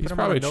 Put He's him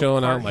probably on a note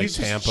chilling card? out in, like, He's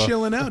just Tampa.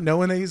 chilling out,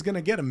 knowing that he's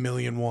gonna get $1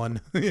 million. You know,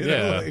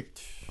 Yeah. like,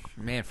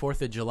 Man,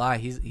 4th of July.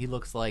 He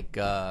looks like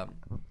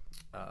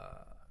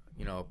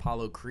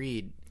Apollo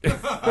Creed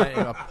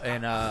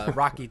and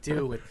Rocky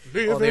 2 with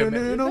all the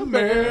living in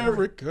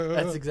America.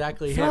 That's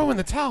exactly Throw him. in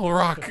the towel,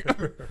 Rock.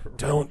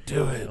 Don't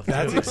do it.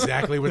 That's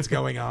exactly what's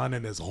going on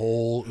in this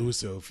whole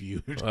Uso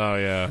feud. Oh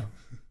yeah.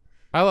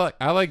 I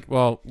like.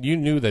 Well, you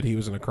knew that he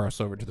was going to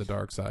cross over to the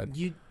dark side.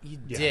 You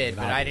Yeah, did, I mean,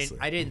 but obviously.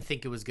 I didn't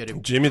think it was going to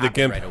Jimmy the happen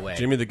Gimp. right away.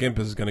 Jimmy the Gimp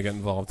is going to get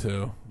involved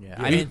too. Yeah,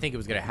 I didn't think it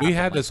was going to happen. We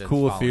had like this the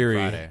cool following theory.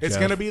 Friday. It's Jeff.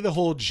 going to be the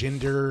whole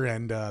Jinder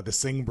and the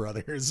Singh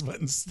brothers, but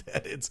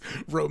instead it's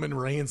Roman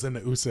Reigns and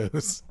the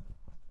Usos.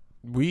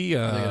 We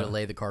They're going to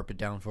lay the carpet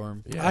down for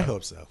him. yeah. I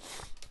hope so.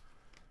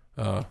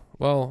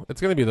 Well, it's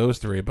going to be those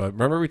three. But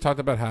remember, we talked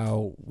about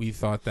how we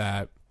thought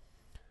that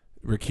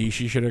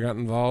Rikishi should have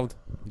gotten involved.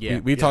 Yeah.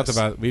 we talked Yes.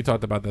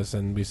 about this,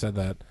 and we said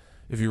that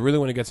if you really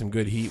want to get some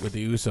good heat with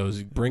the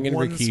Usos, bring in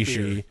One Rikishi.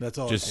 spear. That's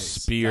all it Just takes.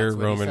 spear That's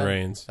what he Roman said.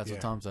 Reigns. That's Yeah.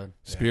 what Tom said.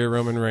 Spear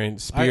Roman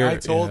Reigns. Spear. I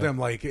told yeah. him,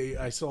 like,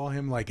 I saw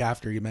him, like,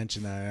 after you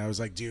mentioned that, and I was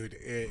like, dude,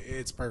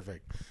 it's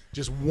perfect.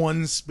 Just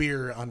one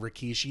spear on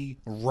Rikishi,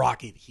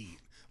 rocket heat.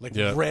 Like,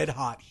 Yeah. red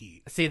hot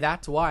heat. See,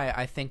 that's why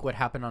I think what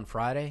happened on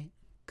Friday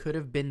could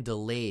have been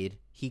delayed.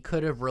 He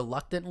could have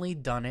reluctantly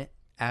done it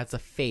as a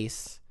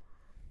face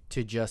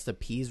to just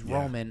appease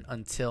Roman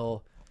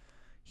until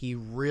he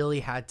really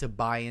had to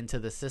buy into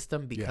the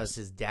system because Yes.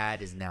 his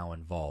dad is now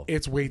involved.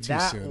 It's way too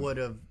that soon.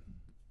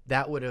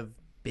 that would have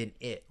been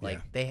it.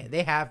 Like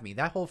they have me.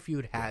 That whole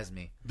feud has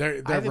me.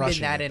 They're I haven't been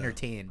rushing that it, though.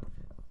 entertained.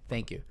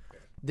 Thank you.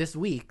 This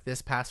week,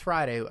 this past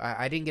Friday,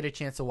 I didn't get a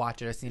chance to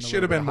watch it. I seen a Should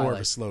little have bit been more of a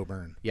highlights. slow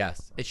burn.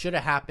 Yes, it should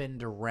have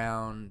happened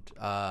around.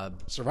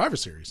 Survivor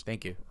Series.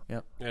 Thank you.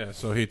 Yep. Yeah.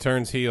 So he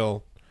turns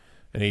heel,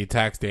 and he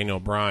attacks Daniel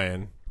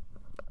Bryan.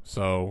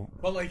 So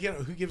But, like,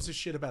 who gives a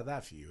shit about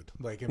that feud?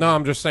 Like, no,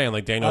 I'm just saying,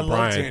 like I Daniel love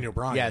Bryan. Daniel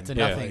Bryan. Yeah, it's a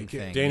Yeah. nothing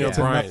thing. Daniel It's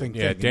a Bryan. nothing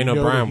Yeah, thing. You Daniel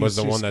know that Bryan was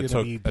he's the one just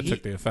that gonna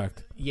took be- the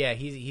effect. Yeah,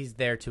 he's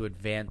there to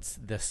advance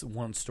this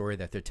one story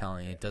that they're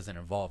telling. It doesn't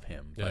involve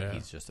him, but Yeah.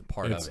 he's just a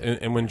part It's, of it.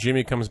 and when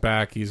Jimmy comes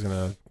back, he's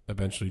gonna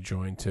eventually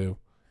join too.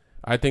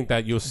 I think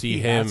that you'll see He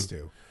him. has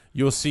to.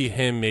 You'll see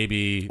him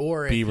maybe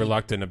Or be if he-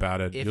 reluctant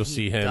about it. If You'll he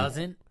see him.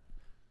 doesn't,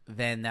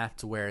 then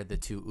that's where the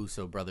two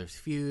Uso brothers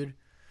feud.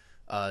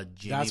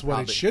 Jimmy That's what it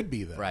probably- should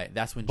be, though. Right.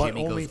 That's when But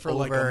Jimmy only goes for,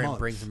 like, a over and month.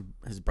 brings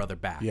his brother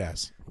back.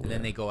 Yes. And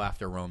then they go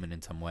after Roman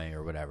in some way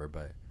or whatever.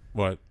 But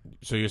What?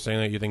 So you're saying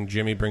that you think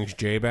Jimmy brings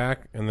Jay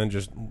back and then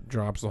just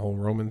drops the whole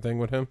Roman thing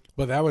with him?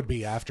 But that would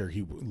be after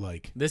he,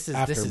 like, this is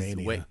after this is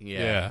Mania. way,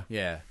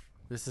 yeah.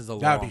 This is a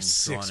That long would be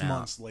 6 drawn out-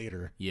 months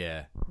later.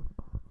 Yeah.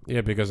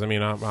 Yeah, because I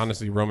mean,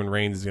 honestly, Roman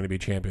Reigns is going to be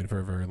champion for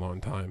a very long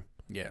time.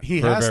 Yeah.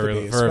 He For a has very-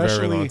 to be, for a very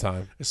especially, long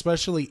time.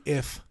 especially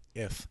if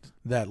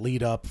that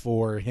lead up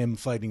for him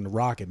fighting the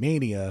Rock at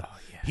Mania,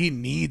 he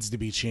needs to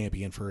be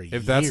champion for a year.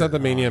 If that's not the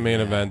Mania main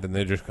event, then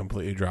they just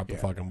completely drop the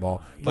fucking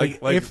ball. Like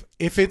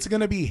if it's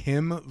gonna be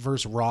him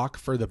versus Rock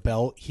for the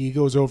belt, he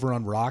goes over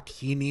on Rock.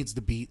 He needs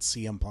to beat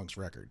CM Punk's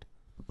record,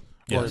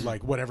 Yes. or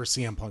like whatever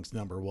CM Punk's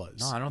number was.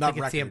 No, I don't Not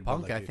think it's CM record, but,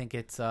 Punk. like, I think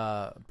it's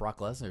Brock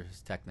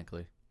Lesnar's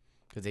technically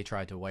because they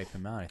tried to wipe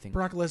him out. I think.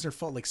 Brock Lesnar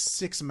fought like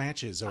 6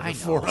 matches over I know.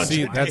 400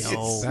 See,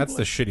 days. that's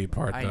the shitty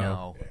part,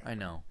 though. I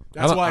know.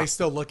 That's why I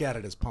still look at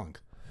it as Punk.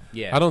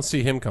 Yeah. I don't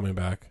see him coming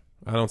back.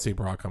 I don't see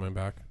Brock coming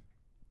back.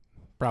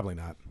 Probably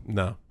not.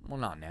 No, Well,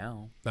 not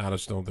now. I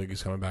just don't think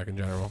he's coming back in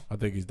general. I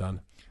think he's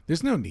done.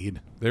 There's no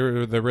need. There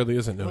really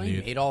isn't no Well, he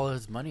need. made all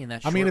his money in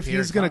that. I mean, short if period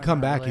he's of going to time, come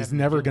not back, really he's having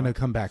never do going to much.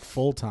 come back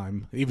full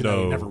time, even though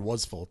he No. never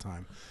was full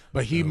time.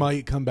 But he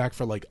might come back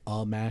for like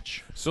a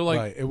match. So, like-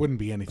 but it wouldn't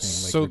be anything like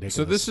So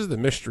ridiculous. this is the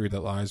mystery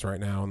that lies right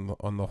now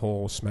on the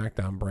whole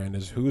SmackDown brand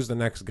is who's the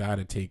next guy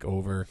to take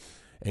over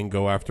and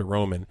go after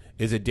Roman?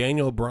 Is it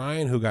Daniel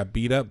Bryan who got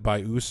beat up by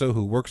Uso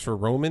who works for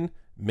Roman?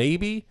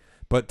 Maybe,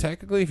 but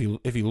technically,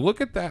 if you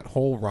look at that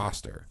whole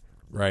roster,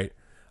 right,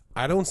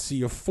 I don't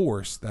see a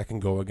force that can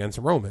go against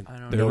Roman. I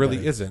don't There know.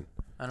 really isn't.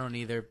 I don't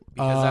either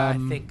because I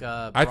think think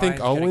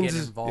Bryan's Owens gonna get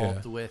is-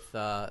 involved with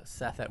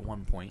Seth at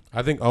one point.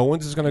 I think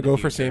Owens is going to the go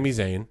for future. Sami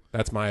Zayn.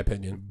 That's my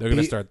opinion. They're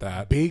going to start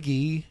that. Big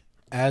E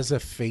as a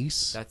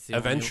face. That's the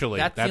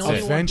Eventually, Only, that's the only it. one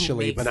who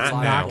Eventually, makes but a it's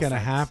lot not of going to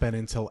sense. happen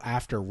until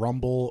after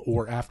Rumble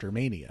or after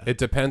Mania. It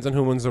depends on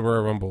who wins the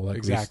Royal Rumble. Like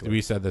Exactly.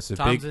 we said this. If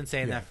Tom's been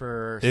saying that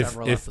for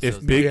several if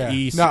episodes. Big yeah.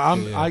 E, No,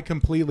 yeah. I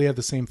completely have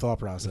the same thought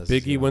process.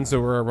 Big E Yeah. wins the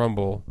Royal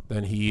Rumble,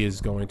 then he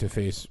is going to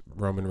face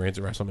Roman Reigns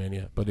at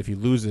WrestleMania. But if he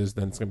loses,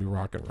 then it's going to be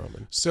Rock and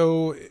Roman.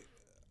 So,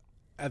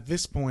 at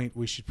this point,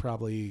 we should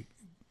probably,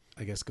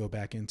 I guess, go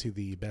back into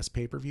the best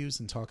pay-per-views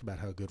and talk about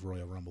how good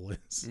Royal Rumble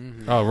is.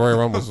 Oh, Royal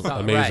Rumble's So,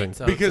 amazing. right,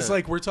 so- Because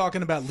like we're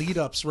talking about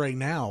lead-ups right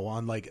now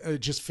on like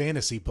just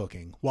fantasy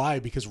booking. Why?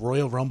 Because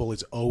Royal Rumble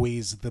is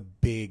always the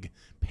big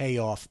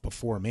payoff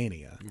before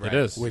Mania. It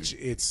is. Which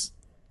it's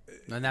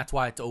and that's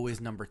why it's always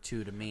number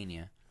 2 to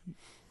Mania.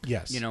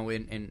 yes. You know,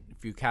 in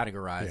if you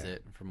categorize Yeah.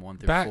 it from 1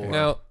 through Back 4.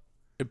 now,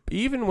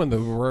 even when the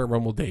Royal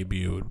Rumble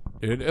debuted,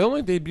 it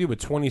only debuted with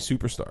 20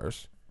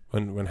 superstars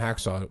when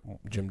Hacksaw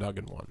Jim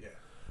Duggan won. Yeah.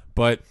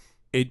 But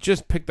it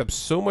just picked up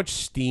so much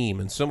steam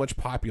and so much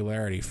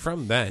popularity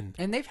from then.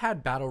 And they've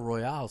had battle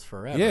royales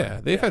forever. Yeah,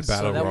 they've had so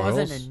battle So that royals.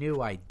 wasn't a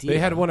new idea. They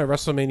had one at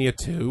WrestleMania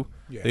 2.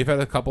 Yeah. They've had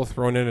a couple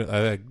thrown in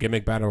a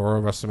gimmick battle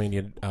royal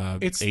WrestleMania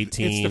It's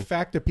 18. It's the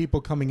fact that people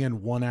coming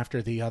in one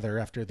after the other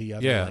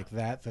Yeah. like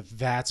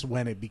that's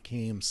when it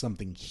became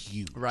something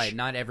huge. Right,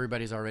 not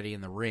everybody's already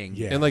in the ring.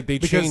 Yeah. And, like, they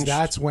because changed-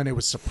 that's when it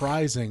was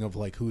surprising of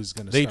like who's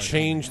going to. They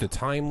changed the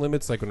time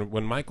limits. Like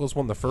when Michaels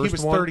won the first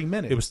was one, 30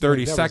 minutes. It was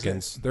 30 Like, that was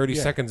seconds. it. 30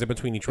 Yeah. seconds in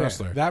between each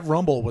wrestler. That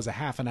Rumble was a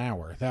half an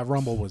hour. That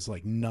Rumble was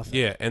like nothing.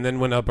 Yeah, and then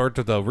when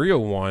Alberto Del Rio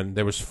won,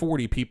 there was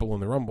 40 people in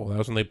the Rumble. That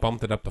was when they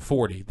bumped it up to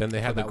 40. Then they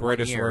had the that one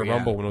greatest year, Royal yeah.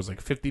 Rumble when it was like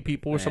 50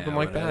 people or Yeah, something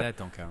like well, that. That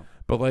don't count.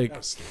 But like, That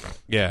was stupid.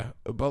 yeah,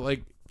 but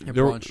like, Yeah,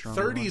 there were- Braun Strowman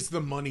 30 won. is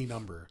the money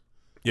number.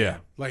 yeah,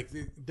 Like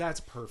that's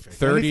perfect.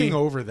 30 Anything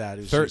over that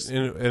is just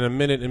in a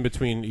minute in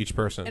between each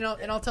person. And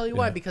I'll tell you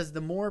why, because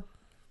the more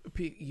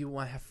you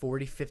want to have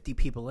 40, 50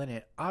 people in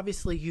it,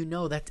 obviously you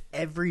know that's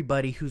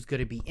everybody who's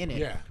going to be in it.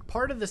 Yeah.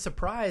 Part of the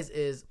surprise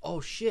is,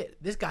 oh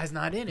shit, this guy's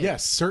not in it.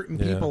 yes, certain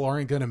people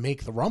aren't going to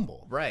make the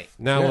Rumble. Right.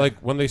 Now, Yeah. like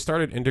when they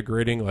started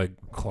integrating like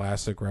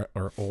classic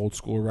or old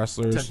school To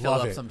wrestlers, fill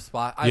Love up it. some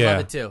spot. I Yeah. love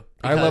it too.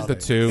 I love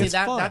because- it too. See, It's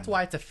that, fun. that's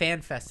why it's a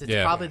fan fest. It's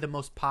Yeah. probably the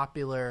most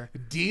popular.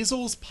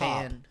 Diesel's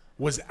pop Fan.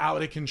 was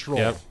out of control.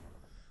 Yep.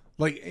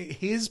 Like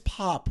his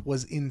pop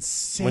was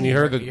insane. when you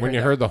heard You when you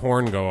heard heard the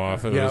horn go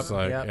off, it Yep. was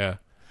like, Yep. yeah.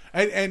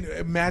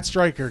 and Matt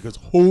Stryker goes,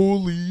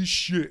 "Holy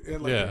shit!"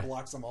 and like Yeah.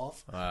 blocks him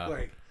off. Wow.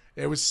 Like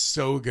it was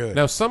so good.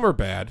 Now some are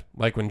bad.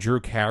 Like when Drew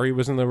Carey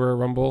was in the Royal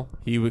Rumble,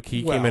 he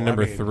came Well, in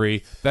number I mean-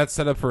 3. That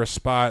set up for a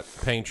spot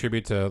paying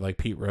tribute to like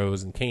Pete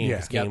Rose and Kane. Yeah.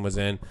 Because Kane was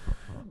in,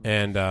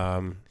 and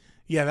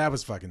Yeah, that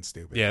was fucking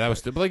stupid. yeah, that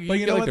was but like But you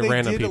get know like what? the They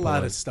random did a people. lot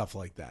in. of stuff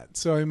like that.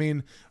 So I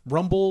mean,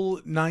 Rumble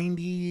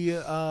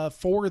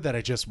 94 that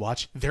I just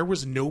watched, there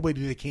was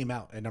nobody that came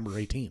out at number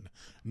 18.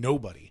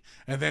 Nobody.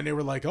 And then they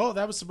were like, "Oh,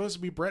 that was supposed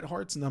to be Bret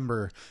Hart's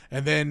number."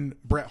 And then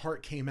Bret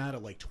Hart came out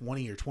at like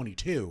 20 or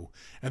 22.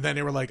 And then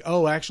they were like,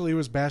 "Oh, actually, it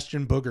was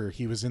Bastion Booger.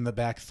 He was in the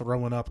back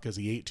throwing up because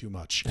he ate too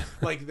much."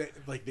 Like they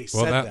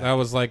Well, said that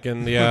was like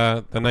in the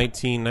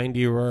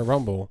 1990 Royal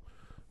Rumble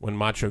when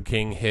Macho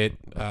King hit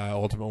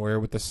Ultimate Warrior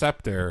with the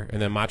scepter,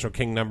 and then Macho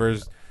King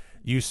numbers.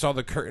 You saw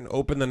the curtain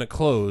open, then it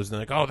closed, and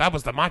like, oh, that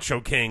was the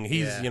Macho King.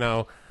 He's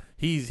Yeah.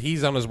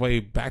 He's on his way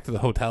back to the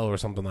hotel or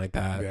something like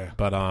that. Yeah.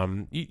 But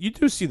you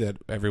do see that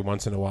every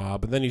once in a while.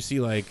 But then you see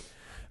like.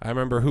 I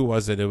remember who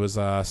was it? It was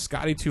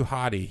Scotty Too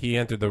Hottie. He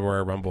entered the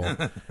Royal Rumble,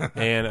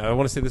 and I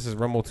want to say this is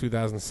Rumble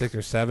 2006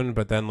 or 7.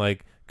 But then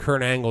like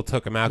Kurt Angle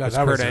took him out No, because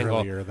that Kurt was Angle.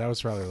 earlier. That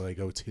was probably like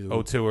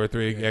 02. 02 or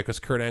 3, yeah, because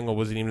Kurt Angle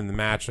wasn't even in the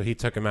match, so he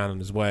took him out on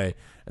his way.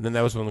 And then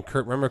that was when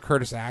remember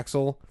Curtis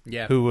Axel,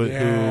 Yeah. who was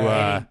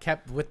Yeah. And he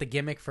kept with the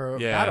gimmick for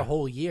yeah. about a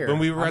whole year. When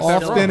we were at I'm that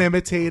still- Often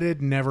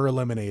imitated, never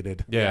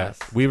eliminated. yeah, Yes.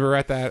 we were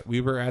at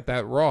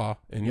that Raw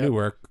in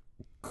Newark.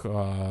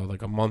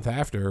 Like a month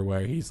after,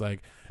 where he's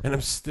like, and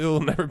I'm still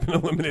never been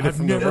eliminated. I've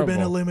from the never been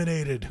Rumble.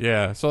 eliminated.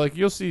 Yeah, so like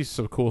you'll see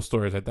some cool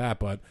stories like that,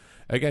 but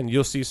again,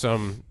 you'll see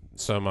some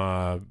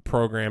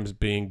programs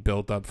being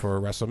built up for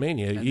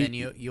WrestleMania. And then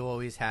you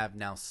always have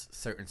now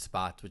certain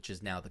spots, which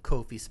is now the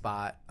Kofi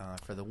spot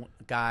for the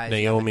guys. You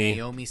have a Naomi.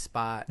 Naomi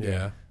spot.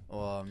 yeah,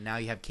 Now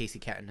you have Casey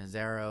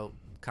Catanzaro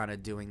kind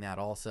of doing that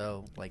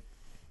also, like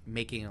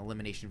making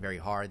elimination very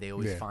hard. They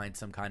always Yeah. find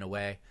some kind of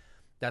way.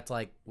 That's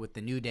like with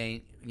the New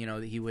Day,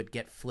 he would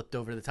get flipped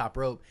over the top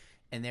rope,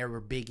 and there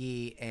were Big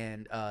E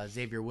and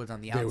Xavier Woods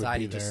on the would outside.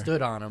 be He just there.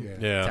 stood on him. Yeah.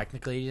 Yeah.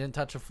 Technically, he didn't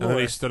touch the and floor. then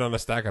he stood on a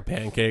stack of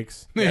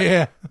pancakes. Yeah.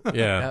 Yeah,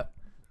 Yep.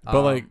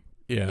 but like,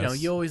 yeah,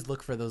 you always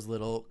look for those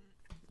little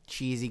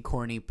cheesy,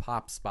 corny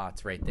pop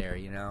spots right there,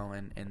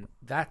 and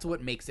that's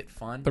what makes it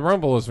fun. The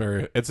Rumble is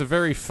it's a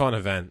very fun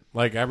event.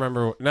 Like I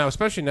remember now,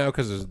 especially now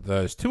because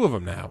there's 2 of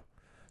them now.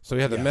 So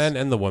we had the Yes. men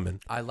and the women.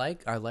 I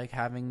like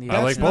having the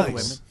I like both of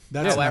women. them.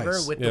 That's However,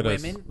 nice. with Yeah, the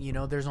it is.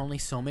 women, there's only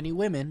so many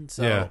women.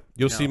 So Yeah,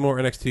 you'll you see know, more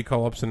NXT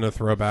call-ups in the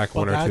throwback,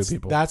 Well, one or that's, two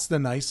people. That's the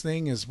nice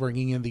thing is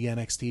bringing in the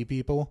NXT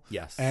people.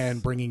 Yes.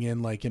 And bringing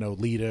in like,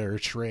 Lita or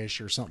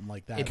Trish or something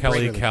like that. It That's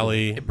Kelly, really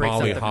Kelly, It breaks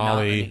Molly up the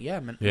Holly. monotony. Yeah, Yeah.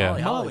 Molly cool.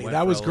 Holly Molly, went that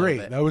for was a little great.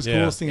 bit. That was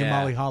Yeah. cool seeing Yeah.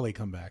 Molly Holly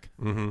come back.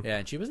 Yeah,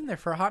 and she was in there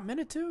for a hot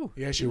minute too.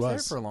 Yeah, she was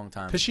was. there for a long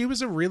time. Because she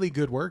was a really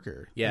good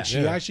worker. Yeah. And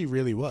she Yeah. actually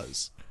really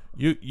was.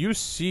 You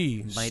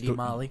see Mighty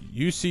Molly.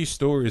 You see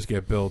stories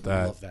get built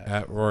Love that.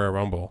 at Royal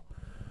Rumble.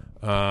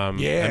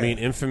 Yeah. I mean,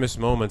 infamous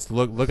moments.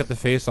 Look at the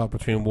face-off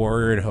between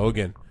Warrior and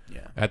Hogan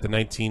Yeah. at the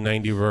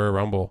 1990 Royal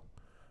Rumble,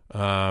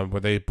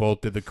 where they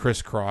both did the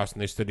crisscross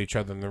and they stood each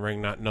other in the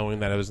ring, not knowing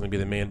that it was going to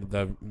be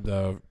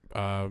the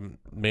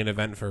main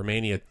event for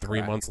Mania 3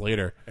 Correct. months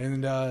later.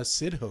 And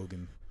Sid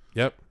Hogan.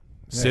 Yep,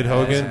 Sid Yeah,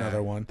 Hogan. that's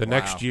another one. The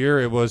next year,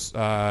 it was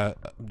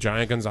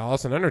Giant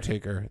Gonzalez and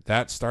Undertaker.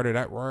 That started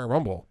at Royal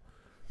Rumble.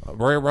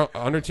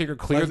 Undertaker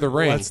cleared the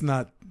ring. Let's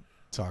not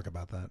talk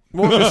about that.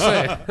 Well, I'm just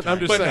saying. I'm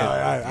just But saying. no,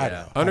 I Yeah.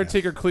 know.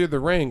 Undertaker cleared the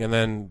ring, and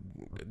then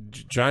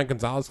Giant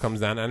Gonzalez comes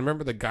down. And I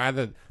remember the guy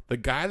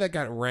that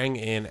got rang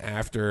in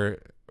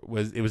after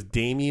was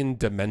Damien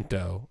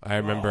Demento. I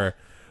remember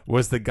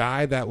was the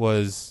guy that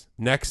was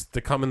next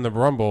to come in the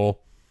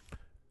Rumble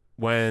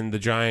when the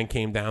Giant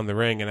came down the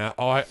ring, and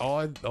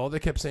all they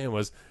kept saying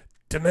was,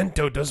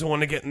 Demento doesn't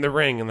want to get in the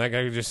ring, and that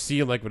guy could just see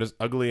him like with his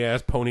ugly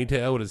ass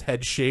ponytail with his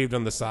head shaved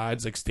on the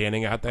sides, like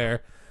standing out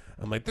there.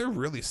 I'm like, they're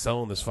really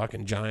selling this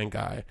fucking Giant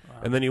guy.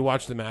 And then you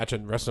watch the match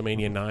at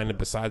WrestleMania 9, and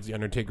besides the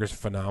Undertaker's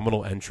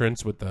phenomenal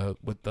entrance with the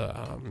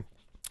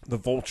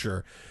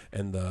vulture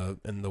and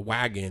the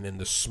wagon and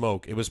the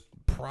smoke, it was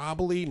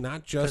probably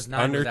not Because just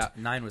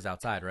nine was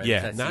outside, right?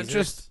 yeah, Was that not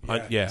Caesars?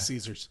 just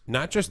Caesars.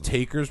 not just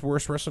Taker's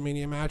worst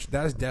WrestleMania match.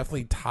 That is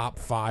definitely top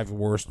 5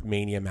 worst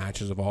Mania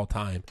matches of all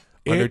time.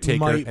 Undertaker it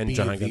might and be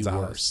Giant the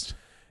Gonzalez. worst.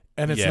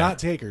 And it's Yeah. not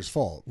Taker's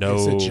fault. No.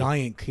 It's a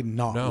Giant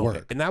cannot No,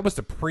 work. and that was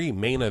the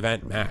pre-main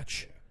event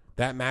match.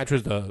 That match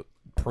was the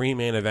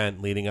pre-main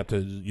event leading up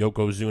to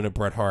Yokozuna,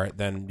 Bret Hart,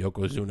 then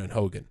Yokozuna and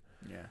Hogan.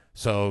 Yeah.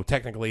 So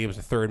technically, it was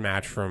the third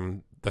match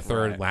from the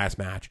third Right. last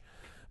match.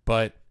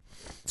 But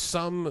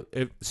some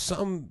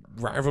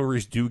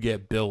rivalries do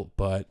get built,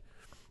 but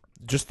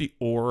just the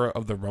aura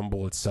of the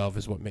Rumble itself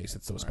is what makes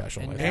it so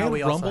special. And I now think. And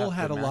we also Rumble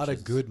have had a good lot of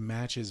matches. good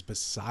matches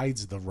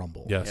besides the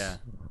Rumble. Yes. Yeah.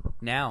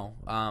 Now,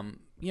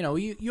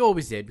 you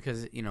always did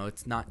because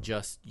it's not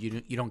just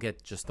you don't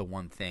get just the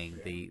one thing.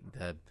 The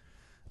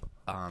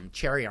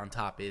cherry on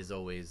top is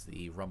always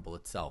the Rumble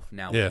itself.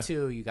 Now, Yeah. with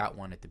 2, you got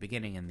one at the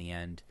beginning and the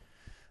end.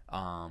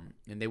 And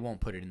they won't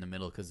put it in the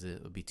middle because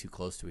it would be too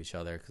close to each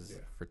other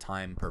for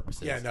time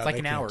purposes. Yeah, no, it's like they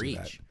an can't hour do each.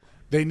 that.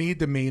 They need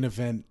the main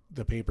event,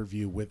 the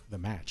pay-per-view with the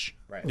match.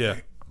 Right. Yeah.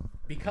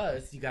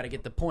 Because you got to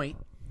get the point.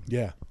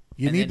 Yeah.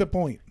 You And need then- the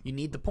point. You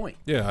need the point.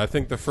 Yeah, I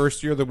think the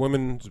first year the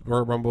women's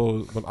Royal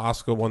Rumble when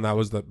Asuka won, that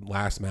was the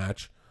last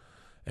match.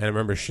 And I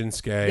remember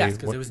Shinsuke. Yes,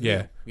 'cause it was new.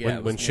 yeah. Yeah, when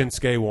it when was new.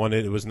 Shinsuke won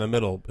it, it was in the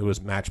middle. It was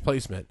match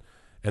placement.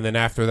 And then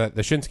after that,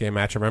 the Shinsuke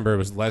match, I remember it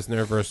was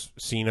Lesnar versus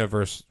Cena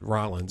versus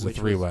Rollins, a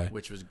 3-way.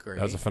 Which was great.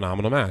 That was a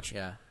phenomenal match.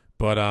 Yeah.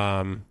 But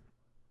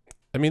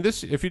I mean,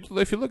 this if you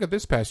look at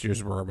this past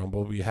year's Royal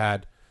Rumble, we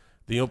had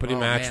the opening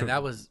match. Man,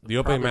 that was the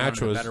opening probably one match of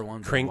the was better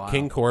ones in a while.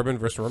 King Corbin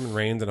versus Roman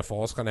Reigns in a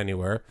Falls Count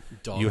Anywhere.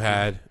 Dog You food.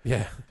 had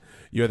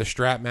you had the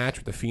strap match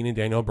with the Fiend and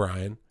Daniel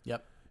Bryan.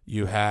 Yep.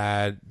 You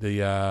had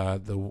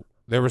the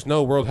there was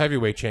no World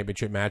Heavyweight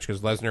Championship match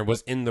because Lesnar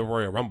was in the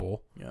Royal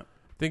Rumble. Yep.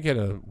 I think you had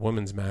a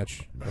women's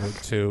match or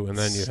 2, and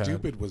then you had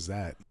Stupid was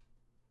that.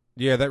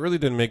 yeah, that really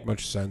didn't make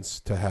much sense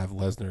to have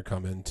Lesnar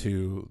come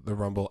into the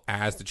Rumble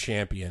as the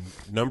champion.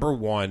 Number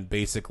 1,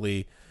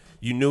 basically,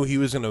 you knew he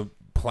was going to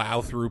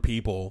plow through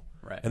people,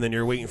 Right. and then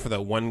you're waiting for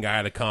that one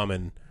guy to come.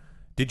 And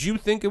did you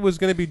think it was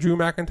going to be Drew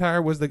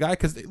McIntyre was the guy?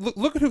 Because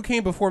look at who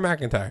came before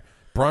McIntyre.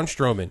 Braun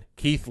Strowman,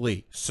 Keith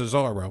Lee,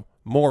 Cesaro,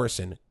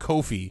 Morrison,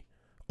 Kofi.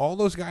 All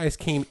those guys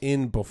came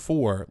in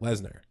before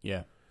Lesnar.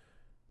 Yeah.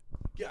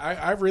 Yeah,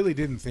 I really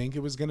didn't think it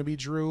was going to be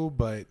Drew,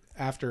 but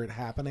after it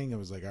happening, it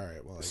was like, all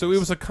right, well. I So guess. it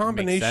was a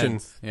combination.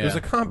 sense. It was Yeah.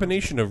 a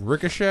combination of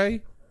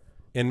Ricochet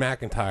and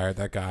McIntyre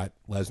that got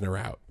Lesnar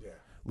out,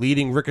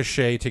 leading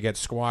Ricochet to get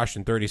squashed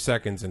in 30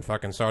 seconds in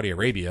fucking Saudi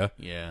Arabia,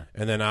 Yeah.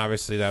 and then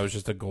obviously that was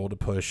just a goal to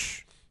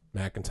push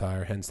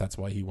McIntyre. Hence, that's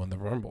why he won the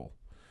Rumble,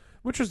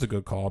 which was a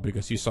good call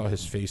because you saw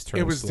his face turn.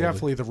 It was slowly.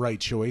 definitely the right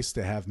choice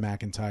to have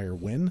McIntyre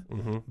win,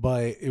 Mm-hmm.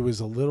 but it was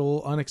a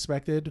little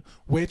unexpected,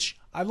 which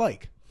I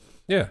like.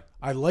 yeah.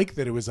 I like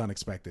that it was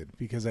unexpected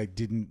because I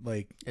didn't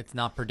like It's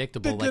not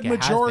predictable. the like good it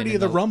has majority been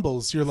of in the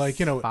Rumbles. You're like,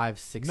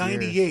 5-6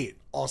 98, years.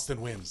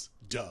 Austin wins.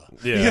 Duh.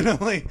 Yeah. You know,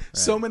 like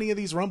so many of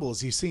these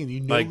Rumbles you've seen,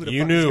 you know, Like who the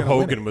you fuck is knew gonna win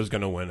Hogan it. was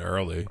going to win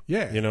early.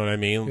 Yeah. You know what I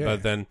mean? Yeah.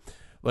 But then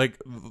like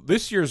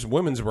this year's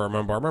women's Royal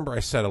Rumble, I remember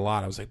I said a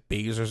lot. I was like,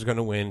 Baszler's going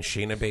to win.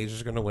 Shayna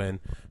Baszler's going to win.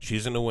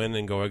 She's going to win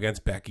and go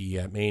against Becky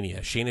at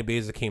Mania. Shayna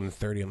Baszler came in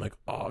 30. I'm like,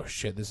 oh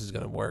shit, this is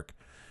going to work.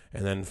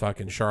 And then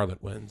fucking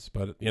Charlotte wins.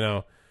 But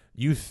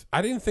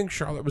I didn't think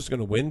Charlotte was going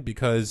to win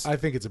because I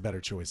think it's a better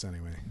choice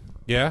anyway.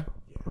 yeah,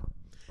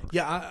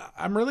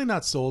 I'm really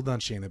not sold on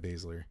Shayna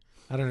Baszler.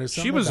 I don't know.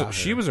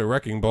 she was a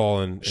wrecking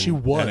ball in She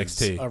was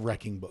NXT. a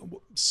wrecking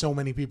ball. So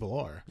many people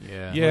are.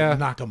 Yeah.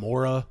 Like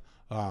Nakamura.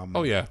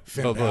 Oh yeah,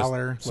 Finn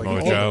Balor. Samoa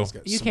all Joe. those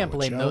guys. You can't Samoa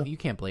blame Joe. them. You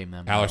can't blame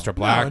them. Aleister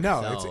Black.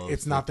 No, So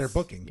it's not their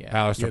booking. Yeah.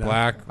 Aleister You know,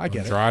 Black. I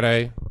get it.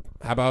 Andrade.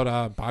 How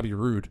about Bobby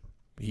Roode?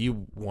 He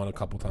won a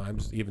couple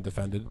times, even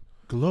defended.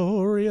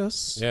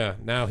 Glorious. Yeah,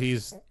 now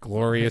he's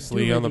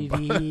gloriously on the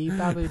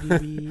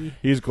the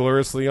he's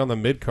gloriously on the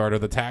mid card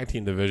of the tag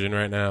team division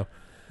right now.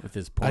 with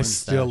his porn I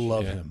still stash.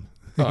 love Yeah. him.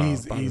 Oh,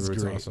 he's Bobby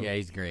Roode's great. awesome. Yeah,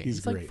 he's great. He's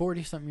He's like great.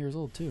 40-something years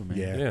old too, man.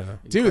 Yeah. Yeah.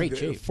 Dude, Great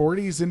shape.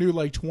 40's into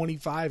like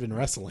 25 in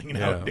wrestling Yeah,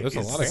 nowadays. there's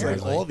a lot of It's like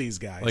guys all these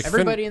guys. like-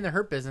 Everybody in the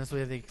hurt business,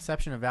 with the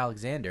exception of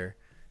Alexander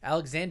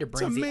brings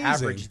the amazing.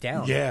 average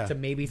down Yeah. to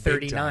maybe Big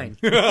 39.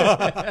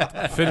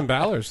 Finn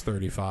Balor's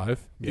 35.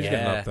 He's getting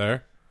Yeah. up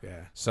there.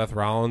 yeah. Seth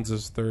Rollins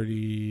is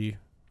 30.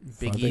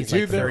 Big Dude, E's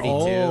Dude, like they're 32.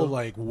 all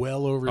like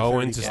well over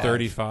Owens is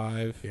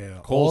 35. 35. Yeah.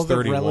 Cole's all the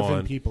 31.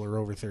 relevant people are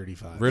over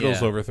 35.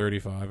 Riddle's Yeah. over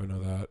 35. I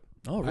know that.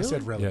 Oh, really? I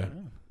said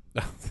relevant.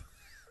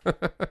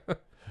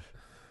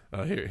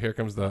 Here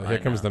comes the I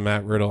know.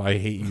 Matt Riddle I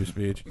hate you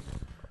speech.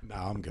 No,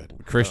 I'm good.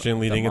 Christian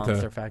leading Monster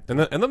into Factory.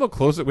 and then they'll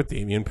close it with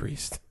Damian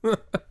Priest.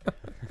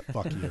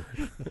 Fuck you.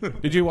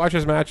 Did you watch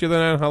his match the other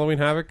night on Halloween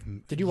Havoc?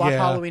 Did you watch Yeah.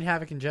 Halloween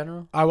Havoc in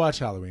general? I watched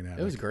Halloween Havoc.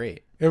 It was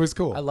great. It was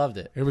cool. I loved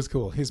it. It was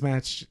cool. His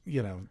match,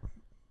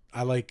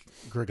 I like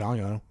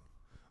Gargano.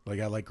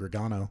 I like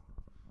Gargano.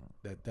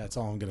 That's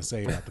all I'm gonna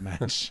say about the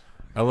match.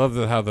 I love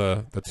how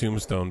the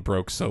tombstone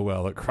broke so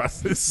well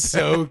across his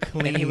So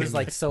clean. And he was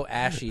like so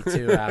ashy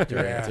too after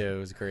Yeah. it too. It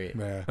was great.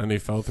 yeah. and he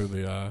fell through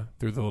the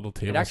little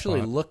table. It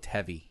actually spot. looked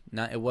heavy.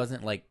 It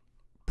wasn't like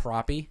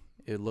proppy.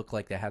 It looked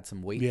like they had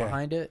some weight Yeah.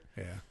 behind it.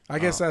 Yeah. I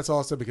guess that's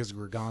also because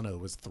Gargano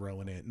was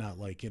throwing it, not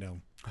like,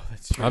 Oh,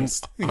 that's true. I'm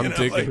You know,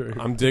 digging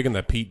I'm digging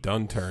the Pete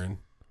Dunne turn.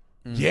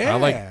 yeah. I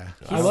like-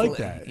 I like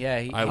that. Yeah,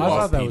 he, I he love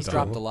thought that Pete was Dunne.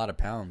 dropped a lot of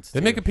pounds.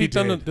 They too. make a Pete He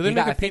Dunne. did. Do they He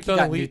make got, a I think Pete he Dunne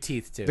got new elite?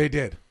 teeth too. They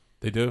did.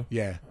 They do.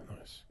 Yeah.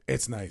 Nice.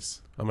 It's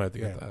nice. I might have to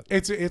Yeah. get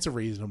that. It's a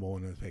reasonable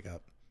one to pick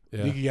up.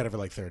 Yeah, You can get it for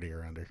like 30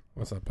 or under.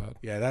 that's not bad.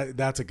 Yeah,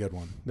 that's a good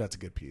one. That's a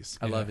good piece.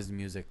 I love his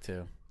music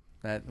too.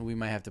 That we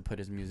might have to put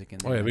his music in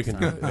there. Oh yeah, we next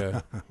can.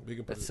 time. Yeah, we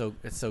can. Put It's so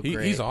it.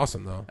 great. He's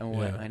awesome though. And,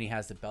 Yeah. and he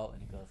has the belt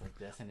and he goes like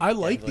this. And I it's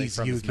like dangling these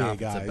from his mouth. UK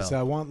It's a guys. belt.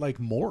 I want like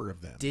more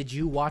of them. Did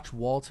you watch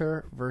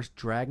Walter versus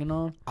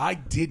Dragunov? I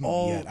didn't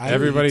yet. I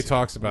Everybody need to.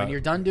 talks about When you're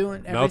done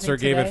doing everything Meltzer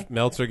gave today, it.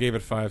 Meltzer gave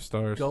it 5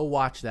 stars. go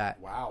watch that.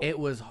 Wow. It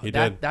was He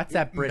that. did. That's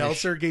that British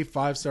Meltzer gave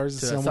 5 stars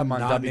to to someone someone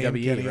not on named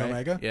WWE, Kenny right?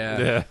 Omega. Yeah.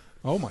 Yeah.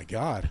 Oh my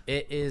god.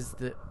 It is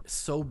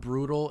so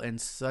brutal and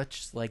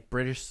such like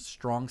British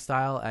strong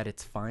style at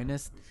its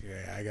finest.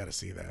 Yeah, I got to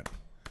see that.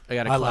 I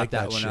gotta I clap like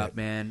that, that one shit. up,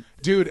 man.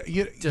 Dude,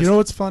 you Just- know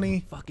what's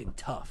funny? Fucking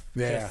tough.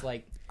 Yeah. Just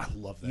like I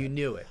love that. you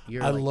knew it.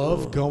 You're I like,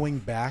 love "Ugh." going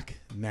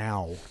back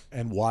now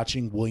and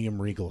watching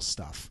William Regal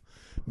stuff.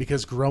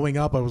 Because growing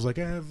up, I was like,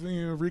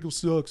 Regal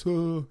sucks,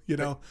 you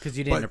know. Because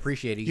you didn't But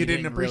appreciate it. You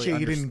didn't appreciate it.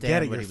 You didn't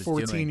get it. What You're he was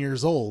 14 doing.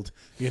 years old.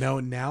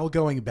 Now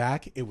going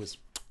back, it was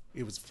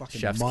fucking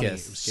Chef's money.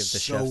 kiss. It was Give the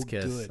so chef's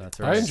kiss. good. That's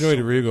I right. enjoyed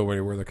Regal when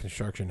he wore the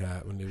construction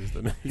hat when he was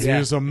the.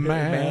 He's a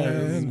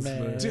man.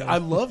 Man. Dude, I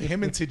love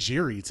him and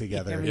Tajiri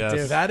together. Yeah, me Yes.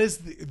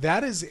 too.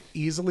 That is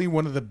easily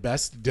one of the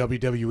best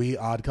WWE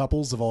odd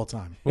couples of all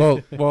time.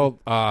 Well,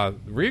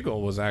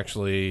 Regal was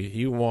actually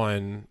he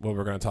won. What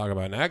we're going to talk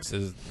about next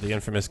is the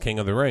infamous King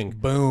of the Ring.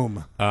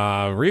 Boom.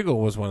 Regal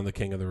was one of the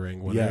King of the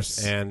Ring winners,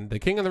 Yes. and the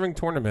King of the Ring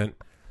tournament,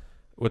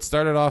 what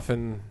started off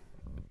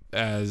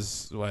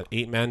as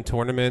 8-man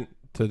tournament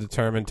to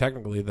determine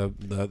technically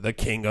the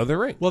King of the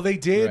Ring. Well, they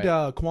did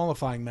Right.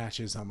 qualifying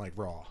matches on like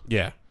Raw.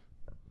 Yeah.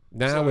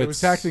 Now So it's it was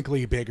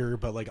technically bigger,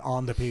 but like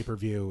on the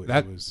pay-per-view,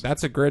 it was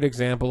that's a great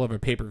example of a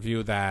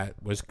pay-per-view that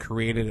was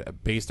created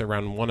based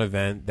around one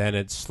event, then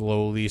it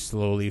slowly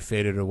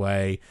faded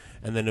away,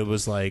 and then it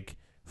was like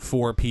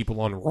 4 people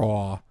on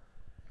Raw,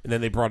 and then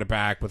they brought it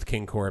back with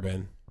King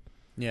Corbin.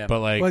 Yeah.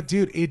 But like But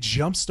dude, it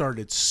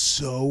jump-started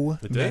so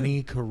did.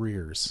 many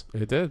careers.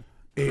 it did.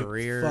 It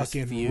Careers,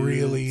 fucking feuds,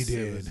 really it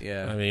did. was-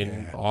 yeah. I mean,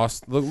 Yeah.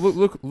 Austin,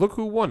 look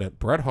who won it.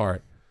 Bret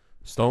Hart,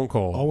 Stone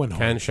Cold, Owen Ken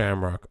Hart.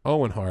 Shamrock,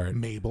 Owen Hart.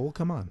 Mabel,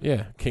 come on.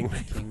 Yeah, King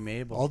King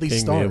Mabel. All these King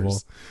stars.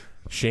 Mabel.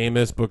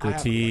 Sheamus, I Booker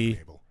haven't T. liked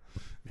Mabel.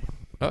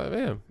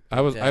 Man,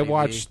 I Daddy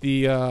watched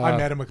the I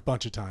met him a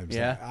bunch of times.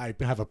 Yeah. I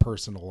have a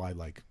personal. I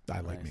like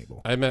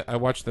Mabel. I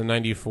watched the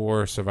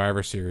 '94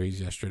 Survivor Series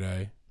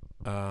yesterday.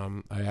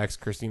 I asked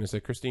Christine. I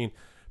said, Christine,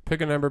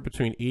 pick a number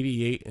between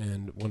 88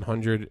 and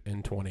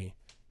 120,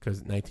 because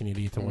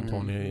 1988 to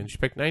 120, and she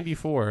picked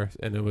 94,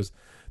 and it was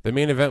the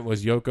main event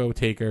was Yoko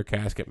Taker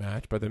casket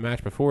match, but the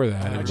match before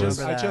that I it just, was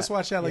remember I just that.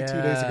 watched that like 2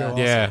 days Yeah. ago.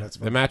 Also. yeah, That's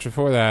the fun. match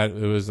before that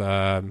it was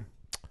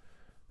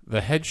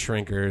the Head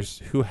Shrinkers,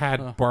 who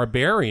had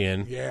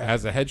Barbarian Yeah.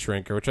 as a head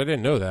shrinker, which I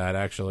didn't know that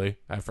actually.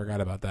 I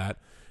forgot about that.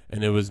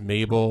 And it was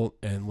Mabel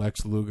and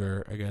Lex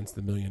Luger against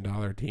the $1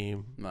 Million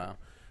Team, Wow.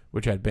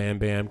 which had Bam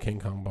Bam, King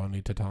Kong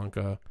Bundy,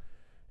 Tatanka,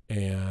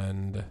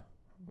 and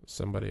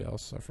somebody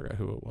else. I forgot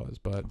who it was,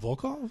 but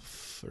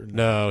Volkov? Or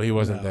no, he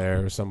wasn't No. there.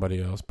 It was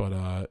somebody else. But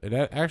it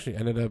actually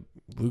ended up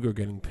Luger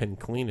getting pinned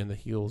clean and the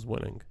heels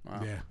winning,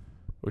 Wow. Yeah.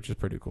 which is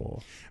pretty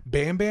cool.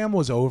 Bam Bam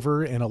was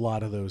over in a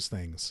lot of those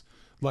things.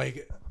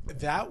 Like,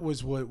 that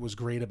was what was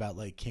great about,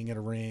 like, King of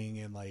the Ring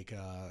and, like,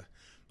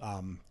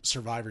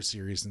 Survivor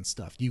Series and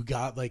stuff. You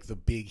got, like, the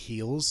big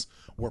heels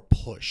were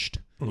pushed.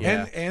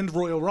 Yeah. And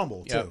Royal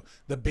Rumble, too. Yep.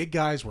 The big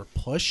guys were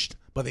pushed,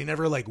 but they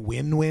never, like,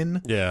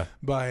 win. Yeah.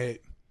 But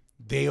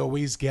they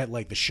always get,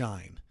 like, the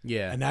shine.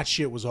 Yeah. And that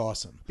shit was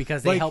awesome.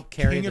 Because they Like, help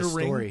carry King the of the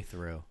Ring- story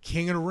through.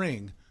 King of the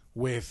Ring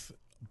with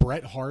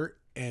Bret Hart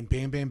and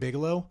Bam Bam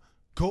Bigelow.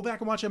 Go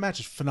back and watch that match.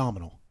 It's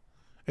phenomenal.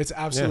 It's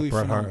absolutely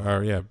Bret Hart,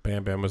 phenomenal.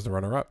 Bam Bam was the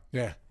runner-up.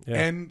 Yeah. Yeah.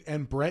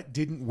 And Bret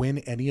didn't win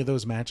any of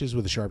those matches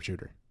with a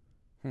sharpshooter.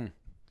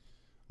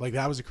 Like,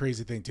 that was a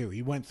crazy thing too.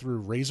 He went through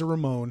Razor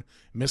Ramon,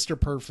 Mr.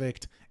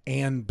 Perfect,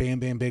 and Bam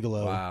Bam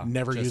Bigelow, Wow.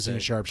 never Just using a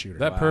a- sharpshooter.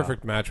 That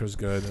perfect match was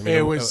good. I mean,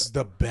 it was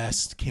the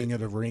best King of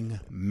the Ring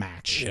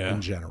match Yeah.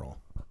 in general.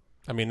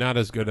 I mean, not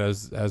as good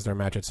as their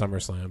match at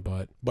SummerSlam,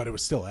 but But it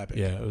was still epic.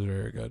 yeah, it was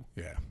very good.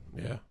 Yeah.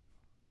 Yeah.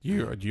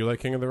 Do you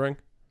like King of the Ring?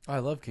 I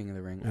love King of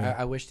the Ring. Yeah.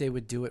 I wish they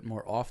would do it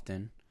more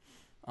often,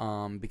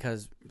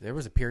 because there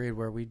was a period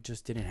where we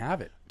just didn't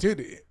have it.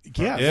 Dude,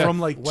 yeah, Yeah. from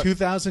like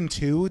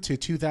 2002 to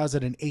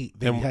 2008.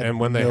 They had And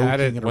when they no had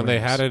King it, of the when they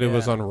Rings. had it, it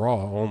was Yeah. on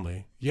Raw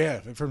only. Yeah,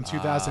 from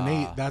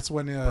 2008. That's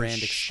when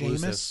Brand exclusive.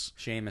 Sheamus.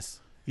 Sheamus.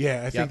 Yeah,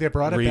 I think Yep. they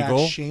brought it Regal.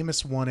 back.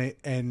 Sheamus won it,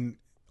 and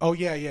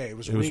it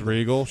was It was Regal.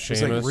 Regal, It was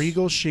Sheamus, like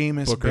Regal,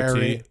 Sheamus, Booker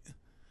Barrett. T.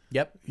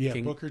 Yep. Yeah,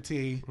 King, Booker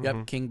T.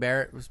 Yep. King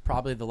Barrett was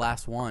probably the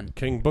last one.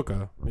 King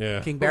Booker.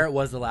 Yeah. King Barrett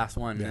was the last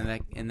one, Yeah.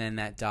 and then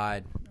that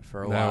died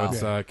for a Now while.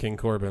 it's King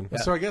Corbin.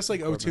 So I guess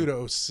like 02 to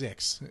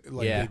 06,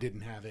 like Yeah. they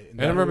didn't have it.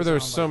 And I remember there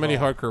was on, so like, many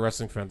Raw. hardcore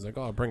wrestling fans like,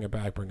 oh, bring it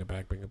back, bring it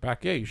back, bring it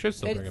back. Yeah, you should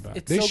still bring it back.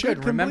 It's They so should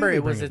good. Remember, completely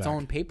it was bring it its back.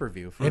 own pay per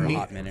view for It a need-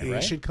 hot minute, it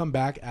right? should come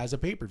back as a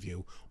pay per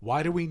view.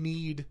 Why do we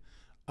need?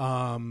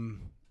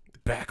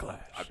 Backlash.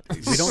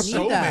 We don't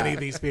so need that. many of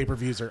these pay per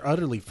views are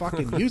utterly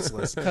fucking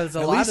useless. Because a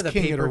At lot least of the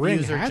King pay of the per Ring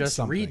views are had just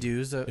something.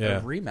 redos of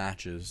Yeah.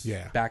 rematches.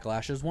 Yeah.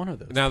 Backlash is one of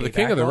those. Now the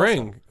King Payback of the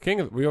also.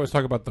 Ring, we always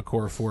talk about the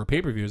core 4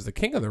 pay-per-views. The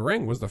King of the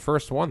Ring was the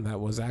first one that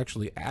was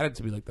actually added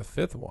to be like the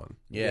 5th one.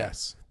 Yeah.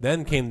 Yes.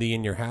 Then came the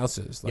In Your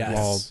Houses, like Yes.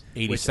 all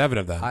 87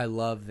 of them. I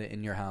love the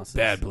In Your House.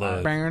 Bad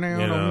Blood.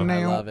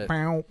 I love it.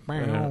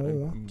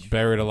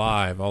 Buried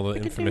Alive, all the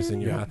infamous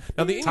In Your House.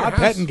 Now the In Your Todd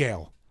House,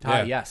 Pettingale.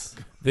 Yeah. Yes.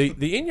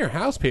 the In Your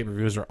House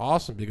pay-per-views are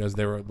awesome because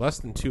they were less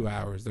than 2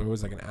 hours. There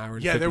was like an hour.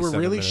 And Yeah, they were 57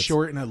 really minutes.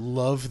 short, and I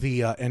love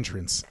the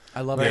entrance.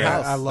 I love Like, the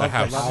house. I love the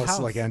house. house,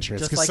 like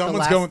entrance Just because like the someone's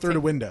last going through the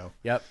tape- window.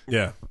 Yep.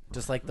 Yeah,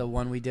 Just like the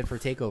one we did for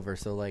Takeover.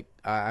 So like,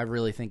 I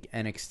really think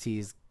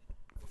NXT's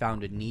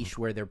found a niche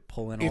where they're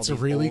pulling. It's all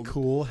these really old-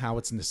 cool how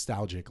it's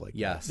nostalgic. Like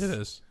Yes, it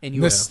is. And you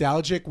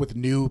nostalgic with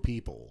new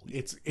people.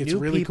 It's new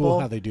really people cool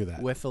how they do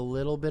that. with a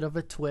little bit of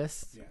a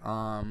twist.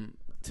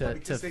 To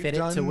because they've fit it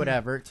to done-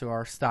 whatever to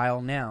our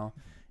style now.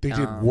 They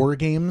did War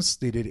Games.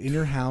 They did In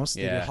Your House.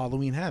 They Yeah. did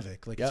Halloween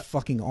Havoc. Like Yep. it's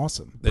fucking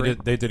awesome. They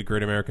did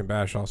Great American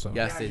Bash also.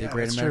 Yes, they yeah, did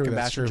Great that's American true,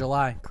 that's Bash in true.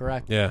 July.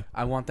 Correct. Yeah.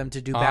 I want them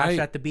to do Bash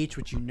I- at the beach,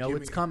 which you know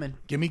it's coming.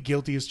 Give me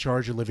Guilty as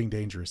Charged of Living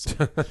Dangerously.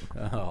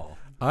 Oh,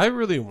 I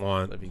really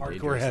want. living Hardcore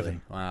dangerously.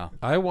 heaven. Wow.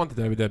 I want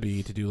the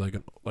WWE to do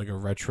like a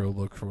retro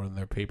look for one of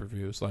their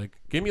pay-per-views. Like,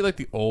 give me like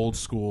the old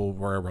school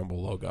Royal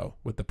Rumble logo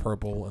with the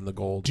purple and the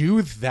gold.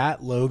 Do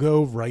that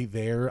logo right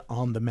there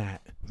on the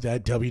mat.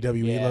 That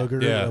WWE Yeah.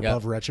 logo Yeah.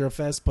 above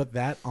Retrofest. Put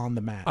that on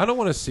the mat. I don't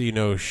want to see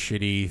no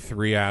shitty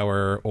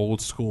 3-hour old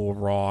school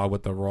Raw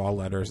with the Raw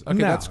letters. Okay,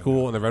 No, that's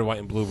cool, and the red, white,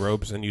 and blue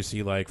ropes, and you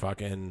see like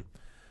fucking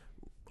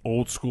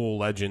old school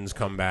legends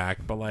come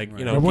back. But like,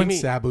 you know, Remember give when me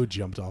Sabu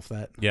jumped off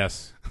that?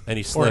 yes, and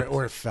he slipped.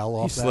 Or fell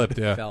He off slipped.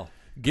 that? Yeah. Fell.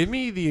 Give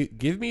me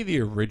the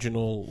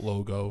original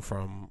logo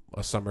from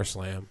a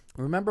SummerSlam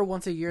Remember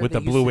once a year with they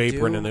the used blue to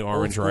apron do and the old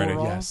orange school writing.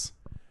 Raw? Yes.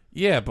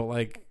 Yeah, but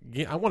like,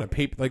 I want to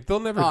pay. Like, they'll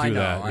never Oh, I do know,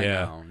 that. I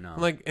Yeah, know, no.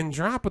 Like, and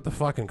drop with the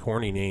fucking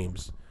corny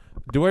names.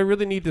 Do I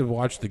really need to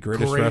watch the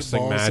greatest Great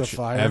wrestling Balls of match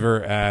Fire.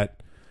 ever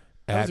at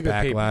That was a good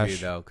pay-per-view Backlash?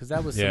 though, because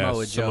that was Yeah,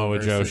 Samoa Joe. Samoa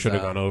Joe versus, should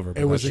have gone over.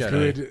 but It was a that's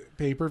good shitty.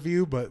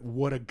 pay-per-view, but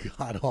what a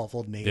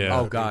god-awful name. Yeah.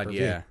 for Oh a God,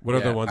 pay-per-view. yeah. What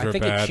other Yeah. ones I are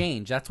think bad? it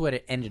changed. That's what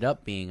it ended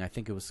up being. I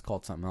think it was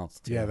called something else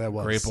too. Yeah, that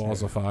was. Great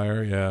Balls of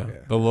Fire. Yeah.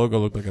 The logo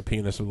looked like a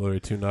penis with literally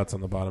 2 nuts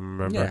on the bottom.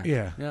 Remember? Yeah.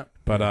 Yeah. Yeah.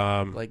 But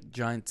Like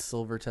giant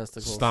silver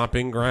testicles.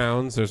 Stomping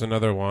Grounds. There's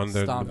another one.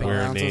 They're Stomping weird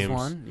Grounds names. was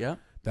one. Yep.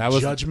 That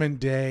was Judgment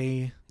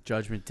Day.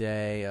 Judgment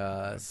Day.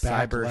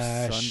 Cyber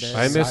Backlash, Sunday.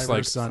 I miss Cyber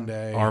like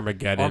Sunday.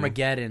 Armageddon.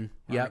 Armageddon.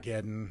 Yep.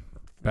 Armageddon.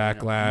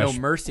 Backlash. No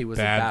Mercy was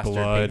Bad a bastard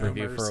Blood.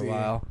 pay-per-view for a Mercy.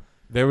 while.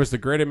 There was the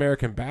Great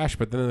American Bash,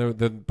 but then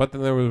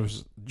there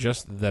was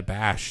just the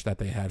Bash that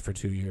they had for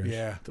 2 years.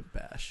 Yeah. The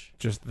Bash.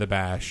 Just the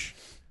Bash.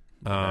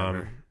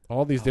 Whatever.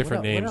 All these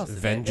different what names. else did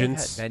they-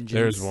 Vengeance. they had Vengeance.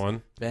 There's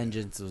one.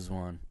 Vengeance was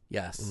one.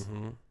 Yes.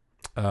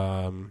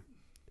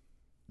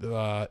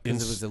 Because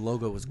Because the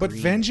logo was But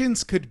green.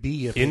 Vengeance could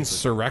be a pay-per-view.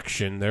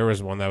 Insurrection. There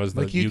was one that was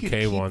the Like you UK could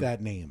keep one.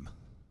 that name.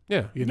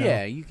 Yeah. You know?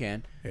 Yeah, you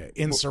can. Yeah,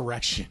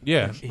 Insurrection.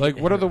 Yeah. Like,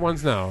 what are the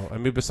ones now? I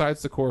mean,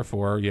 besides the core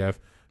four, you have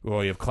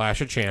Clash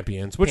of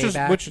Champions, which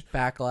Payback,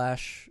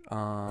 Backlash,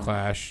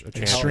 Clash of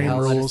Champions. Extreme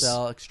Hell in a Rules.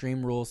 Cell,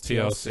 Extreme Rules,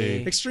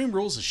 TLC. TLC. Extreme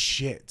Rules is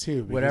shit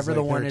too. because, Whatever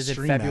the like, one their is in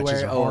extreme matches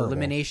February. are Oh, horrible.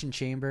 Elimination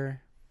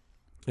Chamber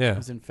Yeah.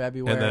 was in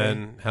February. And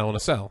then Hell in a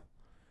Cell.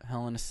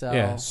 Hell in a Cell.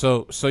 Yeah.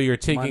 So you're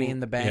taking Money in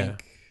the yeah.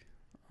 Bank.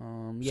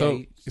 Yeah.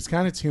 So- It's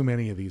kind of too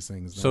many of these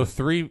things. So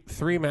though.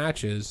 three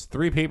matches,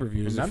 3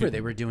 pay-per-views. remember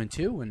they were doing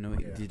 2 when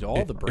we did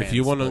all the brands. If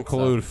you want to built up.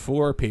 include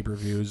 4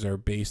 pay-per-views are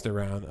based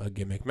around a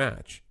gimmick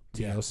match.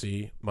 Yeah.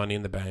 TLC, Money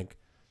in the Bank,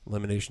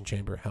 Elimination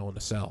Chamber, Hell in a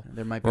Cell.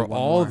 There might be Where one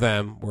all more. of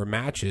them were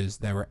matches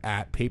that were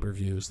at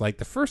pay-per-views. Like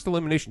the first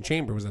Elimination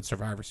Chamber was at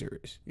Survivor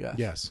Series Yeah.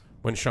 yes,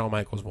 when Shawn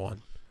Michaels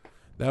won.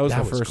 That was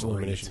That the was first great.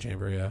 Elimination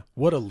Chamber, yeah.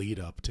 what a lead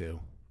up to.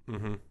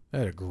 Mm-hmm. That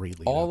had a great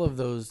lead All up. of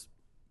those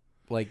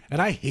like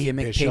And I hate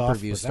gimmick Bischoff,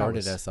 pay-per-views but that started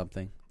was- as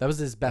something. That was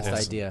his best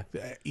Yes. idea.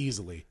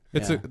 Easily.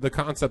 It's Yeah. the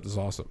concept is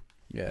awesome.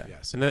 Yeah.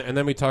 Yes. And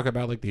then we talk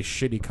about like these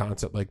shitty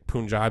concept like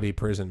Punjabi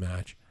prison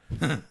match.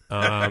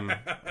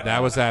 That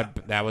was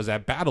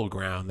at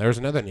Battleground. There's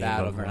another name. of one.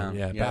 Battleground,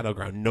 Yeah, yeah.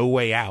 Battleground. No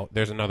Way Out.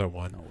 There's another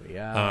one. Oh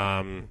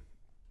yeah.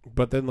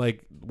 But then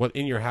like what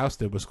In Your House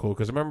did was cool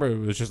because remember it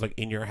was just like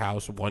In Your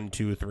House 1,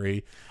 2,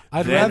 3.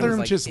 I'd Then- rather it was him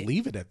like just it-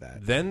 leave it at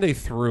that. Then they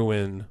threw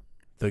in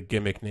the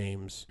gimmick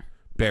names: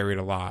 Buried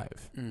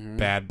Alive,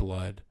 Bad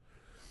Blood,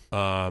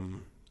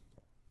 and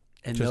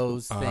just,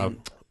 those things.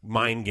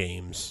 Mind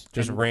Games,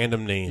 just And-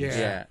 random names.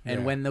 Yeah.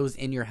 And Yeah. when those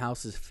in your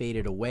houses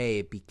faded away,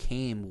 it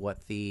became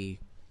what the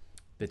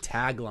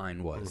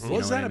tagline was. You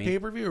Was know that what I a mean? pay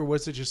per view or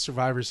was it just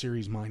Survivor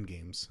Series Mind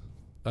Games?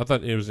 I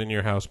thought it was In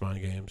Your House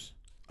Mind Games.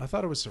 I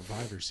thought it was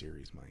Survivor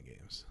Series Mind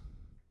Games.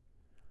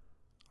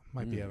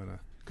 Might Hmm. be having a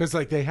because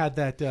like they had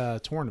that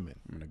tournament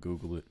I'm gonna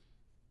Google it.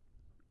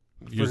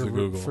 Use for the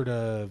Google. for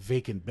the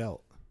vacant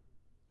belt.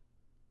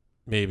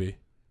 Maybe.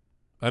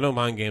 I know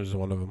Mind Games is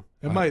one of them.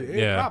 It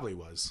probably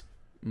was.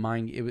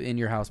 It was in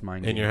your house,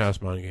 mind. In Your Games.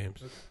 House Mind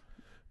Games.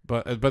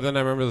 But then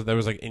I remember that there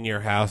was like In Your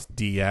House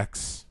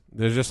DX.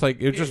 There's just like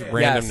it was just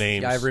random Yes,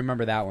 names. Yeah, I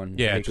remember that one.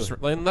 Yeah, vaguely.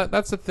 just like,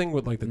 that's the thing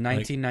with like the like,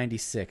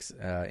 1996.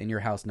 In your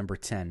house, number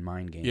 10,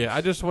 Mind Games. yeah,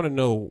 I just want to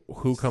know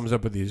who comes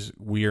up with these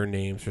weird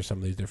names for some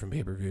of these different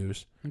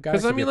pay-per-views. Guys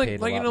Because I should mean, get paid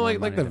a like you lot know, more like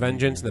money the than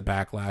Vengeance we and the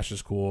Backlash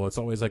is cool. It's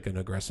always like an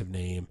aggressive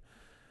name,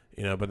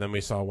 you know. But then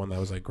we saw one that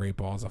was like Great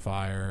Balls of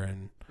Fire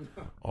and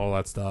all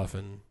that stuff,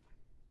 and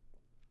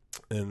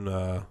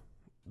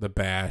the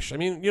Bash. I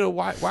mean, you know,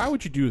 why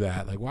would you do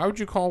that? Like, why would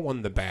you call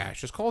one the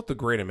Bash? Just call it the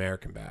Great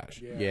American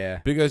Bash. Yeah.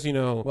 Because you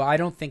know, Well, I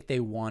don't think they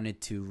wanted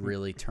to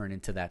really turn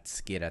into that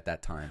skit at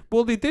that time.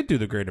 well, they did do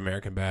the Great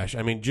American Bash.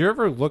 I mean, did you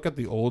ever look at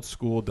the old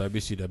school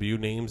WCW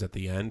names at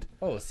the end?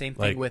 Oh, same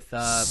thing Like, with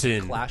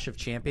Sin, Clash of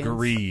Champions.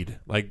 Greed.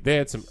 Like they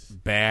had some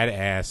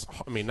badass.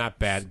 I mean, not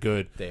bad,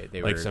 good. They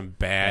like were some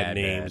bad, bad,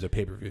 names bad. of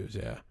pay-per-views.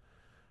 Yeah,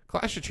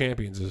 Clash of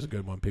Champions is a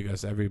good one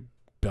because every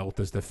belt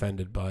is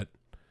defended, but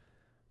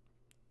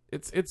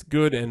it's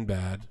good and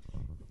bad.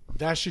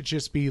 That should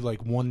just be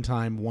like one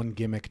time, one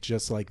gimmick,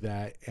 just like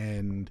that,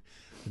 and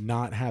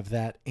not have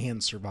that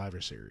and Survivor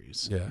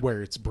Series, Yeah.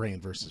 where it's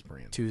brand versus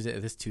brand.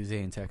 This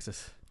Tuesday in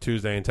Texas.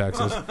 Tuesday in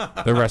Texas,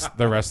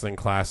 the wrestling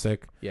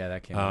classic. Yeah,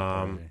 that came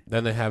out. Thursday.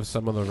 Then they have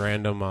some of the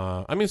random.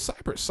 I mean,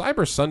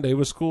 Cyber Sunday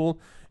was cool,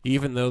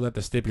 even though that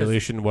the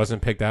stipulation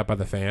wasn't picked out by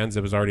the fans.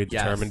 It was already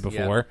Yes, determined yep,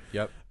 before.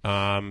 Yep.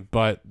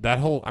 But that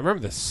whole, I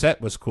remember the set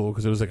was cool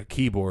because it was like a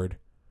keyboard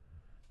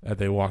that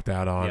they walked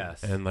out on,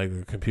 Yes. and like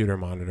a computer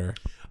monitor.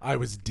 I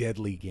was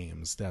Deadly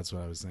Games. That's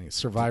what I was saying.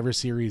 Survivor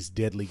Series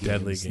Deadly Games,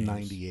 Deadly Games.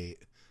 98.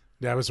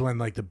 That was when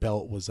like the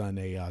belt was on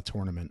a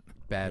tournament.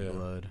 Bad Yeah.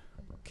 Blood.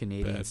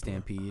 Canadian Bad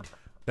Stampede.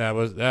 That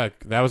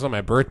was on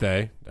my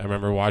birthday. I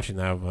remember watching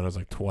that when I was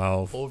like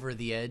 12. Over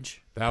the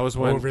Edge. That was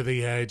when Over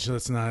the Edge.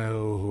 Let's not.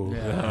 Oh.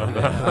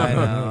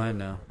 I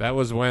know. that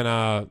was when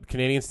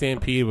Canadian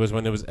Stampede was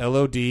when it was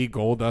LOD,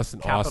 Goldust,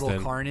 and Capital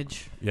Austin.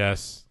 Carnage.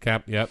 Yes,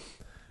 Yep,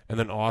 and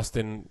then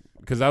Austin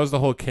because that was the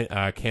whole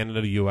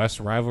Canada U.S.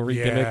 rivalry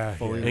Yeah, gimmick.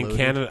 Fully And loaded.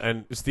 Canada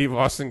and Steve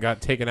Austin got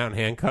taken out in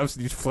handcuffs.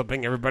 And he's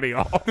flipping everybody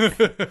off.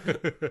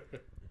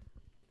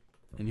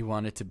 And you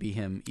wanted to be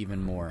him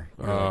even more.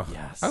 You're Uh, like,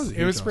 yes. I was-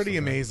 It was Huge pretty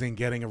also, though. amazing.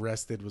 Getting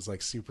arrested was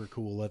like super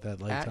cool at that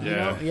time.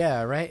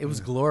 Yeah. Right? It was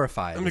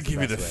glorified. I'm gonna is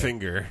give you the best way.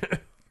 finger. And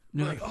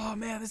you're like, oh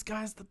man, this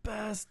guy's the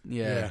best.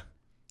 Yeah.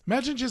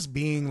 Imagine just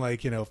being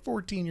like,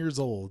 14 years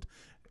old,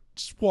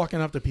 just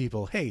walking up to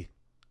people, hey,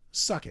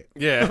 suck it.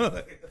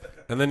 yeah,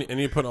 and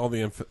you put all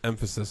the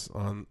emphasis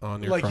on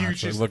your Like crotch. you Like,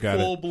 just look at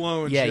full it.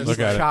 blown. Yeah, just you Look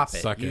at it. chop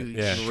it. Suck You it.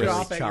 Yeah. really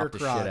Chop at your chop the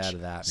shit crotch. out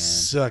of that, man.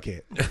 Suck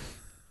it.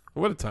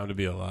 What a time to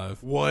be alive.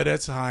 What a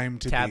time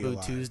to be Taboo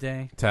alive.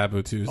 Tuesday.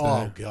 Taboo Tuesday.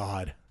 Oh,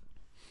 God.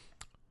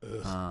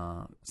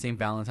 St.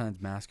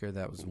 Valentine's Massacre.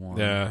 That was one.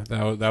 Yeah,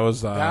 that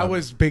was That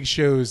was Big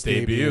Show's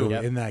debut. debut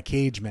Yep. in that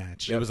cage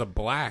match. it was a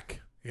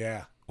black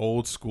Yeah.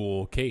 old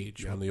school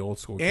cage on the old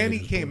school. And he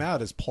cages. came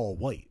out as Paul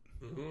White.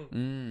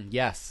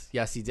 Yes,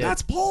 he did.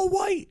 That's Paul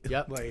White.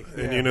 Yep. Like,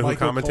 And you know who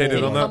commentated Did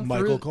he on that? come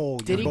Michael through- Cole.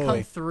 Did he your come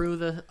boy. through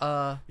the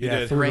He Yeah,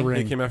 did. through the ring.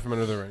 ring. He came out from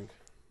under the ring.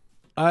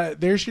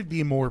 There should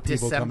be more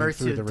people December coming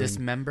through to the ring.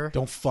 dismember?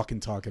 Don't fucking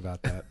talk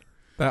about that.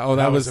 That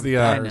was the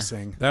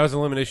embarrassing. that was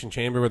Elimination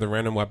Chamber with the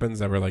random weapons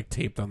that were like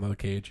taped on the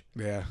cage.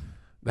 Yeah.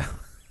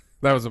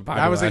 That was a Bobby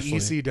That was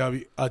Lashley.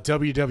 a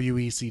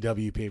WWE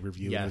ECW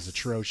pay-per-view. It Yes. was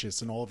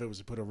atrocious, and all of it was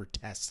put over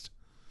Test.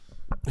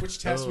 Which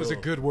Test was a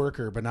good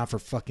worker, but not for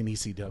fucking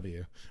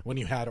ECW. When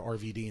you had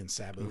RVD and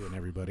Sabu and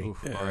everybody.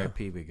 Oof,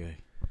 R.I.P. Big guy.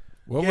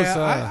 What Yeah, was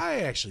I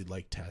actually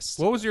like Test.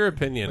 what was your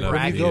opinion of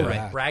Bragging the rights.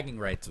 Bragging, bragging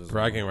rights was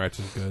bragging rights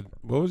is good.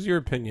 What was your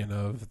opinion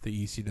of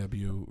the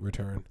ECW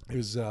return? It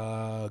was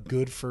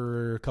good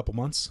for a couple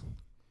months.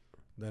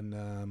 Then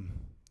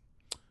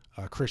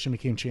Christian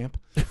became champ.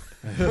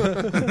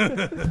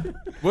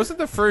 Wasn't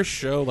the first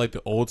show like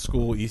the old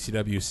school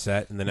ECW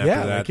set, and then after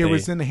Yeah, that like it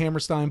was in the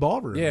Hammerstein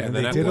Ballroom. Yeah, and and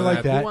they then did it after like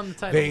that- that. Who won the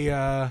title? They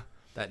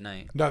that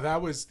night. no,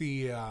 that was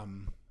the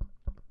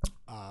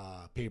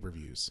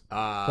pay-per-views.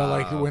 But But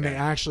like when they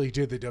actually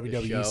did the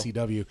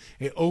WWECW,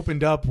 it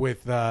opened up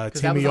with that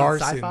Timmy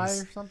was on Sci-Fi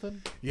Arsons. or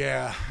something.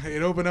 Yeah,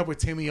 it opened up with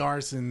Timmy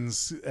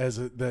Arsons as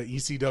the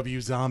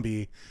ECW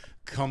zombie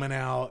coming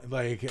out.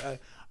 Like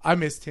I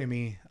miss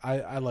Timmy.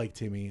 I like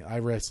Timmy. I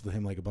wrestled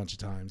him like a bunch of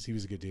times. He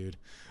was a good dude.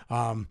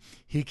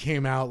 He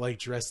came out like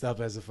dressed up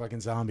as a fucking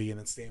zombie, and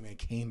then Stanman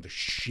caned the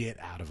shit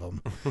out of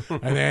him.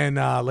 And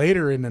then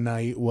later in the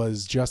night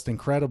was Just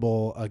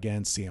Incredible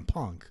against CM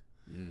Punk.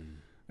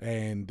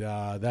 And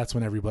that's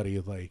when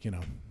everybody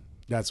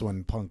that's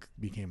when Punk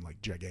became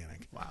like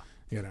gigantic. Wow.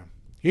 You know,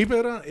 he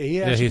put on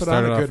he actually put on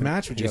started a off good in-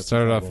 match with He Justin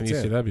started off in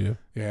Incredible, too. ECW.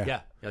 Yeah, Yeah.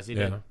 Yes, he Yeah.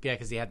 did. Yeah,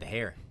 because he had the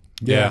hair.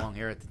 Yeah. Long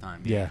hair at the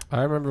time. yeah.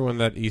 I remember when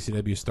that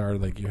ECW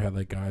started. Like you had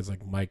like guys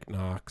like Mike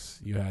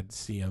Knox, you had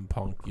CM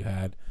Punk, you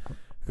had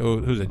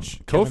who's it?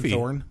 Kevin Kofi.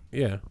 Thorne,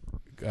 Yeah.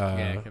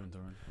 Yeah, Kevin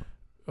Thorne.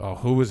 Oh,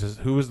 who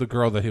was the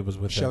girl that he was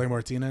with? Shelly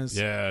Martinez.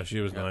 Yeah, she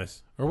was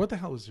nice. Or what the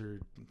hell was her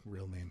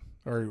real name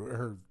or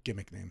her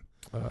gimmick name?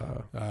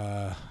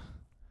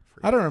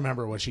 I don't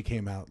remember what she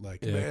came out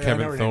like. Yeah, I know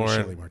Kevin her name was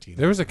Shelly Thorne. Martinez.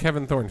 There was a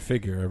Kevin Thorne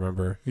figure. I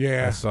remember.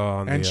 Yeah, I saw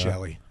on and the,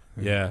 Shelly.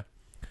 Yeah,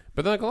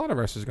 but then like a lot of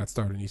wrestlers got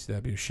started in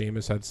ECW.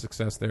 Sheamus had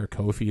success there.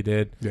 Kofi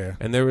did. Yeah.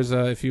 And there was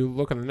if you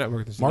look on the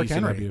network, there's Mark ECW.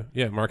 Henry.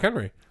 Yeah, Mark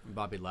Henry.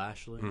 Bobby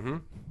Lashley. Mm-hmm.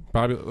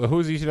 Bobby. Who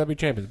was ECW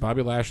champions?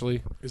 Bobby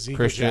Lashley, Ezekiel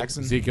Christian,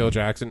 Jackson. Ezekiel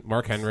Jackson,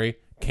 Mark Henry,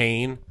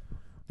 Kane,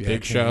 Yeah,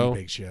 Big Kane, Show,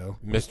 Big Show.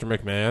 Mr.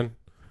 McMahon.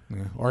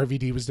 Yeah.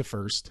 RVD was the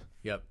first.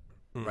 Yep.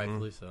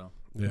 Rightfully so.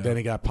 Yeah. Then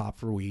he got popped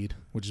for weed,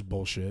 which is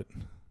bullshit.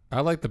 I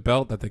like the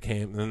belt that they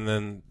came, and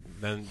then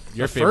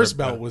your The favorite first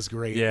belt was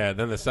great. Yeah,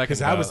 then the second Because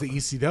that was belt- the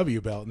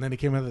ECW belt, and then he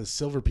came out of the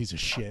silver piece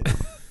of shit.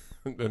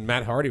 and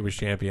Matt Hardy was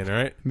champion,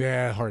 right?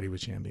 Yeah, Hardy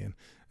was champion.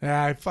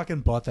 I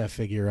fucking bought that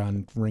figure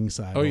on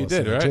Ringside. Oh, you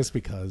also, did, right? Just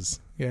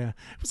because. Yeah,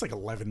 it was like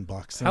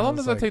 $11. How long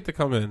does that take to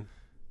come in?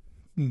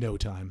 No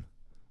time.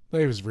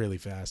 It was really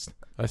fast.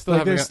 I still Like,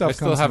 haven't. their stuff I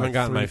still comes in, haven't like,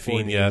 gotten my 3-4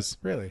 fiend days. yet.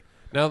 Really?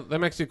 Now that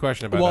makes you a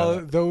question about Well,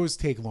 that. those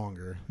take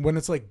longer. When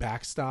it's like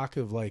back stock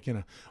of like,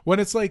 when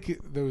it's like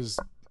those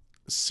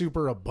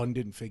super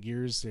abundant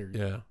figures,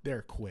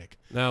 they're quick.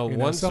 Now you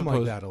know, one's something like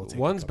supposed, that'll take a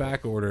one's couple.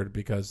 back ordered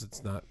because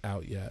it's not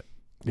out yet.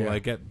 Will Yeah. I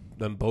get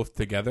them both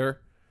together,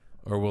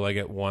 or will I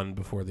get one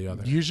before the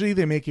other? Usually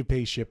they make you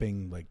pay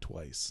shipping like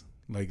twice.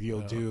 Like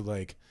you'll do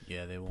like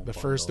Yeah, they won't. the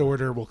bundle first it.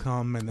 order will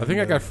come, and then I think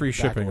I the got free back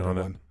shipping order on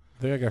it. one.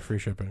 I think I got free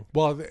shipping.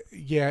 Well,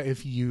 yeah,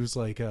 if you use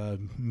like a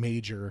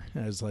major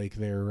as like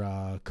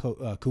their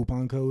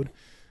coupon code,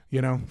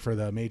 for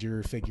the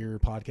Major Figure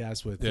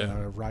podcast with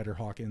Ryder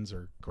Hawkins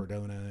or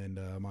Cardona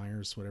and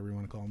Myers, whatever you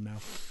want to call them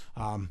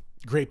now.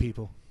 Great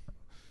people.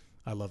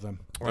 I love them.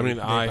 I mean,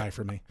 They buy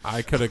for me.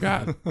 I could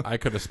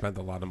have spent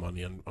a lot of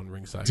money on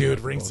Ringside. Dude,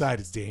 Ringside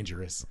is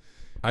dangerous.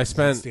 I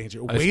spent. It's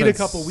dangerous. I Wait spent a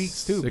couple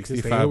weeks too, because they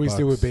 65 always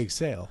do a bucks. big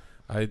sale.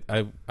 I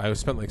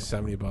spent like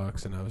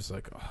 $70, and I was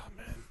like, oh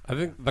man. I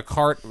think the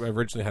cart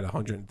originally had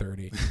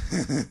 130,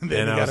 Then and you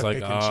I was gotta like,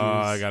 pick oh, and choose.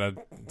 I gotta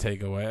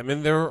take away. I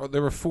mean, there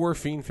were 4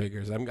 Fiend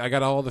figures. I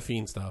got all the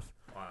Fiend stuff.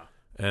 Wow.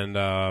 And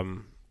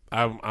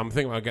I'm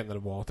thinking about getting the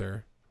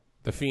Walter,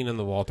 the Fiend and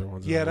the Walter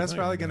ones. Yeah, that's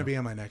probably going to be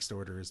on my next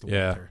order. Is the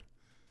Walter?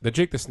 The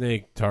Jake the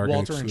Snake Target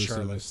Walter and exclusive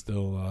Charlotte. is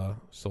still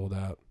sold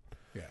out.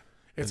 Yeah,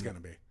 it's going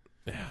to be.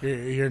 Yeah.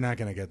 You're not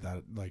going to get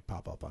that like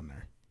pop up on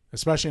there,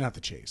 especially not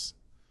the Chase.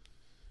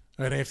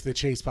 And if the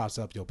Chase pops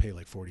up, you'll pay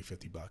like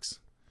 $40-$50.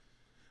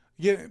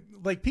 Yeah,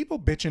 like people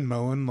bitch and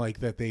moan like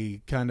that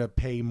they kind of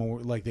pay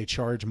more, like they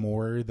charge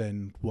more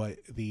than what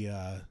the,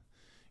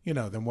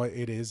 than what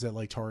it is at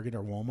like Target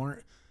or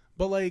Walmart.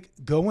 But like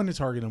go into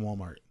Target and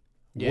Walmart.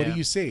 What Yeah. do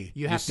you see?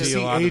 You have to see see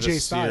a lot of AJ the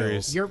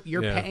Styles. series.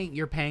 You're Yeah. paying.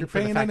 You're for the paying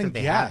fact that in that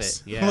they gas.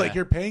 have it. Yeah. Like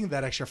you're paying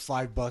that extra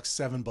 $5,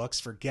 $7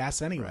 for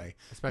gas anyway.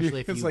 Especially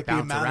if it's you like the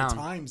bounce amount around. of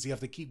times you have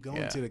to keep going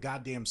Yeah. to the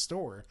goddamn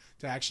store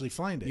to actually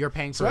find it. You're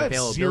paying so for I have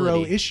zero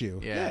availability. issue.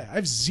 Yeah. I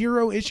have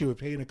zero issue with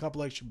paying a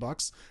couple extra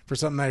bucks for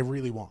something I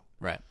really want.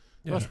 Right.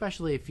 Yeah. Well,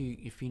 especially if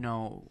you're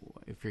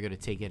going to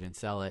take it and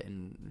sell it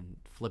and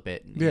flip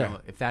it. Yeah.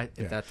 Know, if that's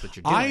what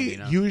you're doing. I you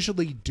know?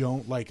 usually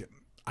don't like.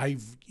 I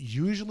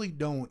usually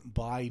don't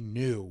buy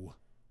new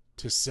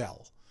to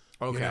sell.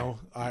 Okay. You know,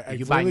 I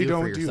You buy really new for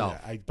don't do yourself.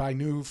 that. I buy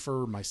new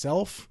for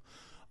myself,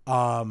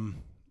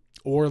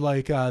 or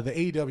like the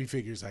AEW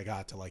figures I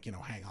got to like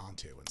hang on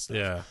to and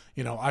stuff.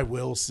 Yeah. I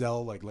will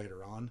sell like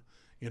later on.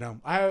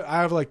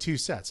 I have like 2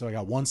 sets, so I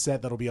got 1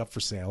 set that'll be up for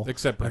sale,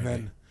 Except Brandy. and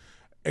then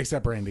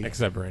except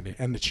Brandy,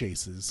 And the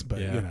chases, but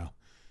Yeah.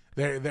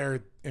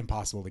 they're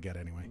impossible to get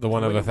anyway. the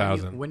one of When-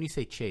 1,000. When you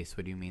say chase,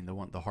 what do you mean?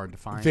 The hard to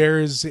find?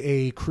 There's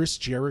a Chris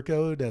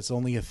Jericho that's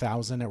only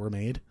 1,000 that were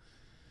made.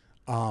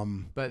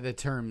 But the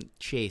term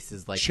chase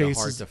is like Chase the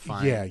hard is- to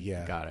find.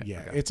 Yeah, Got it.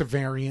 Yeah, Okay. it's a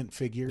variant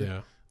figure.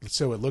 Yeah.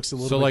 So it looks a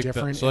little So bit like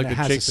different. so like and it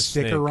the has Jake a the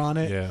sticker Snake. on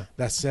it Yeah.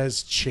 that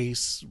says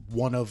Chase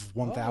 1 of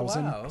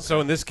 1,000. wow. So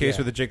in this case Yeah.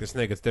 with the Jake the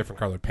Snake, it's different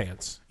colored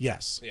pants.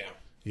 Yes. Yeah.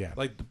 Yeah.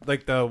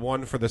 Like the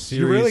one for the series.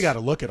 You really got to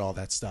look at all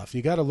that stuff.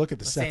 You got to look at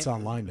the sets Same-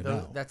 online to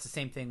know. That's the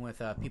same thing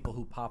with people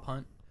who pop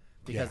hunt,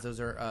 because Yeah. those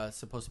are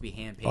supposed to be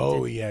hand painted.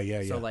 Oh,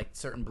 yeah. So like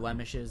certain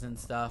blemishes and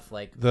stuff,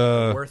 like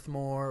The- worth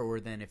more, or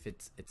then if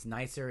it's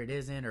nicer, it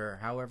isn't, or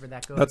however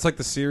that goes. That's like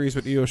the series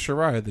with Io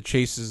Shirai. The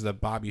chase is the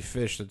Bobby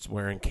Fish that's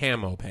wearing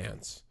camo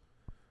pants.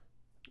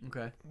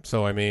 okay,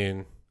 So I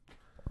mean,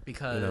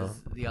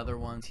 because the other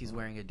ones he's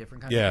wearing a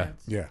different kind Yeah. of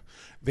pants. Yeah.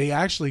 They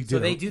actually did. So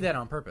they do that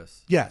on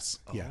purpose. Yes.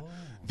 Yeah. Oh.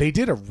 They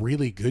did a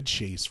really good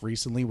chase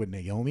recently with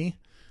Naomi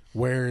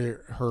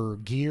where her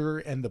gear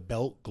and the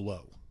belt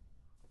glow.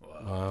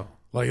 wow.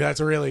 Like that's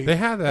really They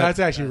had that. That's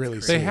actually That's really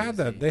crazy. They sweet. had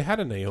that. They had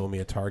a Naomi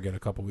at Target a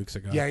couple weeks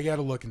ago. Yeah, you got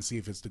to look and see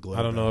if it's the glow.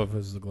 I don't belt. know if it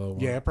was the glow one.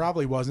 Yeah, it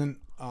probably wasn't.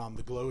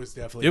 The glow is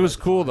definitely. It was hard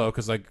to cool find. though,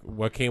 because like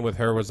what came with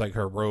her was like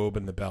her robe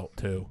and the belt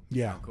too.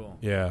 Yeah. Cool.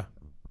 Yeah,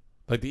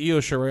 like the Io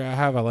Shirai I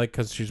have, I like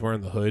because she's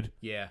wearing the hood,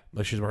 Yeah,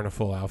 like she's wearing a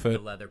full the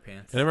outfit. leather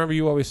pants. And I remember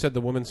you always said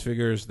the women's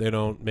figures they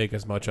don't make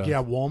as much of.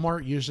 Yeah,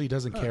 Walmart usually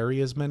doesn't carry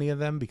as many of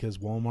them because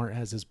Walmart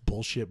has this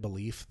bullshit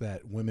belief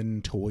that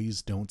women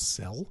toys don't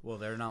sell. Well,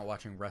 they're not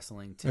watching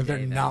wrestling today. And they're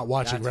then, not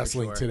watching that's for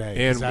wrestling sure.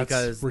 today. And that's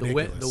Because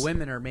ridiculous. the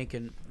women are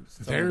making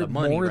some They're of the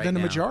money more right than the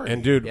now. majority.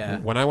 And dude, Yeah.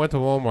 when I went to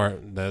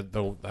Walmart,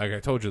 the like I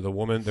told you, the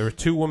woman there were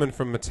 2 women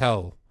from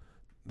Mattel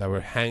that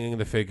were hanging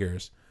the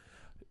figures.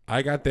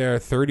 I got there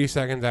 30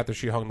 seconds after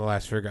she hung the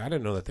last figure. I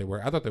didn't know that they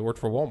were. I thought they worked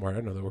for Walmart. I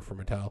didn't know they were for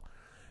Mattel.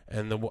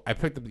 And I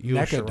picked up the Io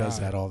NECA Shirai. does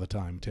that all the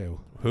time too.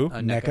 Who?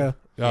 NECA.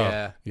 Oh.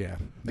 Yeah. Yeah,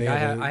 Like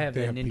I have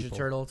they the Ninja people.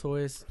 Turtle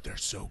toys. They're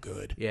so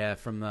good. Yeah,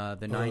 from the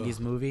 '90s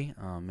movie.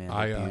 Oh man,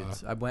 I, they're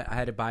beauts. I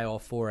had to buy all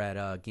 4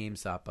 at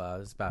GameStop. It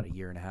was about a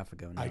year and a half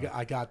ago now.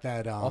 I got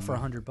that. all for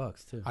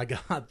 $100 too. I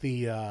got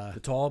the The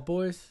Tall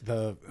Boys.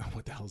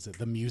 what the hell is it?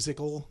 The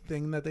musical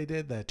thing that they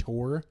did, that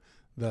tour.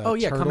 The Oh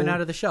yeah, turtle- coming out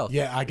of the shelf.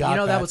 Yeah, I got. You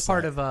know that that was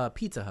part set. of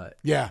Pizza Hut.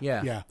 Yeah,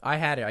 Yeah, yeah. I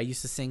had it. I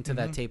used to sing to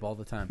that tape all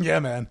the time. Yeah,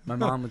 man. My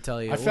mom would tell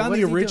you. I "Well, found what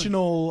the is he doing?"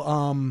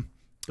 original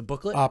the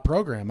booklet.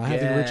 program. I have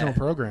the Yeah, original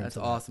program. That's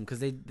for that. awesome because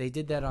they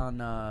did that on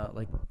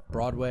like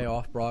Broadway,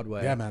 off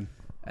Broadway. Yeah, man.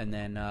 And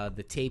then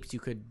the tapes you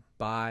could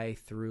buy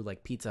through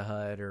like Pizza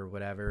Hut or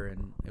whatever,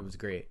 and it was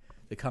great.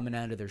 They coming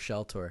out of their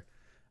shell tour.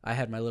 I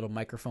had my little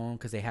microphone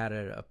because they had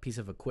a piece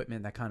of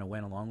equipment that kind of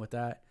went along with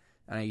that,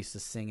 and I used to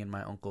sing in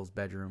my uncle's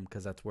bedroom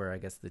because that's where I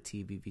guess the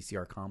TV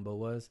VCR combo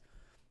was,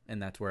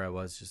 and that's where I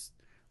was just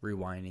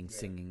rewinding,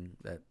 singing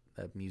that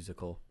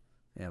musical.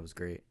 Yeah, it was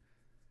great.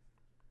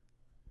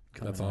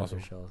 Coming That's out of their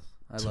awesome. shells.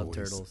 I love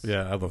Toys. turtles.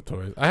 Yeah, I love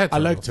toys. I had. I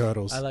like turtles.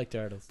 turtles. I like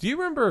turtles. Do you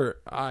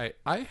remember? I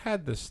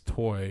had this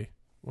toy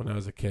when I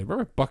was a kid.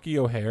 Remember Bucky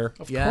O'Hare?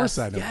 Of Yes. course,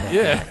 I know. Yeah. Bucky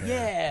Yeah. O'Hare.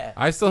 Yeah.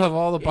 I still have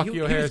all the He- Bucky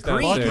he was O'Hares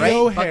green, downstairs. Bucky right?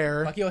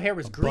 O'Hare. Bucky O'Hare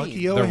was green. Bucky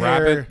The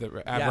O'Hare. rabbit,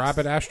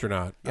 rabbit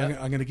astronaut. Yep.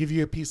 I'm going to give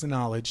you a piece of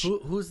knowledge.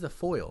 Who's the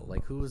foil?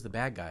 Like, who was the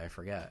bad guy? I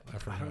forget. I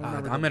forgot.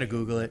 I'm gonna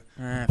Google it.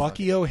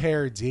 Bucky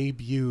O'Hare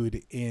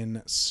debuted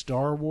in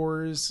Star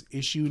Wars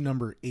issue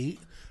number 8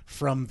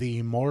 from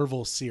the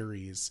Marvel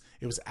series.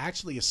 It was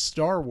actually a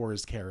Star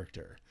Wars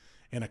character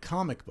in a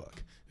comic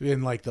book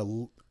in like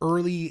the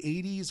early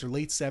 80s or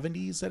late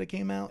 70s that it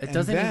came out. It And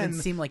doesn't then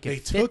even seem like they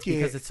it took fits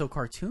because it's so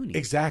cartoony.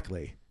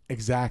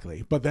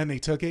 Exactly. But then they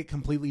took it,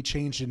 completely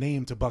changed the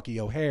name to Bucky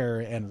O'Hare,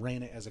 and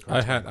ran it as a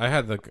cartoon. I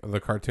had the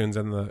cartoons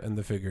and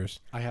the figures.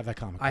 I have that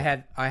comic. I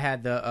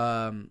had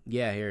the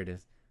yeah, here it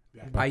is.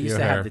 I Bucky used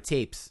to O'Hare. have the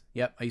tapes.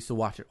 Yep, I used to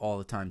watch it all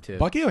the time too.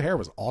 Bucky O'Hare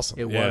was awesome.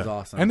 It Yeah. was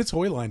awesome. And the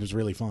toy line was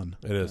really fun.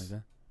 It is.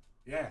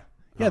 Yeah,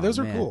 Oh, those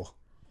are man. cool.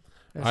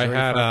 That's I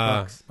had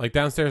 $35. like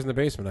downstairs in the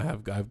basement. I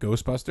have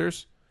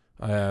Ghostbusters.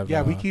 I have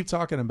Yeah, we keep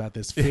talking about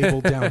this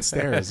Fable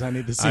downstairs. I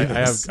need to see I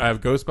this.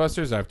 have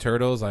Ghostbusters. I have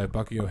Turtles. I have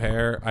Bucky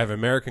O'Hare. I have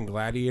American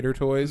Gladiator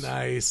toys.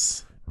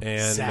 Nice.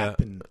 And Zap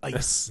and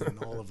ice and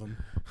all of them.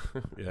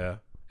 yeah,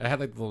 I had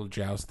like the little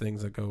joust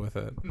things that go with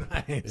it.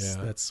 Nice.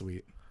 Yeah. That's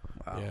sweet.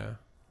 Wow. Yeah,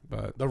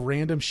 but The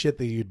random shit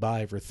that you'd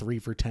buy for 3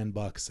 for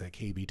 $10 at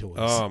KB Toys.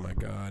 oh my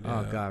god,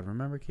 Oh yeah. God,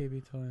 remember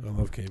KB Toys? I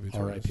love KB toys.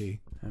 R.I.P.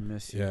 I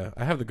miss you. Yeah,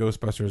 I have the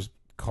Ghostbusters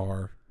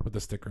car with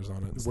the stickers on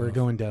it. And We're stuff.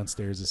 going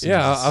downstairs. As soon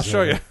Yeah, as this I'll is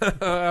show over.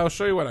 you. I'll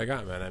show you what I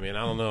got, man. I mean,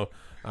 I don't know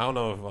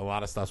if a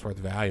lot of stuff's worth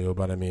value,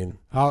 but I mean,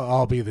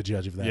 I'll be the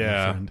judge of that. My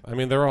yeah. friend. I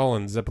mean, they're all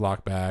in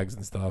Ziploc bags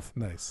and stuff.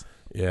 Nice.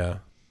 Yeah,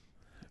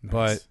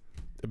 Nice.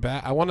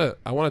 but I want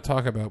to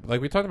talk about,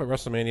 like we talked about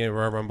WrestleMania,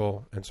 Royal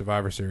Rumble, and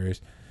Survivor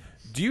Series.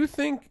 Do you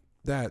think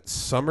that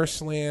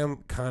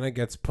SummerSlam kind of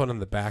gets put on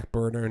the back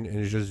burner and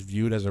is just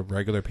viewed as a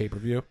regular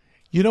pay-per-view?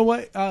 You know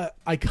what?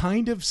 I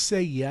kind of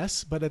say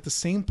yes, but at the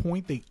same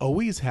point, they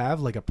always have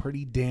like a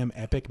pretty damn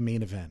epic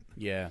main event.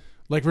 Yeah.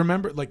 Like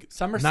remember, like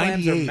SummerSlams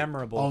 98, are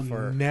memorable I'll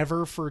for-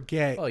 never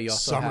forget Oh, you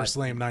also had-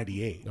 SummerSlam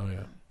 '98. Oh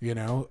yeah. You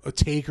know, a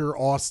Taker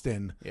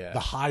Austin, Yeah. the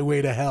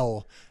Highway to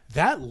Hell.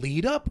 That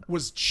lead up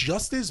was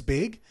just as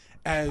big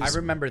as I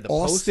remember the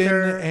Austin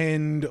poster.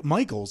 and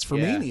Michaels for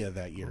Yeah. Mania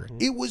that year.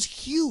 It was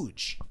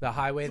huge. The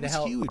Highway to was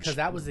Hell, huge. because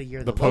that was the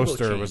year The logo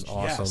poster was changed.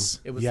 awesome. Yes.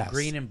 It was Yes.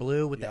 green and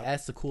blue with the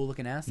S, the cool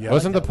looking S. Yeah.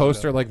 Wasn't the that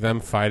poster logo. like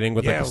them fighting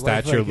with like Yeah, a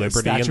Statue of like a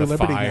Liberty Statue and of the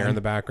Liberty, fire man. in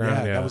the background?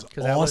 Yeah, Yeah, that was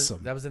Because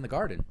awesome. that was in the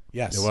garden.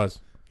 Yes, it was.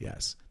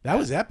 Yes, that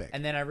was epic.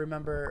 And then I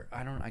remember,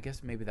 I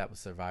guess maybe that was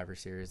Survivor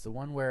Series, the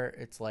one where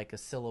it's like a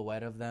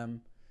silhouette of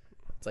them.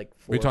 It's like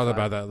four We or talked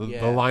five- about that.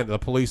 Yeah. The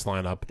police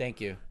lineup. Thank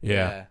you.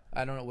 Yeah.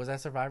 I don't know. Was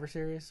that Survivor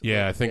Series?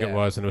 Yeah, I think it Yeah.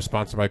 was, and it was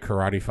sponsored by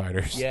Karate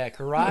Fighters. Yeah,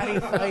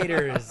 Karate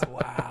Fighters.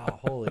 Wow,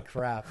 holy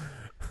crap!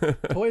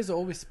 Toys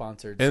always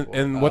sponsored.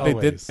 And what they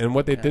Always.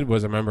 did did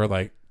was, I remember,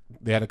 like,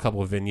 they had a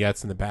couple of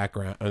vignettes in the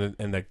background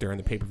and like during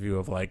the pay-per-view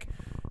of, like,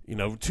 you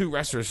know, two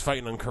wrestlers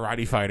fighting on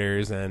Karate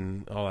Fighters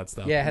and all that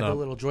stuff. Yeah, it had No. the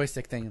little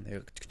joystick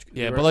thing.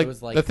 Yeah, but, like, it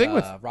was like the thing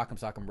with- Rock'em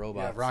Sock'em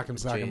Robots. Yeah,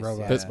 Rock'em Sock'em Jace,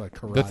 Robots, yeah. but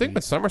karate. The thing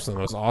with SummerSlam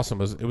was awesome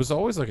was it was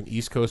always like an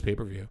East Coast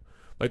pay-per-view.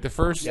 Like the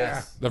first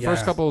Yes.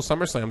 first couple of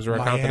SummerSlams were at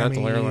Miami,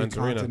 Continental Airlines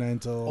Arena.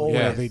 Continental. Always,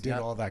 Yeah, they did yeah.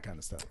 all that kind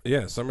of stuff.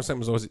 Yeah, SummerSlam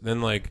was always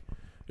then like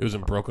it was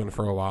in Brooklyn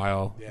for a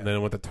while, and then it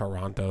went to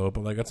Toronto.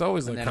 But like it's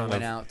always And like then it kind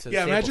went of out to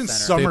Yeah, the imagine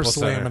Staples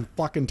Center. SummerSlam Center. in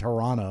fucking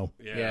Toronto.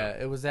 Yeah,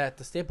 it was at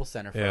the Staples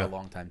Center for Yeah. a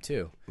long time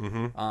too.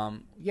 Mm-hmm.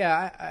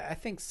 Yeah, I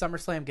think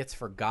SummerSlam gets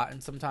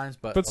forgotten sometimes,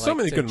 but But so like,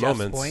 many to good Jeff's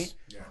moments. Point,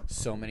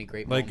 so many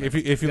great like moments.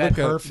 if you had look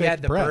at Perfect you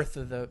had the Brett. birth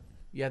of the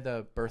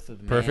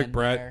Perfect man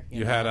Brett, there,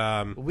 you know.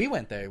 had, we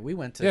went there. We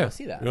went to yeah, go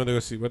see that. you want to go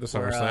see what the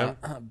Where,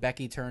 SummerSlam?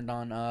 Becky turned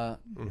on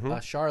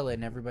Charlotte,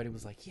 and everybody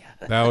was like, "Yeah."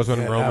 That was when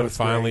Yeah, that Roman was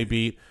finally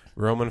great.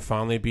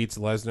 beats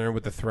Lesnar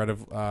with the threat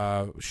of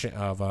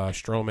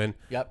Strowman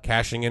Yep.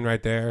 cashing in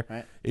right there.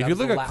 Right. If That you was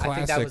look the at I think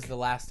classic, that was the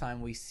last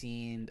time we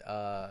seen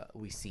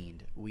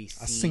seen it.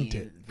 I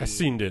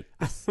seen it.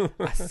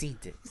 I seen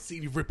it. See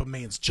you rip a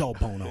man's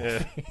jawbone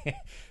off.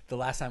 The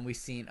last time we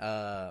seen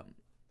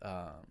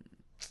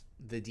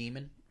the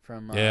demon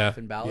from Yeah.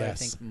 Finn Balor,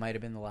 Yes. I think might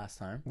have been the last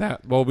time.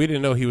 Well, we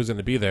didn't know he was going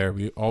to be there.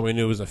 All we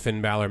knew was a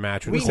Finn Balor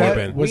match with We Was knew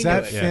Corbin. that, was We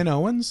that knew it. Finn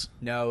Owens?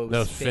 No, it was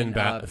No, Finn,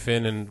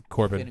 Finn and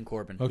Corbin. Finn and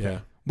Corbin. Okay. Yeah.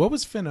 What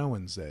was Finn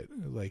Owens that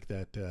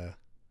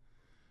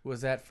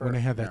Was that for when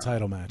they had that no.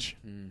 title match?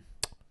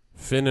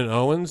 Finn and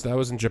Owens. That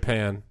was in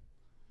Japan.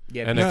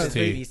 Yeah, NXT. because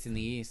the East in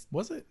the East.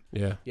 Was it?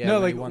 Yeah. Yeah, no,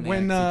 when like he won the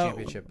when NXT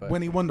championship. But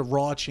when he won the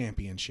Raw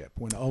championship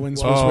when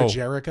Owens Oh. was with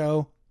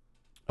Jericho.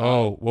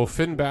 Oh well,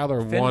 Finn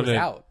Balor Finn won was it.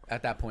 out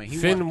at that point. He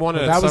Finn won it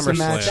That at was the SummerSlam,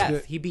 match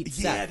Seth. He beat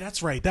Seth. Yeah,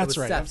 that's right. It That's was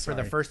right. Seth I'm for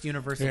the sorry. first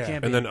Universal Yeah.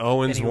 Champion. and then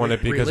Owens And he won it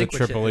because of relinquished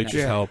Triple the H's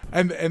next- help.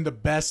 And the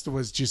best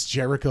was just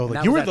Jericho. Like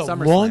that you were was the at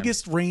SummerSlam.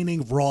 longest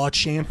reigning Raw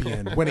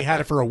champion when he had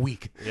it for a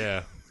week.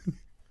 Yeah.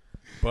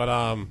 But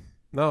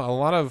no, a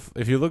lot of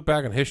if you look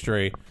back in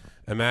history,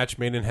 a match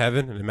made in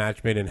heaven and a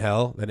match made in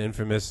hell. That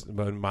infamous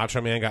when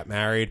Macho Man got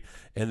married,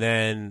 and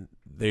then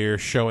they're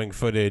showing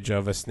footage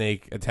of a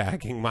snake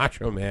attacking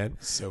Macho Man,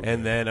 So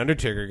and good. then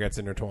Undertaker gets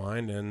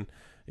intertwined, and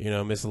you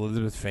know Miss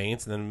Elizabeth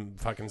faints, and then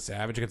fucking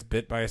Savage gets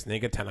bit by a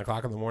snake at 10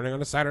 o'clock in the morning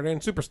on a Saturday in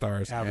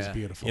Superstars. That was Yeah.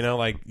 beautiful. You know,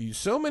 like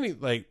so many,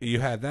 like you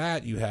had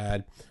that, you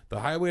had the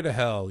Highway to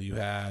Hell, you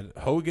had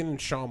Hogan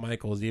and Shawn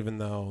Michaels, even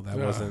though that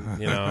wasn't,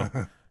 you know,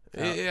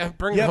 yeah,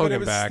 bring yeah, but Hogan it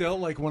was back. still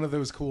like one of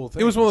those cool things.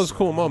 It was one of those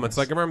cool moments.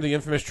 Like I remember the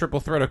infamous triple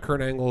threat of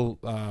Kurt Angle,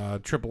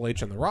 Triple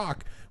H, and The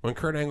Rock. When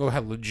Kurt Angle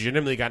had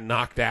legitimately got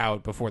knocked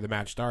out before the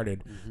match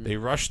started, they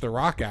rushed The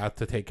Rock out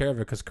to take care of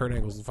it because Kurt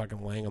Angle was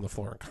fucking laying on the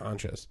floor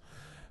unconscious.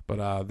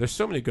 But there's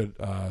so many good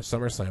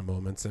SummerSlam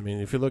moments. I mean,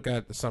 if you look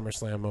at the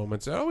SummerSlam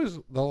moments, always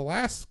the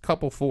last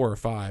couple 4 or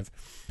 5,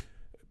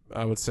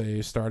 I would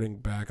say, starting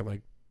back in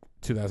like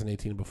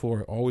 2018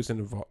 before, always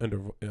involved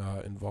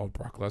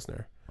Brock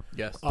Lesnar.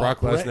 Yes.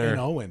 Brock Brett Lesnar.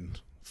 and Owen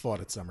fought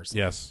at SummerSlam.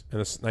 Yes,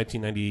 and it's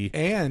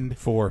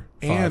 1994.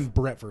 And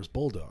Brett versus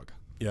Bulldog.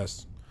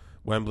 Yes,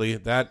 Wembley.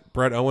 That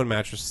Bret Owen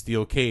match was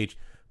steel cage,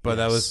 but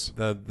Yes.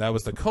 that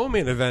was the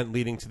co-main event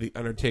leading to the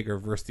Undertaker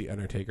versus the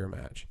Undertaker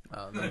match.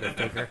 The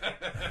Undertaker.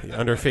 The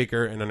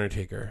Undertaker and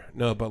Undertaker.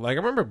 No, but like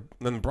I remember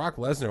then Brock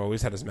Lesnar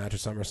always had his match at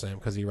SummerSlam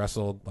because he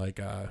wrestled like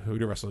who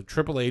did he wrestle?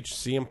 Triple H,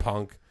 CM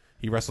Punk.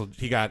 He wrestled.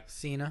 He got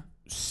Cena.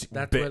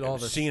 That's what all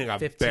the Cena got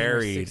 15 or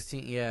buried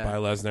 16, yeah. by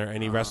Lesnar,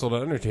 and he wrestled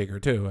at Undertaker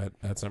too at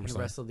He SummerSlam.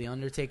 wrestled the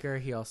Undertaker.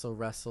 He also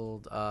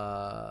wrestled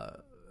Orton.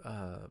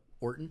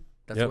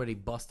 That's Yep. what he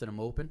busted him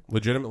open.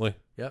 Legitimately.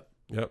 Yep.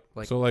 Yep.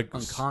 Like, So like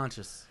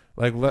unconscious.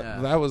 that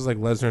was like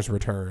Lesnar's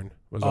return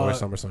was always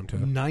SummerSlam too.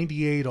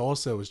 98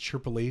 also was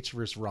Triple H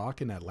versus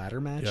Rock in that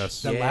ladder match.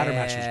 Yes. That ladder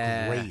match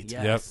was great.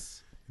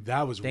 Yes.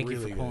 That was Thank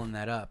really you for good. pulling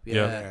that up. Yeah.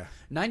 Yeah.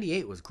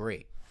 98 was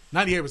great.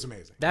 98 was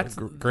amazing. That's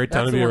Great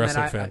time that's to be the a one that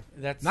wrestling fan.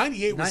 That's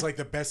 98 was ni- like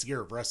the best year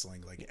of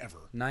wrestling like ever.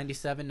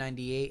 97,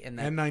 98, and,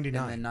 And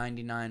 99. And then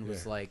 99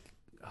 was Yeah. like,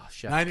 oh,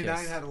 chef's 99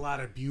 kiss. had a lot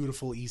of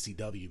beautiful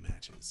ECW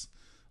matches.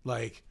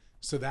 Like,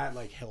 so that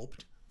like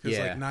helped. Because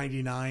Yeah. like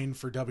 99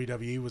 for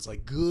WWE was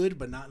like good,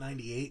 but not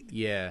 98.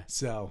 Yeah.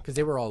 So Because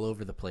they were all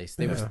over the place.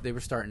 They Yeah. were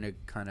starting to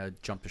kind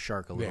of jump the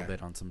shark a little Yeah.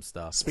 bit on some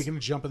stuff. speaking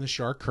of jumping the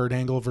shark, Kurt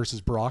Angle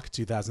versus Brock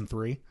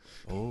 2003.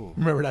 Oh,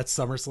 Remember that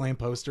SummerSlam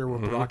poster where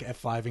Brock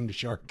F5ing the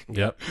shark?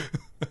 Yep.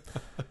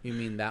 you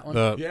mean that one?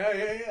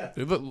 Yeah.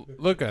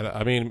 Look at it.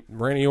 I mean,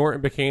 Randy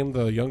Orton became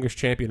the youngest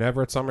champion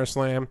ever at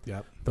SummerSlam.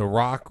 Yep. The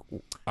Rock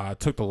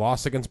took the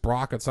loss against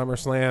Brock at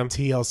SummerSlam.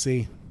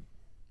 TLC.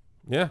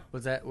 Yeah.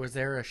 Was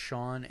there a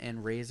Shawn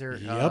and Razor?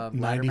 Yep.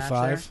 ladder match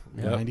 95.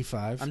 there? Yep.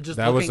 95. I'm just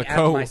That was looking the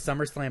at my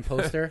SummerSlam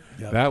poster.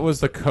 Yep. That was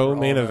the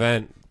co-main all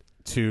event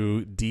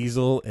to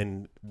Diesel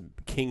and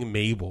King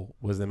Mabel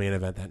was the main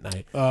event that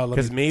night. Let me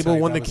Because tell Mabel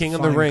you, won that the was King a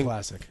of the fine Ring.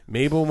 Classic.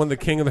 Mabel won the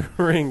King of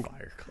the Ring.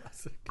 Fire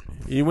classic.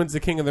 He wins the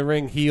King of the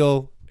Ring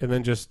heel and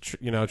then just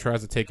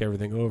tries to take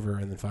everything over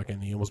and then fucking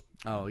he almost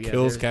Oh yeah,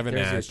 Kills there's- Kevin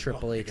there's your Nash.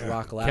 Triple H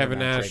Rock ladder Kevin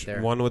match Nash right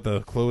there. won with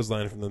a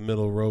clothesline from the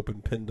middle rope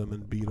and pinned him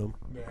and beat him.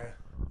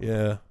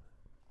 Yeah.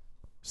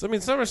 So I mean,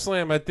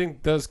 SummerSlam I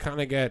think does kind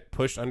of get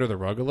pushed under the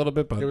rug a little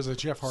bit, but There was a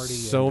Jeff Hardy.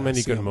 so and, many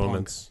CM good Punk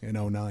moments. in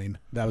 09.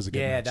 That was a good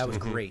Yeah, match. that was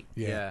too. great.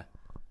 Yeah.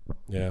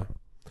 Yeah.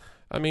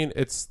 I mean,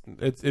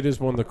 it is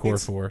one of the core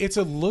four. It's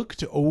a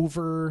looked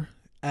over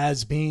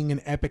as being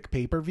an epic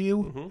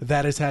pay-per-view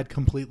that has had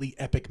completely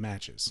epic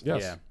matches.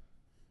 Yes, Yeah.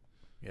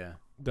 Yeah.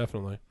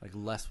 definitely. Like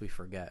lest we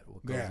forget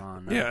what goes Yeah.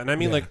 on. Yeah, and I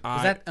mean, Yeah. like,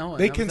 Was that, oh,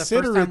 They that was the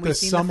consider first time it we've the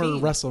seen summer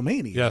Fiend.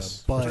 WrestleMania.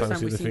 yes, but first time time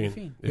we we've see seen the The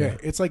Fiend. Fiend.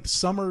 yeah, it's like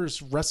summer's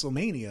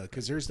WrestleMania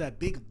because there's that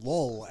big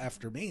lull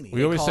after Mania.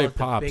 We always Call say it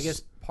pops. the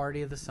biggest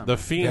party of the summer. The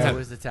Fiend That had-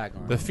 was the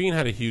tagline. The Fiend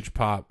had a huge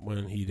pop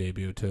when he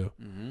debuted too.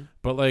 Mm-hmm.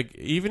 But like,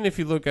 even if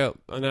you look at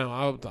now,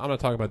 I'm not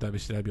talking about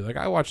WCW. Like,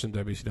 I watched some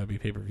WCW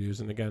pay-per-views,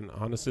 and again,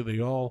 honestly, they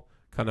all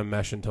kind of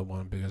mesh into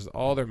one because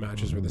all their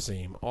matches were the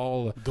same.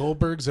 All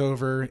Goldberg's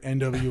over,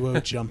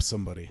 NWO jumps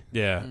somebody.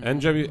 yeah,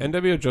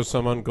 NWO just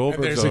someone. And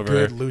Goldberg's there's a over.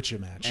 good lucha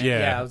match. And,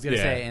 yeah, I was gonna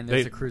yeah. say, and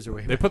there's They- a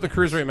cruiserweight. They put the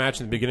cruiserweight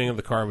match in the beginning of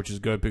the card, which is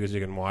good because you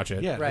can watch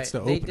it. Yeah, right. that's the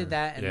They opener. did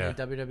that, and Yeah.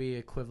 the WWE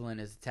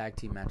equivalent is a tag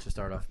team match to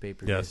start off pay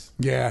per Yes.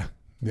 Yeah.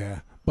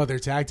 But their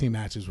tag team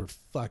matches were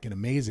fucking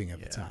amazing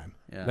at the time.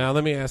 Yeah. Now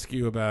let me ask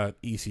you about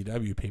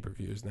ECW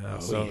pay-per-views. Now,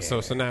 so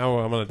now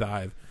I'm gonna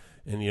dive,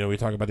 and we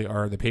talk about the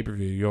art of the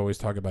pay-per-view. You always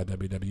talk about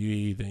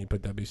WWE, then you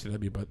put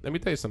WCW. But let me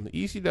tell you something.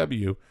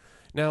 ECW.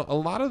 Now, a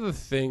lot of the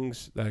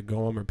things that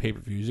go on for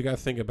pay-per-views, you got to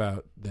think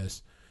about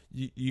this.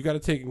 You got to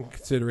take in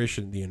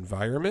consideration the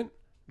environment,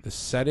 the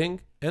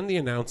setting, and the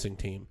announcing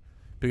team,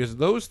 because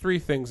those three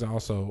things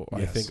also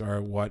I Yes. think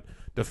are what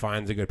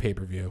defines a good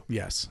pay-per-view.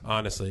 Yes.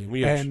 Honestly,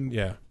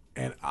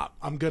 And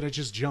I'm going to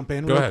just jump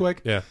in Go real ahead.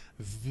 quick. Yeah.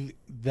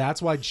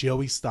 That's why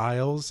Joey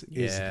Styles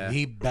is Yeah.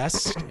 the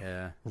best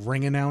Yeah.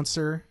 ring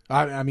announcer.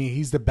 I mean,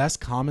 he's the best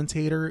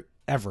commentator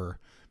ever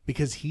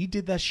because he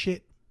did that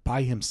shit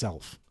by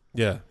himself.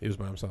 Yeah, he was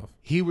by himself.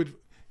 He would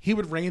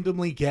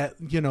randomly get,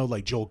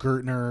 like Joel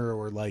Gertner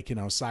or like,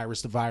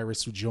 Cyrus the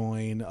Virus would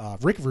join.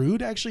 Rick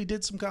Rude actually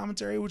did some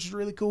commentary, which is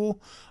really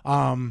cool.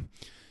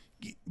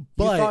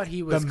 But you thought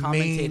he was the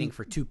commentating main-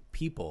 for two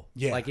people.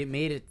 Yeah. Like it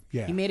made it.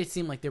 Yeah. He made it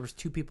seem like there was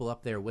two people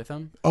up there with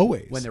him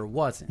always when there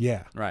wasn't.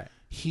 Yeah. Right.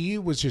 He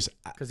was just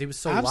Because he was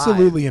so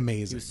absolutely live.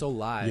 amazing. He was so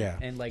live. Yeah.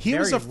 And like He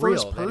was very the first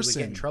real that he would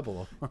person- get in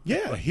trouble.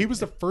 Yeah, he was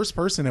the first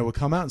person that would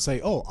come out and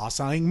say, "Oh,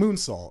 Asaing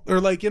Moonsault," or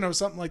like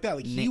something like that.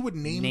 Like he would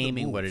name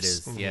naming the what it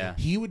moves. is. Yeah.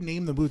 He would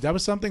name the move. That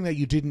was something that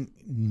you didn't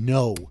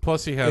know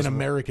Plus, he has in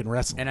American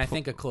wrestling. And I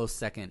think a close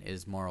second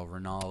is Mauro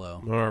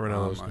Ranallo. Mauro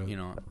Ranallo's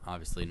good.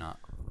 Obviously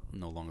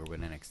no longer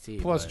with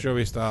NXT. Plus, but-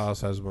 Joey Styles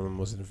has one of the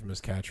most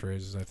infamous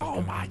catchphrases. I think.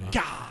 oh my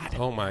god!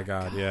 Oh my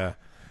god! Yeah.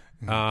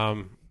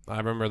 I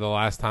remember the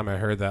last time I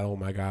heard that. Oh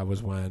my god!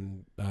 Was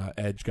when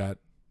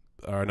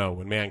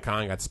when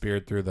Mankind got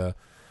speared through the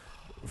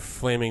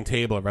flaming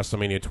table at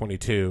WrestleMania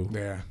 22.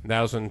 Yeah.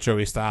 That was when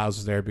Joey Styles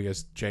was there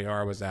because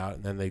JR was out,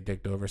 and then they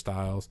dicked over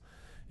Styles.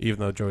 Even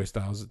though Joey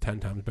Styles is a 10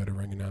 times better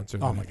ring announcer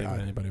than Oh my I think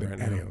god! anybody right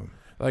Any now. of them.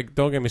 Like,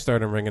 don't get me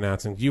started on ring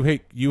announcing. You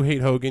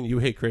hate Hogan. You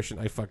hate Christian.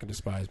 I fucking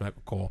despise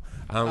Michael Cole.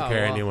 I don't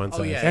care well, anyone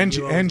says. yeah, And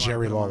you and always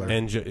Jerry want Lawler.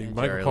 And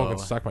Michael Jerry Cole can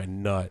Lawler. suck my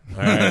nut. All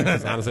right?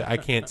 'Cause honestly, I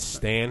can't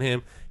stand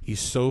him. He's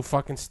so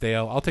fucking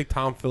stale. I'll take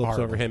Tom Phillips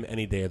Horrible. over him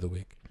any day of the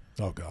week.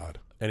 Oh god!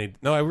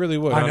 No, I really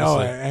would. I know,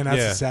 honestly. and that's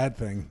yeah. the sad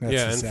thing. That's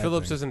yeah, the and sad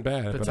Phillips thing. isn't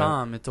bad. But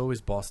Tom, it's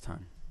always boss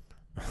time.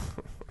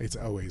 It's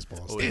always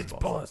balls. Always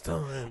boss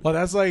time. Well,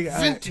 that's like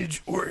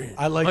Vintage Orton.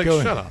 I like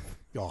going. Shut up.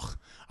 Ugh.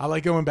 I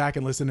like going back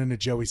and listening to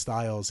Joey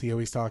Styles. He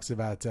always talks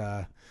about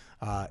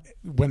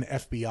when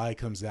FBI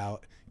comes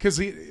out, because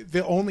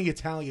the only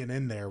Italian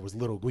in there was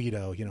Little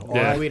Guido. You know,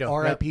 Yeah.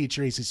 R.I.P.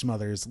 Tracy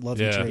Smothers. Love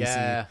you, Yeah.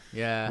 Tracy.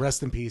 Yeah.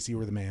 Rest in peace. You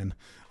were the man.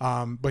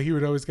 But he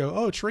would always go,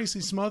 "Oh, Tracy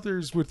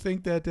Smothers would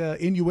think that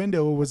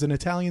innuendo was an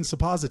Italian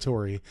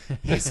suppository."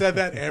 He said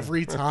that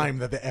every time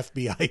that the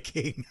FBI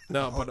came.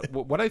 No,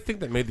 but what I think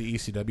that made the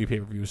ECW pay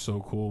per view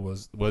so cool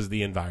was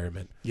the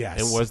environment.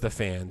 Yes. and was the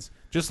fans.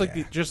 Just like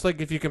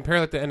if you compare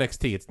that to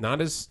NXT, it's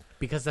not as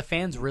Because the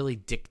fans really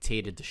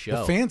dictated the show.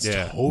 The fans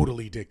Yeah.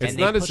 totally dictated. and it's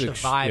they not put as the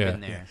ex- vibe yeah. in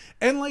there.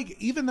 And like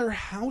even their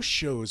house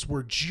shows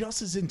were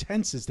just as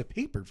intense as the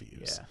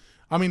pay-per-views. Yeah.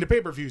 I mean, the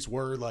pay-per-views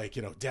were like,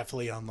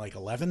 definitely on like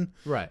 11.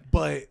 Right.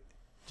 But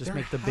Just their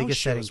make the house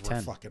biggest setting shows were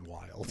 10. fucking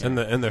wild.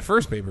 and the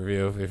first pay per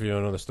view. If you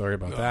don't know the story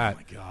about that,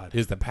 my God.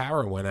 is the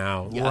power went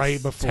out Yes.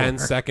 Right before 10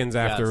 seconds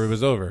after Yes. it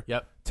was over.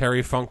 Yep.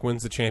 Terry Funk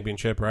wins the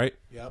championship, right?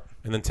 Yep.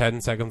 And then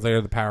 10 seconds later,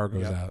 the power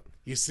goes Yep. out.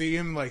 You see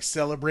him like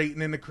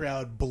celebrating in the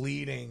crowd,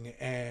 bleeding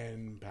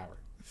and power.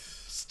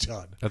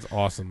 Stud. That's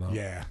awesome, though.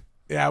 Yeah.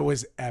 That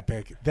was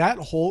epic. That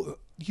whole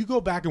you go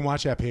back and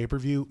watch that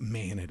pay-per-view,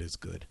 man, it is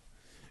good.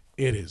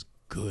 It is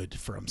good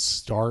from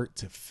start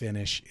to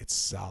finish. It's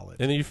solid.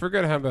 And then you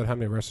forget how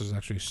many wrestlers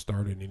actually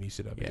started in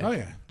ECW. Yeah. Oh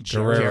yeah.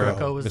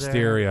 Jericho was there.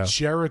 Mysterio.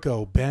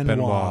 Jericho,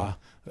 Benoit,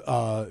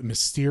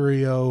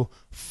 Mysterio,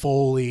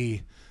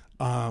 Foley.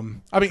 I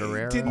mean,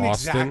 Guerrero. it didn't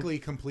Austin. exactly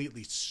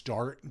completely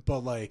start, but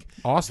like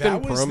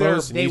Austin that was promos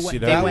their- in They went. ECW.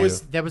 They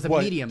was went there was a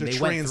what, medium. the They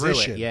went through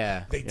transition. it.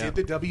 Yeah. They Yeah. did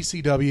the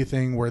WCW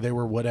thing where they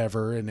were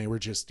whatever, and they were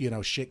just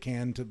shit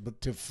canned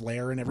to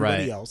Flair and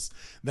everybody Right. else.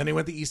 Then they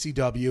went to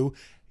ECW,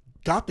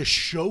 got to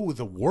show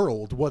the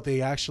world what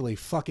they actually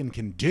fucking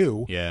can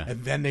do. Yeah.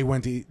 And then they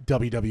went to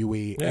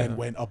WWE Yeah. and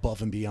went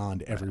above and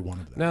beyond every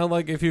one of them. Now,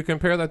 like, if you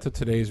compare that to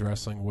today's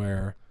wrestling,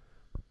 where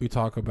we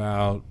talk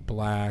about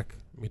Black,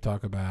 we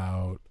talk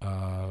about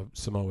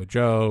Samoa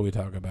Joe, we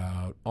talk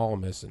about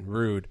Almas and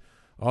Rude,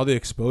 all the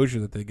exposure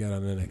that they get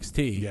on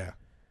NXT, Yeah.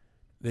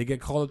 they get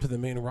called up to the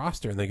main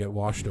roster and they get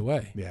washed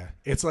away. Yeah.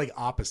 It's like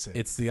opposite.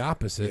 It's the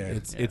opposite.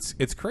 Yeah.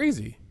 It's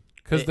crazy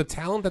because It- the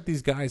talent that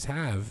these guys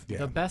have Yeah.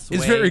 The best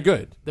is way, very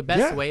good. The best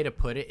Yeah. way to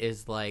put it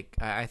is like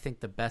I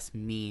think the best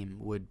meme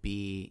would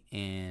be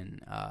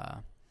in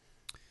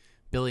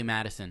Billy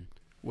Madison,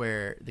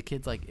 where the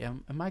kid's like,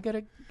 "Am I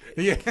gonna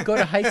yeah. go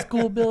to high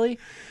school, Billy?"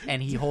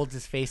 And he holds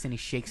his face and he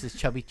shakes his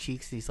chubby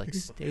cheeks. And he's like,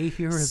 "Stay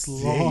here as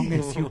long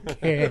as you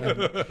can."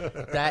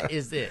 That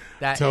is it.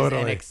 That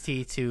Totally. is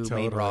NXT to main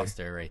Totally.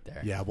 roster right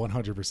there. Yeah,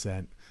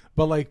 100%.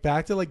 But like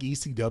back to like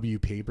ECW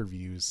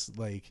pay-per-views,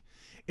 like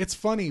it's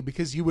funny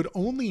because you would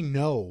only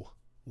know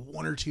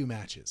one or two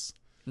matches.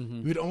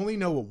 You would only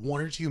know what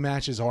one or two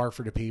matches are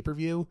for the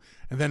pay-per-view,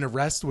 and then the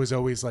rest was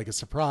always like a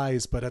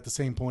surprise, but at the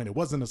same point it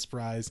wasn't a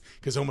surprise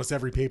because almost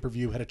every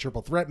pay-per-view had a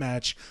triple threat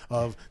match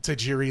of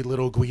Tajiri,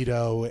 Little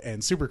Guido,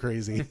 and Super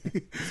Crazy.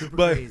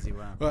 But Crazy,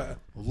 wow.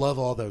 love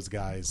all those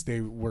guys. They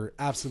were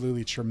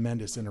absolutely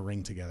tremendous in a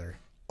ring together,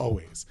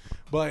 always.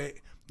 But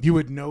you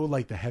would know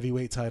like the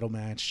heavyweight title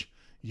match.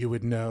 You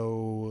would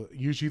know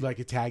usually like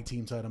a tag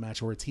team title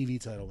match or a TV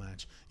title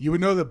match. You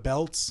would know the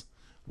belts,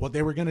 what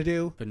they were going to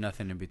do, But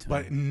nothing in between.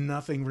 but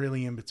nothing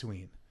really in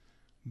between.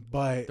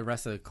 But the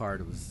rest of the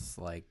card was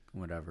like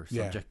whatever,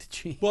 Yeah. subject to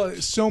change. well,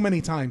 so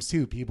many times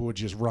too, people would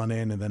just run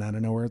in and then out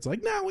of nowhere, it's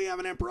like, "No, we have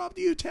an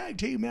impromptu tag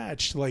team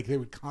match." Like they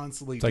would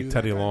constantly do like that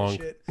Teddy kind of Long.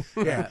 shit.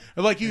 Yeah,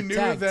 like you knew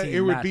Tag that team it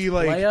would match, be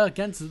like Playa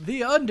against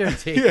the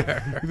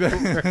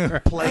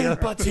Undertaker. play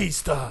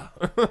Batista.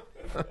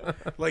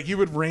 like you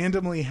would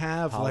randomly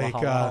have Holla, like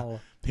holla, holla.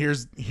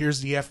 here's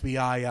the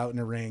FBI out in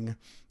the ring,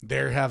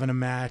 they're having a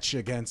match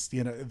against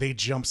they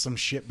jump some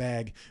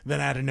shitbag, then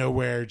out of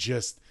nowhere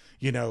just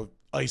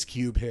Ice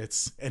Cube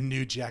hits and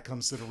New Jack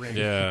comes to the ring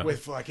Yeah. with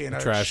fucking a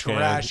Trash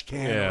trash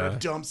can. can, or a Yeah.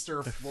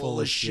 dumpster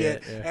full of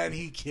shit, and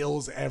he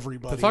kills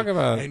everybody To talk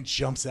about- and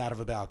jumps out of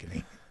a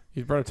balcony.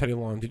 You brought up Teddy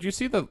Long. Did you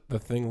see the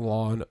thing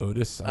Law and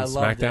Otis on I loved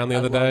SmackDown it. the I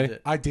other loved day?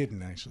 it. I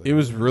didn't actually. It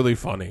was really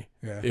funny.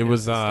 Yeah. It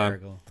was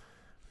hysterical.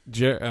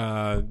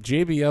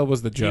 JBL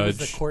was the He judge.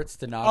 was the court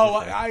stenographer.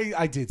 Oh,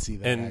 I did see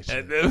that and,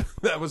 actually. and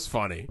that was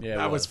funny. Yeah, it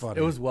that was funny.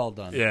 It was well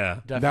done.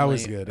 Yeah. Definitely That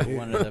was good.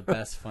 One of the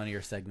best,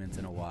 funnier segments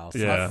in a while. So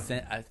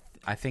Yeah.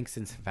 I think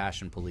since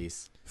Fashion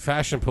Police.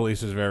 Fashion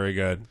Police is very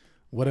good.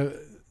 What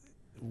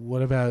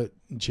about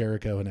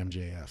Jericho and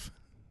MJF?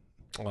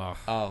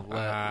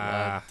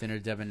 Oh, Dinner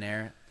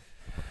Debonair.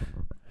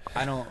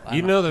 I'm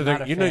you know that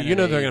not a they're fan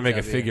of gonna make a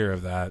AEW. figure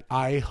of that.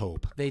 I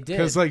hope They did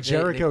because like They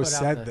Jericho put out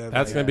said the- that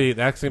That's like, gonna be an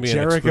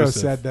Jericho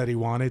exclusive. said that he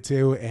wanted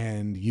to,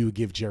 and you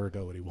give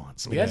Jericho what he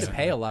wants. We had to Yeah.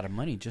 pay a lot of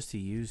money just to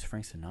use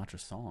Frank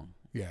Sinatra's song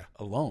Yeah,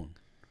 alone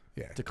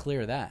yeah. to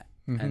clear that,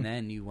 and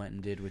then you went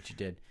and did what you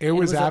did. It And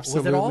was was it all a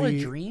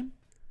absolutely- dream?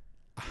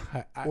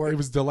 It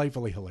was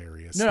delightfully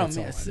hilarious. No, That's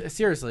all I know.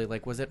 seriously.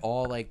 Like, was it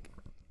all like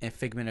a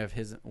figment of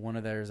one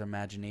of theirs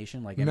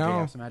imagination, like No.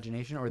 MJF's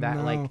imagination, or that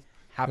No. like It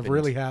happened?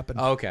 really happened.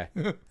 Oh, okay.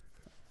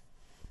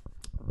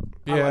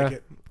 Yeah, I like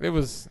it. it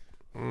was.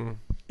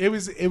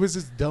 It was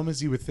as dumb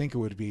as you would think it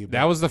would be. But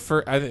That was the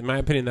first. In my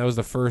opinion, that was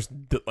the first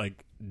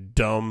like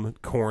dumb,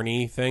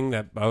 corny thing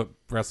that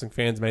wrestling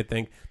fans might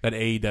think that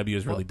AEW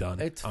has really done.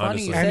 it's funny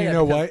honestly. you and say you that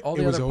know because what? all It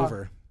the was other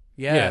over.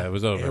 Yeah, it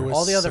was over. It was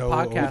all the other so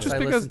podcasts over. I Just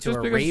listened to because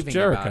are it's raving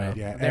Jericho. about it.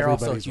 Yeah, They're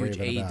also everybody's huge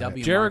raving about it.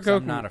 AEW. Jericho,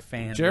 I'm not a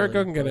fan. Jericho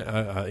really, can get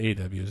but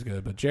AEW is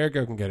good, but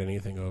Jericho can get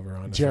anything over.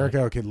 Honestly,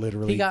 Jericho could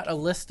literally. He got a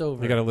list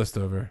over They got a list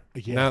over.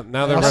 Yeah.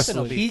 Now they're Austin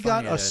will wrestling. be He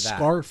got funnier a than that.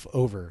 scarf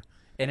over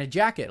in a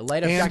jacket, a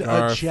light up and jacket. a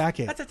Scarf.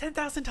 jacket. That's a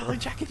 $10,000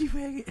 jacket you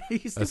wear. You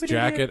A stupid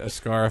jacket, idiot. a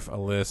scarf, a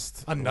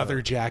list.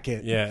 Another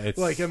jacket. Yeah, it's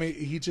Like, I mean,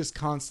 he just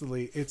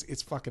constantly.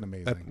 It's fucking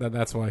amazing.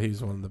 that's why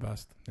he's one of the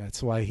best.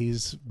 That's why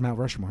he's Mount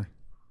Rushmore.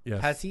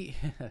 Yes. Has he?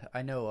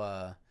 I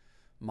know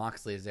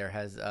Moxley is there.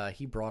 Has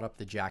he brought up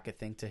the jacket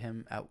thing to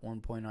him at one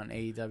point on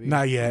AEW?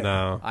 Not yet.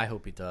 No. I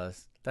hope he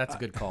does. That's a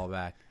good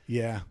callback.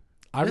 Yeah.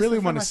 I This really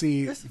is want for to my-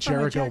 see this is for my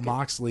Jericho jacket.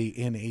 Moxley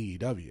in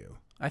AEW.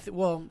 I think.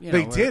 Well, you know,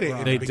 They did it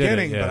in They the did it,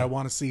 beginning, but yeah. I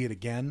want to see it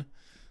again.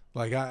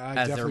 Like, I'd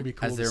As definitely they're- be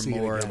cool as to they're see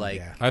more, it again. like,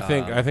 yeah. I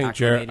think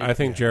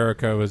acclimated?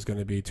 Jericho is going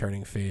to be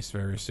turning face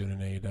very soon in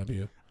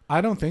AEW. I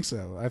don't think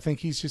so. I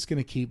think he's just going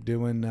to keep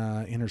doing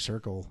Inner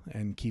Circle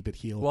and keep it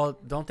heel. Well,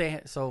 don't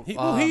they? So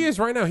He is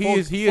right now. He Full-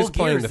 is Full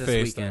playing Gears the this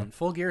face weekend.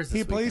 Full Gears. This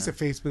he plays a weekend.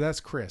 face, but that's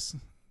Chris.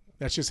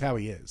 That's just how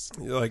he is.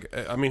 though. Like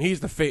I mean, he's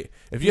the face.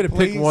 If He you had to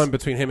pick plays- one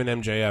between him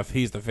and MJF,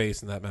 he's the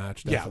face in that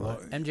match. Yeah, Definitely.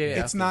 well, MJF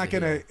it's not is a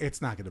gonna. heel.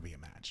 It's not gonna be a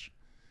match.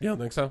 You don't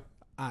think so?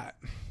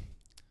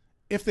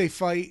 If they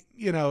fight,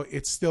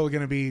 it's still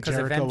gonna be Because if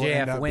Jericho will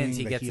end MJF up wins, being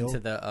he the gets heel. into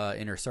the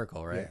inner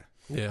circle, right?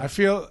 Yeah.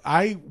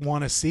 I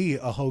want to see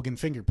a Hogan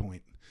finger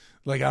point.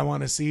 Like, I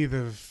want to see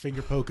the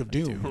finger poke of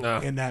doom No.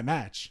 in that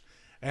match,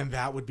 and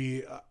that would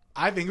be.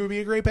 I think it would be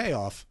a great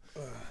payoff.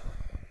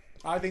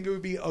 I think it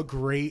would be a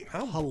great,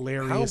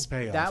 hilarious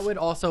payoff. That would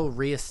also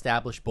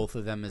reestablish both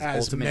of them as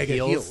ultimate mega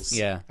heels.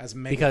 Yeah, As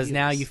mega because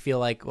now heels. you feel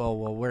like, well,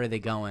 where are they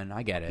going?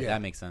 I get it. Yeah.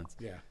 That makes sense.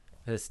 Yeah,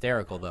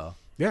 Hysterical though.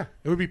 yeah,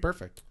 it would be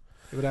perfect.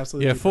 It would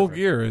absolutely. Yeah, be Full perfect.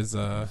 Gear is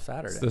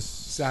Saturday. This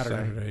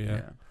Saturday.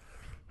 yeah.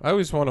 I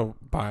always want to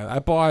buy. I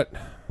bought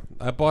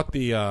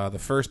the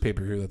first pay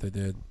per view that they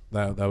did.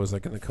 That was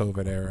like in the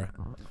COVID era.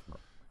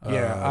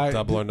 Yeah,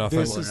 Double or Nothing.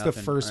 This Double or is the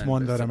Nothing first in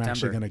one that I'm actually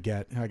September. gonna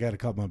get. I got a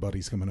couple of my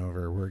buddies coming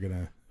over. We're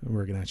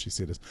gonna actually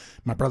see this.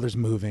 My brother's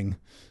moving,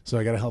 so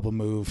I got to help him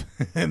move.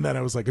 And then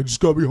I was like, I just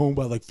gotta be home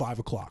by like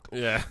 5:00.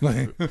 Yeah,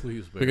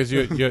 Please, because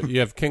you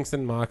have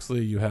Kingston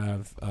Moxley, you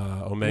have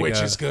Omega, Which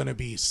is gonna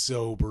be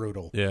so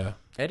brutal. yeah,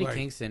 Eddie like-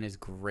 Kingston is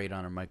great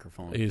on a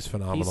microphone. he's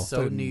phenomenal. He's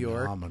so New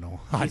York.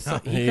 Phenomenal.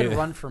 He could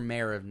run for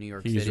mayor of New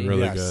York He's City.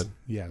 really Yes. good.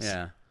 Yes.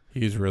 Yeah,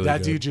 He's really That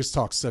good. dude just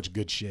talks such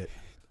good shit.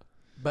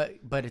 but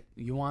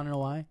you want to know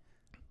why?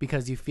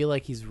 Because you feel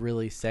like he's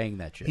really saying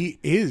that shit. He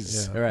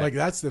is. Yeah. Right. Like,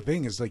 that's the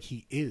thing, is like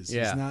he is.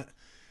 Yeah.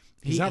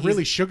 He's not He's-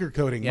 really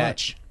sugarcoating yeah,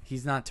 much.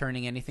 He's not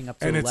turning anything up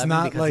to And 11 it's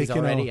not because like, he's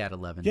already at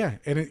 11. Yeah.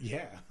 And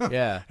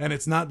Yeah. And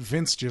it's not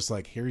Vince just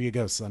like, here you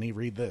go, Sonny,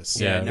 read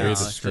this. Yeah, no, read it's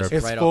the just script.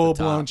 It's right full off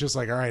the blown, top. just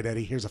like, all right,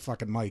 Eddie, here's a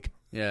fucking mic.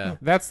 Yeah.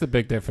 That's the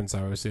big difference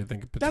I always see. I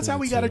think between That's how the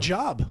we got a two.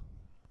 job.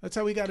 That's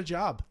how we got a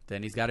job.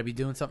 Then he's got to be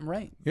doing something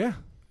right. Yeah.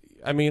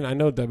 I mean, I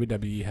know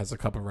WWE has a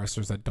couple of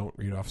wrestlers that don't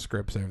read off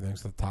scripts.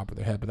 Everything's at the top of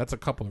their head, but that's a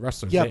couple of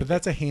wrestlers. Yeah, They- but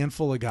that's a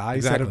handful of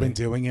guys that have Exactly. been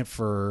doing it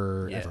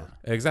forever.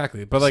 Yeah.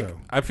 exactly. But like, So-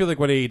 I feel like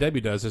what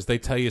AEW does is they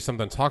tell you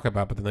something to talk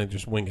about, but then they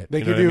just wing it. They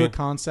you give know what you I a mean?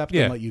 concept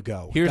Yeah. and let you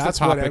go. Here's the That's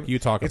topic, what you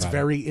talk It's about it.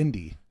 very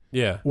indie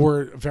Yeah,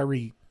 or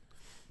very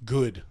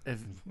good.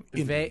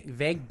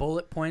 Vague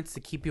bullet points to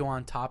keep you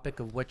on topic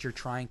of what you're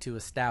trying to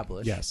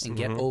establish Yes. and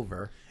get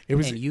over. It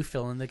was- and you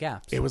fill in the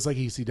gaps. It was like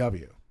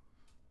ECW.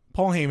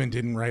 Paul Heyman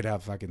didn't write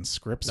out fucking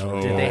scripts. No.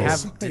 for Did it. they It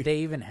was have? Did they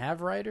even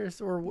have writers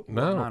or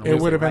No. not It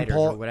would have been writers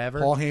Paul, or whatever?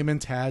 Paul Heyman,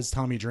 Taz,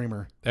 Tommy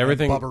Dreamer,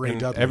 everything. and Bubba Ray and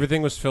Dudley.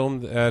 everything was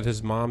filmed at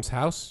his mom's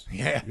house.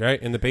 Yeah.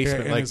 right in the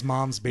basement, in like his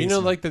mom's You basement.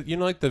 know,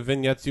 like the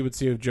vignettes you would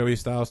see of Joey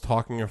Styles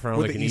talking in front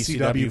of With like the an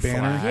ECW ECW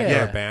banner? flag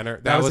Yeah. or a banner.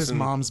 that was his in-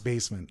 mom's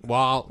basement.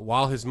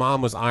 while his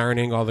mom was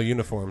ironing all the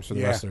uniforms for the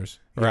Yeah. wrestlers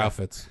or Yeah.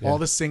 outfits. All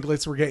the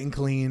singlets were getting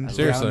cleaned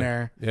Seriously, down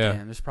there. yeah.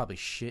 Damn, there's probably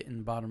shit in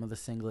the bottom of the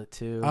singlet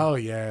too. Oh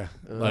yeah.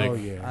 Like- oh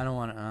yeah. I don't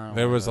want to.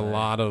 There was a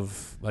lot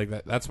of like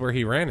that. That's where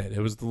he ran it. It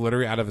was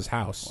literally out of his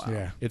house.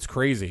 Yeah. It's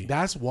crazy.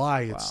 That's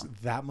why it's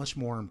that much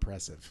more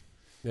impressive.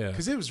 Yeah,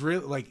 Because it was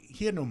really like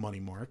he had no money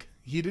mark.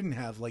 He didn't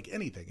have like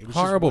anything. It was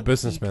horrible just what he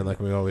businessman, like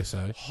we always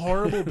say.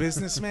 horrible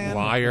businessman.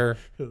 Liar.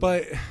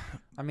 But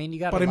I mean, you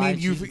got But to I mean, lie,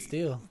 you've- cheat, and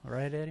steal,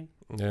 right, Eddie?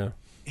 Yeah.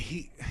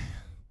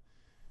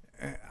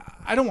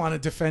 I don't want to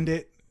defend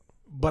it,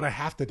 but I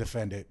have to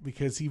defend it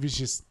because he was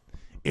just.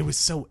 It was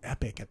so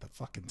epic at the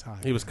fucking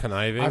time. He was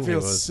conniving. I He feel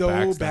was so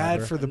backstabber.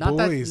 bad for the Not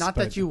boys. that, not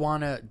but- that you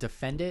want to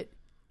defend it.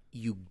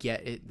 You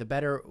get it. The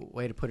better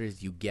way to put it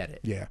is you get it.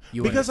 Yeah,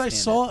 You because I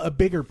understand saw a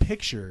bigger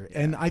picture,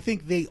 and I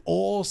think they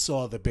all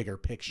saw the bigger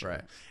picture.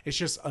 Right. It's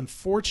just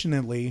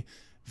unfortunately,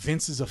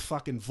 Vince is a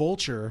fucking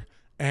vulture,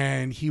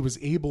 and he was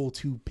able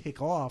to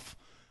pick off.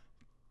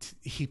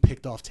 He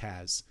picked off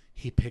Taz.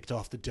 He picked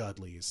off the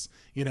Dudleys.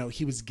 You know,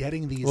 he was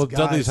getting these. Well, guys.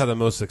 Dudley's had the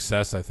most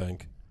success, I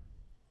think.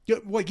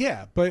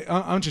 Yeah, but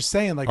I'm just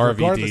saying, like, RVD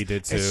regardless,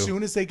 did too. as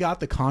soon as they got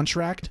the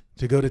contract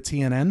to go to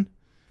TNN,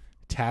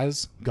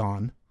 Taz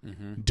gone,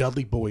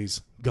 Dudley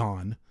Boy's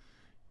gone.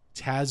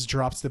 Taz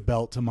drops the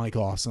belt to Mike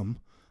Awesome.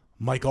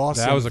 Mike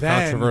Awesome. That was a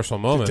then controversial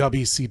moment. to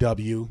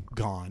WCW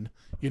gone.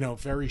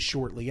 Very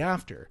shortly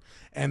after,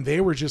 and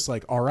they were just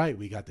like, "All right,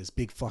 we got this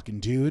big fucking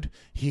dude.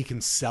 He can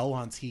sell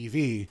on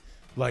TV."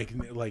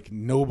 Like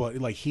nobody,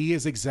 like he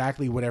is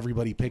exactly what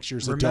everybody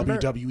pictures a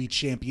WWE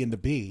champion to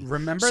be.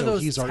 Remember So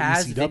those he's our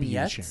Taz ECW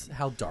vignettes? champion.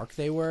 How dark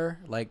they were.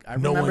 Like I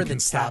No remember one the can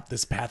stop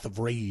this path of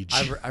rage.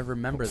 I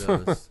remember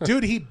those.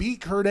 Dude, he beat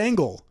Kurt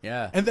Angle.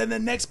 Yeah. And then the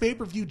next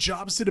pay-per-view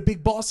jobs to the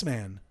Big Boss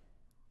Man.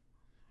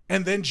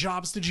 And then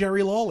jobs to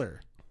Jerry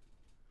Lawler.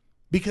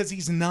 Because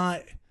he's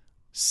not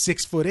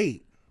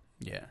 6'8".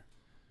 Yeah.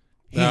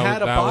 He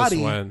had a that was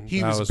body. when-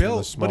 He that was was when the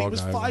built, but he small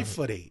was guys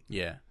 5'8",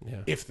 Yeah.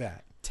 if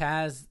that.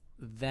 Taz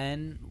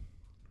then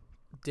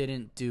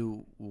didn't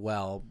do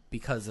well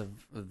because of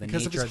the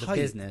Because of nature his of the height.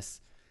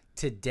 business.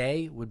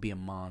 Today would be a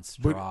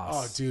monster. But,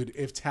 oh, dude,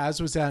 if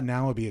Taz was out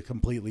now, it would be a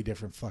completely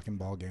different fucking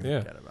ballgame. Yeah.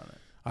 Forget about it.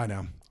 I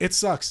know. It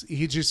sucks.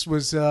 He just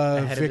was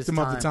Ahead of victim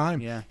his of the time.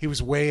 time. Yeah. He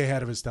was way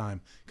ahead of his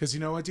time. Because you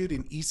know what, dude?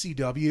 In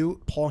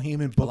ECW, Paul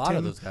Heyman booked lot of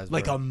him those guys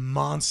like were. a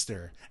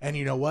monster. And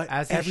you know what?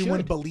 As they Everyone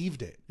should.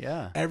 believed it.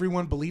 Yeah.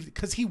 Everyone believed it.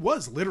 Because he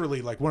was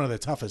literally like one of the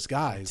toughest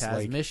guys. Taz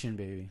Like, mission,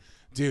 baby.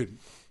 dude,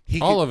 he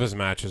All could- of his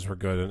matches were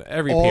good, and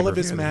every all pay-per-view of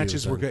his that he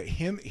matches was were in. good.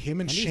 Him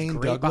and And Shane he's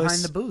great Douglas.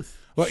 behind the booth.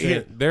 Well,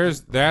 Shane-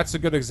 that's a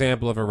good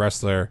example of a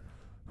wrestler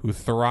who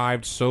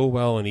thrived so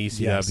well in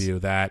ECW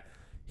that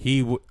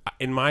he,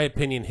 in my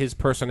opinion, his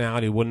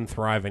personality wouldn't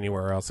thrive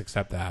anywhere else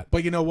except that.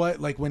 But you know what?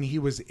 Like when he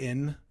was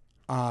in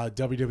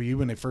WWE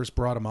when they first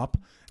brought him up,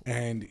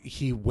 and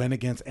he went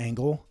against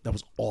Angle, that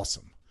was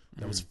awesome.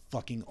 That was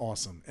fucking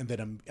awesome. And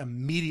then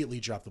immediately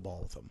dropped the ball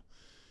with him.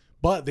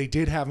 But they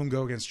did have him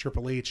go against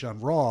Triple H on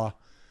Raw.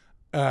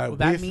 that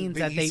With means the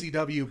that they-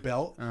 ECW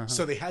belt,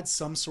 so they had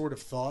some sort of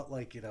thought,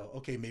 like,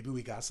 okay, maybe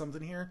we got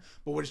something here.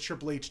 But what does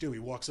Triple H do? He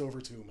walks over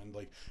to him and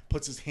like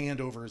puts his hand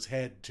over his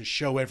head to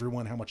show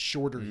everyone how much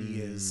shorter he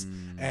is,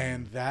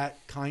 and that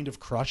kind of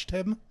crushed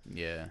him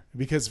Yeah.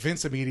 because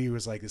Vince immediately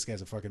was like, "This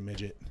guy's a fucking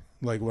midget.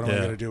 Like, what am I Yeah.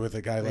 going to do with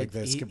a guy like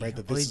this compared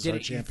to this is our You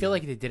champion?" feel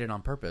like they did it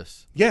on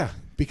purpose. Yeah,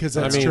 because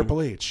that's mean-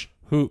 Triple H,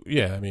 Who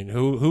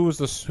was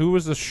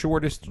the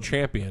shortest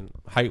champion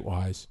height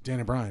wise?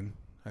 Dan Bryan.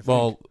 I think.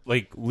 Well,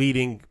 like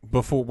leading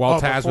while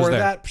Taz was before there.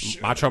 that,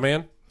 psh, Macho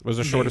Man was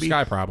the shortest maybe.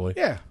 guy probably.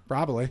 yeah,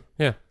 probably,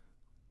 Yeah.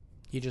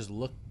 He just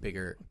looked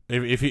bigger.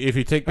 If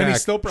you take back, and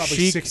he's still probably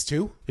Sheik,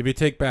 6'2". If you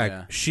take back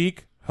Yeah.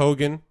 Sheik,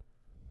 Hogan,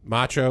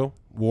 Macho,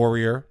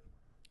 Warrior,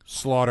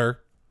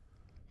 Slaughter,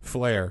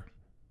 Flair,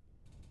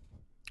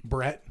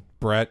 Brett.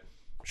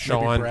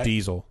 Shawn, Brett.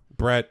 Diesel,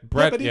 Brett, Yeah,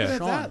 but even yeah. at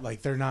that,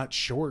 like they're not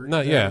short.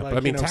 No, They're, yeah, like, but I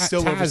mean,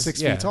 still over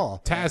 6 yeah, feet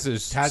tall. Taz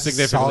is Taz is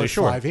significantly solid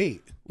short. 5'8".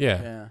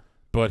 Yeah. Yeah.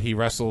 But he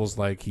wrestles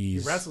like He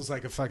he's wrestles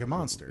like a fucking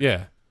monster.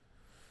 Yeah.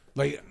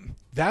 Like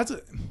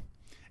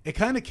it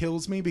kind of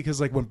kills me because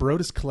like when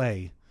Brodus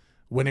Clay,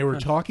 when they were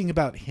talking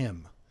about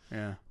him,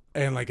 Yeah.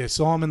 and like I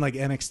saw him in like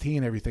NXT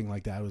and everything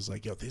like that, I was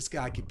like, yo, this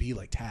guy could be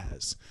like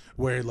Taz,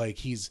 where like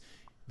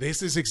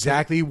this is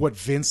exactly what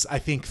Vince I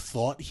think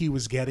thought he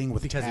was getting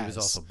with Because Taz. he was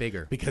also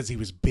bigger. Because he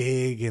was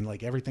big and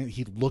like everything,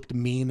 he looked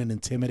mean and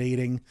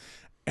intimidating.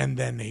 And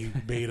then they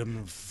made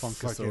him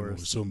fucking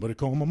Funkasaurus. somebody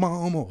call my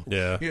mama.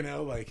 Yeah.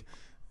 Like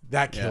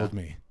that killed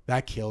Yeah. me.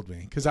 That killed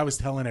me because I was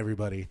telling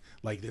everybody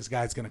like this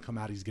guy's gonna come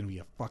out. He's gonna be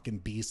a fucking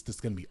beast. It's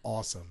gonna be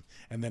awesome.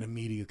 And then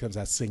immediately comes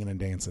out singing and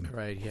dancing.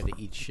 Right. He had to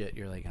eat shit.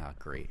 You're like, oh,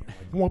 great.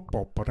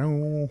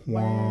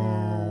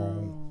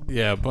 Wow.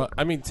 Yeah, but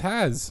I mean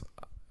Taz,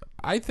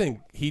 I think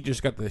he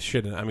just got the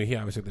shit. I mean, he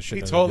obviously got the shit.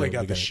 He in totally the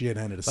got the beginning. shit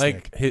end of the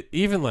Like stick.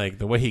 even like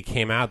the way he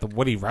came out,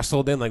 what he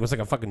wrestled in, like it was like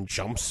a fucking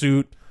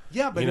jumpsuit.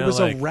 Yeah, but you it know, was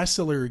like- a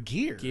wrestler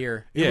gear.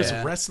 It was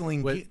Yeah.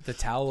 wrestling gear. With the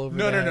towel over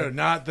No, there.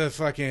 not the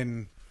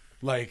fucking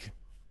like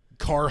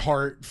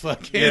Carhartt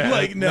fucking Yeah,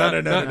 like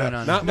no.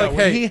 not No, like when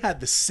hey. he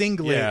had the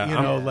singlet,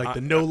 Yeah, like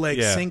the no leg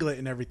yeah. singlet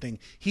and everything.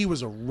 He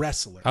was a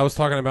wrestler. I was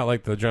talking about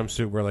like the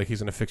jumpsuit where like he's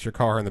gonna fix your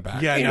car in the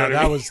back. Yeah, You know no, what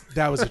I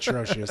that mean? was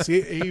atrocious.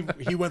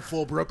 He went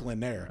full Brooklyn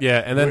there.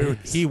 Yeah, and then Where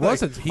he it's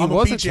was like, he I'm gonna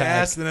was a beat your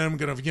tag. ass, and then I'm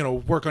gonna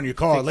work on your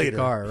car Fix your later.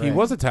 car, He right.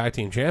 was a tag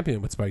team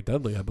champion with Spike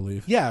Dudley, I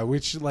believe. Yeah,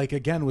 which like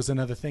again was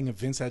another thing. If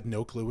Vince had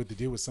no clue what to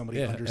do with somebody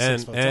Yeah, under 6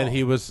 and foot and tall.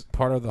 he was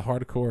part of the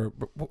hardcore.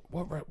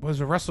 What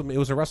was a It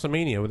was a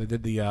WrestleMania where they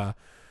did the.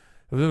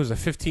 It was a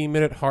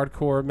 15-minute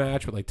hardcore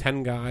match with like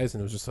 10 guys, and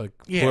it was just like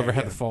Yeah, whoever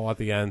had yeah. the fall at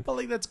the end. But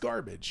like that's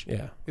garbage.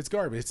 Yeah, It's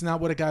garbage. It's not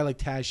what a guy like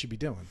Taz should be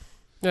doing.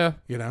 yeah.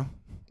 You know,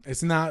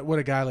 it's not what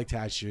a guy like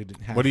Taz should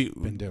have What do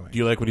been doing. Do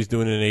you like what he's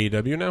doing in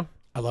AEW now?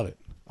 I love it.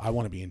 I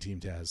want to be in Team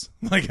Taz.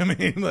 Like I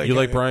mean, like You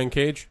like Brian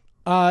Cage?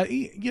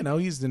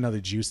 he's another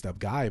juiced up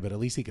guy, but at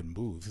least he can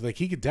move. Like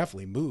he could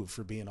definitely move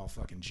for being all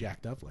fucking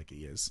jacked up like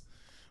he is.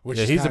 Which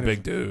Yeah, is he's a kind big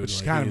of- dude. Which is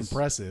Like, kind of he's-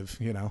 impressive.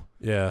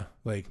 Yeah,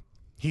 Like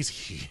He's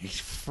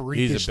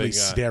freakishly big guy.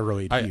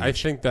 steroid huge. I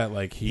think that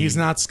like he's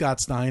not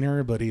Scott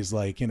Steiner, but he's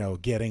like,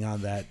 getting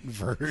on that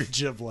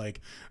verge of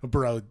like,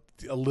 bro,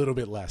 a little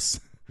bit less.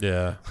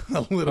 Yeah.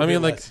 A little I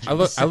mean, bit like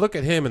less. I look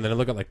at him and then I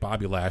look at like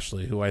Bobby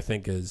Lashley, who I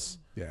think is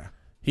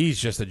he's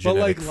just a But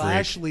genetic like freak.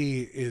 Lashley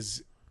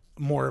is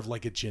more of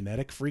like a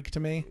genetic freak to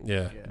me.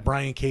 Yeah.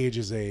 Brian Cage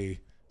is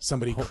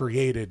somebody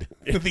created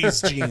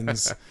these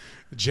genes,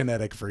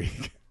 genetic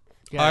freak.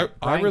 Yeah, I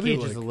Brian really Cage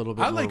like- is a little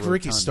bit. I more like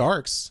Ricky rotund.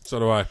 Starks. So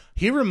do I.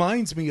 He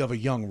reminds me of a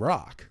young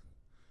Rock.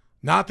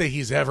 Not that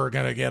he's ever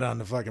gonna get on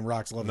the fucking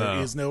Rock's level. No.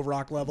 There is no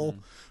Rock level,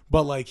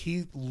 but like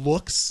he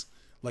looks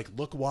like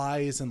look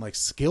wise and like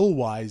skill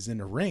wise in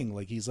the ring,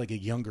 like he's like a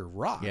younger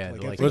Rock. Yeah, I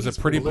like- think Was he's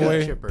it Pretty pretty Boy?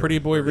 good. chipper. Pretty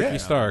Boy Ricky Yeah.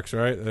 Starks,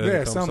 right?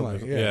 Yeah, something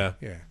like yeah.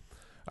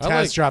 I Taz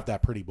like- dropped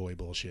that Pretty Boy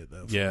bullshit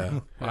though. Yeah.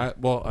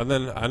 And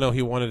then I know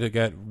he wanted to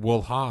get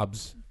Will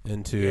Hobbs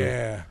into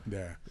yeah.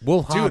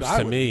 Will Hobbs Dude, I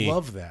to would me.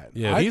 love that.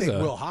 Yeah, I he's think a-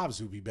 Will Hobbs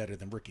would be better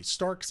than Ricky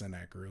Starks in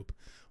that group,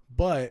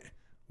 but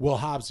Will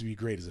Hobbs would be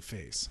great as a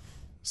face.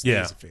 Stay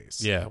Yeah. as a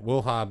face. Yeah,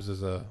 Will Hobbs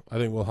is I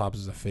think Will Hobbs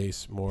is a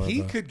face more. He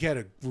of a, could get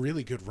a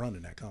really good run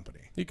in that company.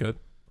 He could.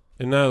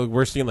 And now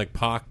we're seeing like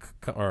Pac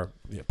 /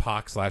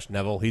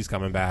 Neville. He's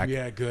coming back.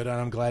 Yeah, good.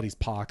 I'm glad he's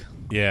Pac.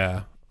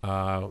 Yeah.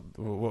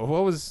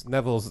 What was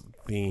Neville's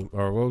theme,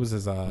 or what was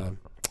his the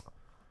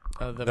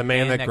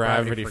man that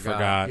gravity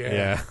forgot? Yeah.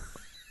 Yeah.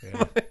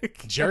 Yeah.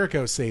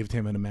 Jericho saved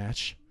him in a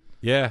match.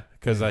 Yeah,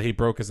 because he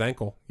broke his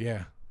ankle.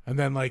 Yeah. And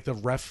then like the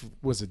ref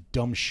was a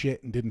dumb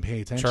shit and didn't pay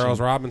attention. Charles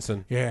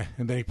Robinson. Yeah,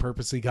 and then he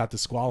purposely got Yep.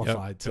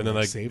 disqualified to And then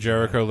like save the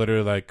Jericho guy.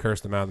 literally like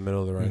cursed him out in the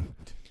middle of the ring.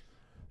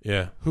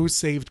 Yeah. Who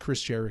saved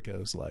Chris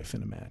Jericho's life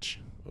in a match?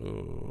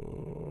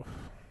 Ooh.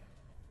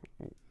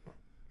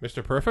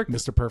 Mr. Perfect?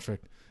 Mr.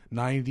 Perfect.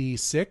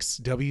 96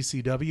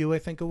 WCW, I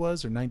think it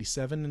was, or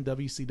 97 in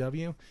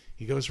WCW.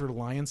 He goes for the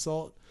lion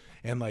salt,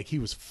 and like he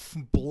was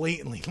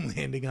blatantly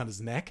landing on his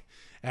neck,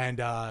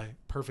 and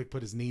Perfect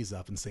put his knees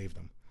up and saved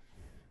him.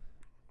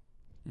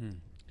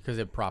 because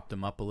it propped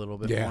him up a little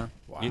bit Yeah. more.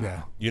 Wow.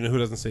 Yeah. You know who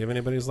doesn't save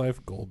anybody's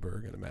life?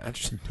 Goldberg in a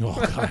match. Oh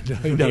god,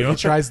 no, he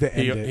tries to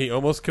end it. He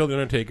almost killed The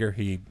Undertaker.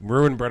 He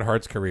ruined Bret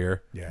Hart's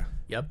career. Yeah,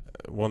 Yep.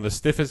 One of the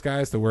stiffest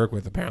guys to work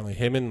with, apparently.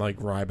 Him and like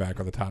Ryback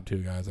are the top two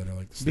guys that are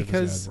like the stiffest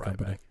guys in the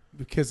company.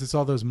 because it's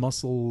all those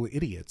muscle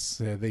idiots.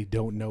 They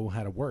don't know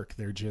how to work.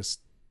 They're just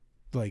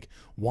like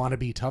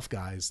wannabe tough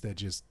guys that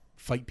just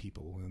fight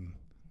people and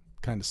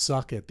kind of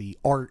suck at the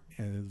art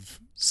of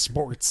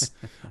sports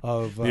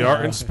of The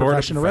art and sport of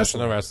professional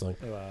professional wrestling.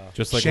 wrestling.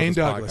 Just like Shane what this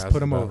Douglas, podcast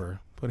put him is about. over.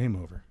 Put him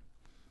over.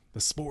 The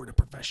sport of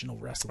professional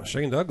wrestling.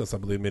 Shane Douglas, I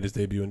believe, made his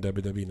debut in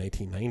WWE in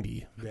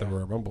 1990 at the Yeah.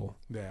 Royal Rumble.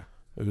 Yeah,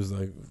 It was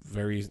like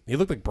he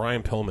looked like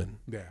Brian Pillman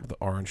yeah. with the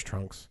orange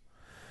trunks.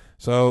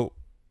 So,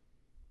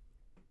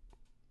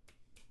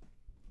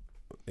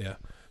 yeah.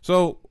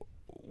 So,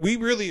 we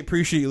really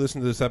appreciate you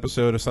listening to this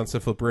episode of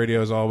Sunset Flip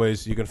Radio. As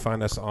always, you can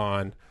find us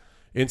on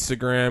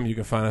Instagram. You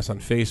can find us on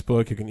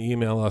Facebook. You can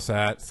email us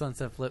at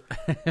Sunset Flip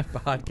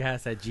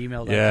Podcast at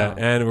gmail.com. yeah,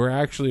 and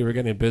we're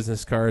getting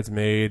business cards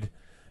made,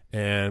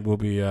 and we'll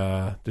be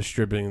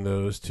distributing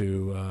those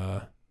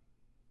to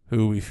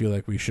who we feel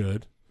like we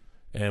should.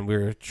 And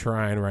we're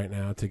trying right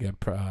now to get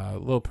a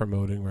little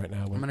promoting right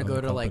now. With I'm gonna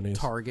other go to like companies.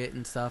 Target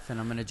and stuff, and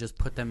I'm gonna just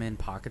put them in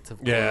pockets of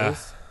clothes. Yeah.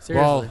 Seriously.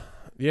 Well,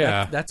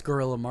 yeah, That's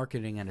guerrilla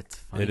marketing at its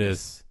finest. it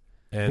is.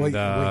 And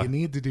what you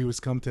need to do is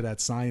come to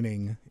that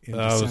signing in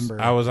December.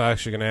 I was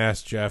actually going to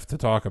ask Jeff to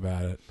talk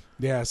about it.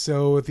 Yeah,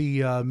 so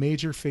the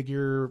Major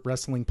Figure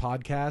Wrestling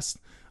Podcast,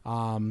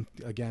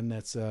 again,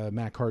 that's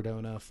Matt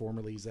Cardona,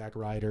 formerly Zack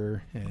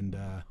Ryder, and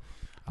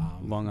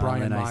Long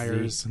Brian Island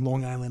Myers,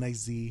 Long Island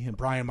IZ, and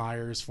Brian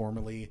Myers,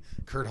 formerly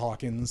Kurt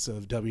Hawkins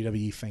of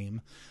WWE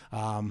fame.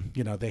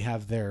 They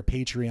have their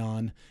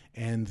Patreon,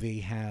 and they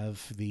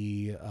have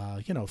the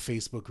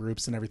Facebook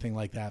groups and everything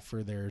like that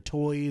for their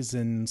toys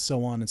and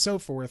so on and so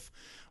forth.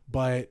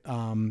 But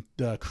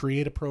the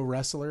Create a Pro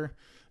Wrestler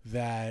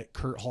that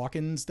Kurt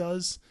Hawkins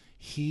does,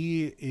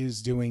 he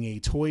is doing a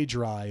toy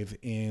drive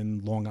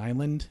in Long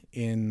Island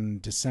in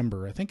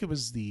December. I think it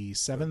was the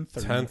 7th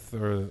or 10th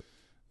or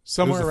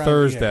somewhere it was a around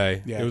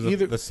Thursday. Yeah. It was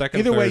either the second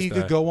Either way, Thursday. you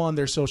could go on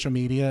their social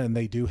media, and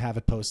they do have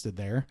it posted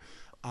there.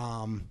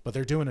 But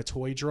they're doing a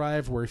toy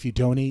drive where if you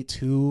donate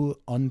two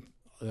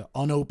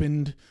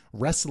unopened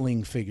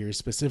wrestling figures,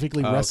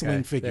 specifically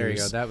wrestling figures, There you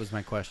go. That was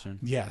my question.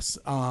 yes,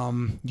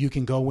 you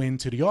can go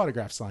into the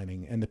autograph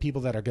signing, and the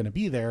people that are going to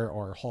be there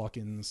are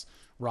Hawkins,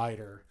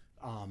 Ryder.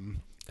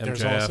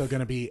 There's MJF. also going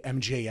to be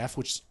MJF,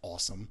 which is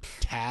awesome.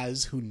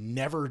 Taz, who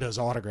never does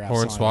autograph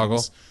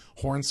Hornswoggle. signings.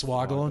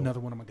 Hornswoggle, another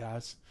one of my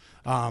guys.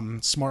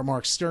 Smart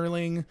Mark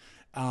Sterling,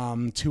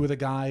 two of the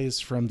guys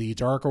from the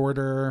Dark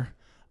Order,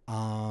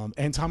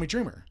 and Tommy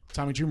Dreamer.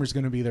 Tommy Dreamer's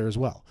going to be there as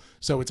well.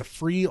 So it's a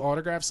free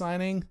autograph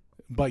signing,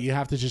 but you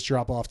have to just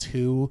drop off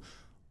two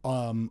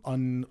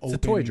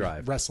unopened toy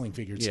drive. wrestling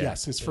figures. Yeah.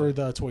 Yes, it's for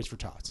the Toys for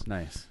Tots.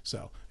 Nice.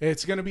 So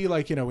it's going to be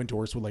like,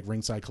 endorsed with like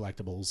Ringside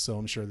Collectibles. So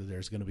I'm sure that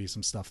there's going to be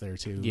some stuff there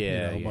too.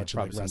 Yeah, a bunch of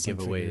like probably some wrestling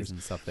giveaways figures.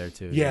 and stuff there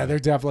too. Yeah, they're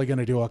definitely going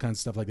to do all kinds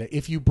of stuff like that.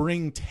 If you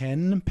bring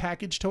 10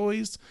 package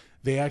toys,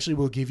 they actually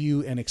will give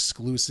you an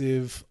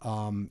exclusive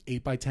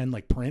 8x10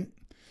 like print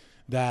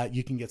that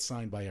you can get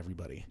signed by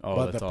everybody. Oh,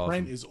 but that's the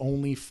print is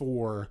only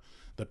for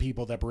the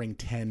people that bring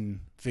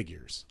 10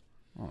 figures.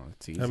 Oh,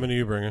 that's easy. How many are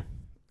you bringing?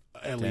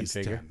 At 10 least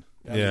figure?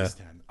 10. At Yeah. least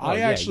 10. Oh, I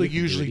yeah, actually you can do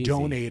it usually easy.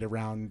 donate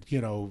around,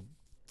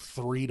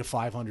 $300 to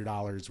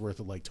 $500 worth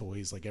of like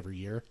toys like every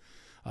year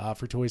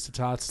for Toys to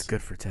Tots.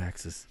 Good for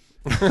taxes.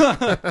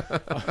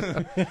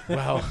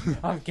 Well,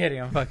 I'm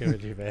kidding. I'm fucking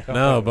with you, man.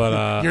 No,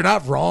 but you're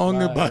not wrong,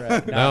 Right, but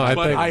right. No, I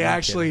but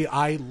think-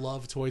 I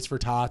love Toys for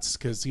Tots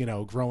because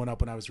growing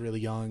up when I was really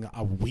young,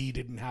 we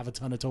didn't have a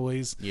ton of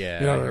toys. Yeah,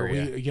 you know, I hear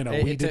we ya.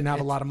 we It's didn't have a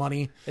it's- lot of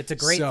money. It's a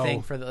great So,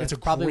 thing for the. it's It's a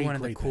probably great, one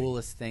of the great thing.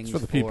 coolest things for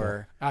the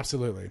people.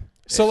 Absolutely.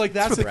 So like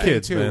that's for the the thing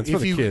kids, too. man. It's for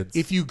if the you kids.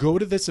 if you go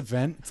to this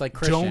event, It's like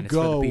Christian. don't It's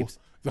for the go. peeps.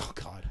 Oh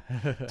God!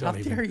 How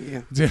Don't dare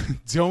even. you?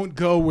 Don't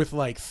go with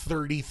like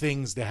 30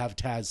 things to have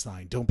Taz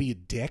sign. Don't be a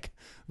dick.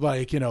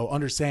 Like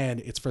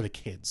understand it's for the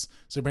kids.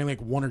 So bring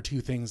like 1 or 2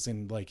 things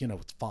and like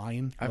it's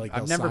fine. Like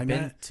I've they'll never sign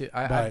been that. to.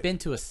 but- I've been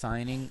to a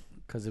signing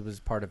because it was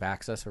part of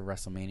Access or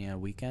WrestleMania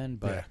weekend,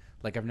 but Yeah.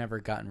 like I've never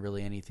gotten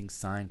really anything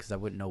signed because I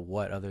wouldn't know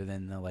what other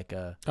than like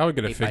a. I would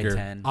get a 8x10.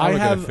 figure. I would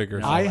get a have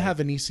figure. I like- have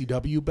an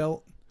ECW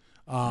belt.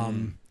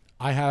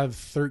 I have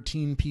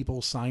 13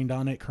 people signed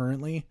on it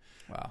currently,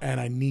 Wow. and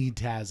I need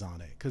Taz on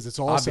it because it's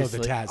also the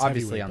Taz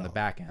obviously heavyweight on the belt.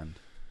 back end.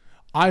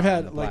 I've the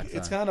had black like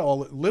it's side. kind of all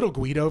little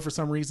Guido for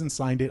some reason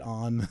signed it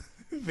on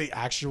the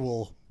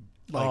actual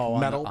like Oh, on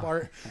metal the-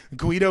 part.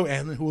 Guido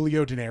and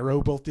Julio De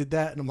Niro both did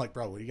that, and I'm like,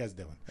 bro, what are you guys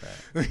doing?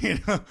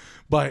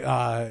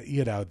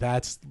 But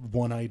that's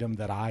one item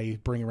that I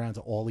bring around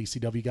to all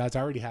ECW guys.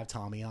 I already have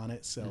Tommy on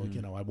it, so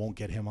I won't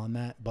get him on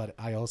that. But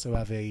I also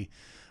have a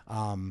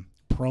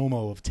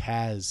promo of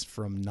Taz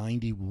from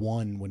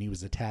 '91 when he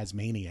was a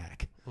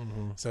Tazmaniac.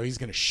 So he's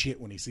gonna shit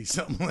when he sees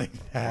something like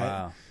that.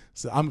 Wow.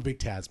 So I'm a big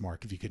Taz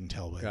mark, if you couldn't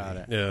tell by Got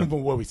me. it. Yeah. But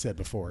what we said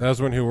before. That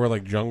was when he wore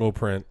like jungle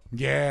print.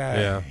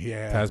 Yeah.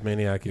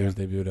 Tasmaniac he was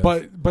debuted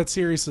as. But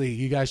seriously,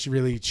 you guys should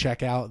really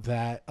check out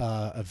that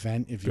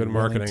event if you're Good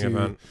willing marketing to,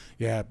 event.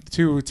 Yeah,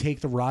 to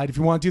take the ride. If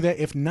you want to do that,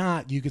 if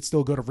not, you could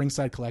still go to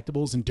Ringside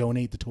Collectibles and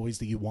donate the toys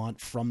that you want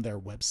from their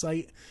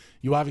website.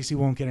 You obviously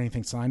won't get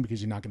anything signed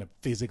because you're not going to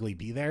physically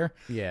be there.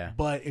 Yeah.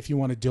 But if you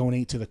want to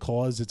donate to the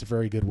cause, it's a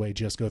very good way.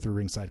 Just go through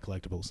Ringside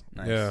Collectibles.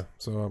 Nice. Yeah,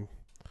 so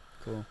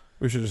Cool.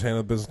 we should just handle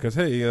the business because,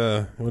 hey, you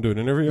want to do an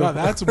interview? No,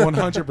 that's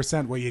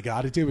 100% what you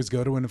got to do is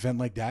go to an event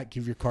like that,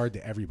 give your card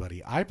to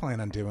everybody. I plan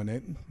on doing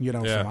it,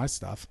 Yeah. for my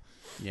stuff.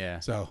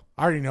 Yeah. So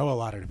I already know a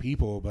lot of the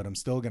people, but I'm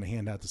still going to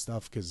hand out the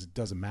stuff because it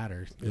doesn't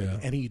matter. Yeah.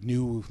 Any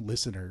new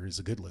listener is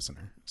a good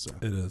listener. So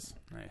It is.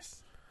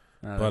 Nice.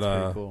 Oh, But,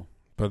 that's pretty cool.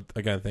 But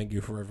again, thank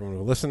you for everyone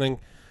who listening.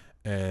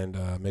 And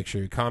make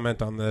sure you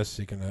comment on this.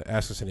 You can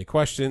ask us any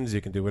questions.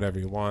 You can do whatever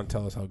you want.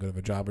 Tell us how good of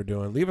a job we're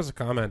doing. Leave us a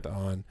comment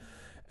on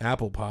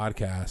Apple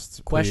Podcasts.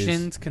 please.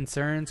 Questions,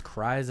 concerns,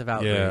 cries of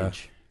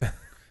outrage.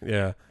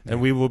 Yeah.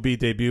 And we will be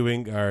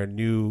debuting our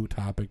new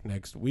topic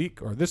next week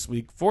or this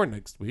week for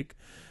next week,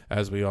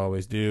 as we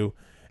always do.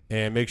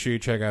 And make sure you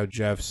check out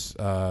Jeff's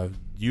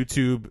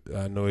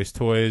YouTube, Noise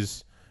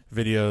Toys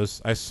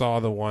videos. I saw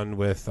the one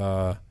with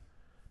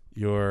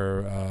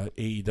your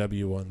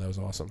AEW one. That was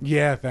awesome.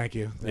 yeah, thank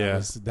you.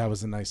 Yeah. That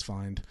was a nice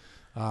find.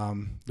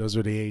 Those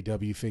were the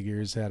AEW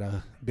figures. Had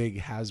a big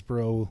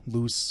Hasbro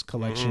loose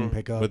collection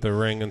pickup. With the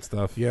ring and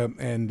stuff. Yep,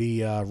 and the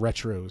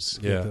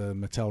retros. Yeah. The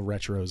Mattel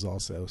retros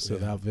also. So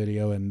that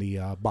video and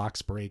the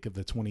box break of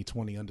the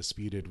 2020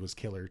 Undisputed was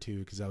killer too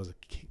because that was a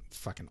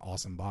fucking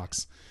awesome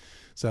box.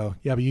 So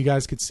yeah, but you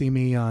guys could see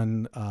me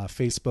on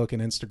Facebook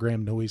and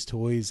Instagram, Noise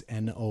Toys,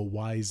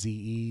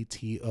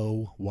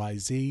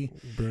 NOYZETOYZ,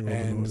 Bring all the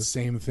and noise.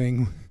 same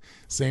thing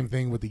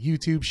with the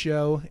YouTube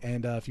show.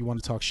 And if you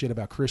want to talk shit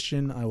about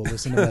Christian, I will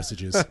listen to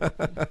messages. All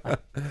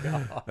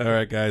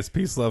right, guys.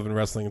 Peace, love, and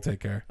wrestling, and take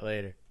care.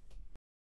 Later.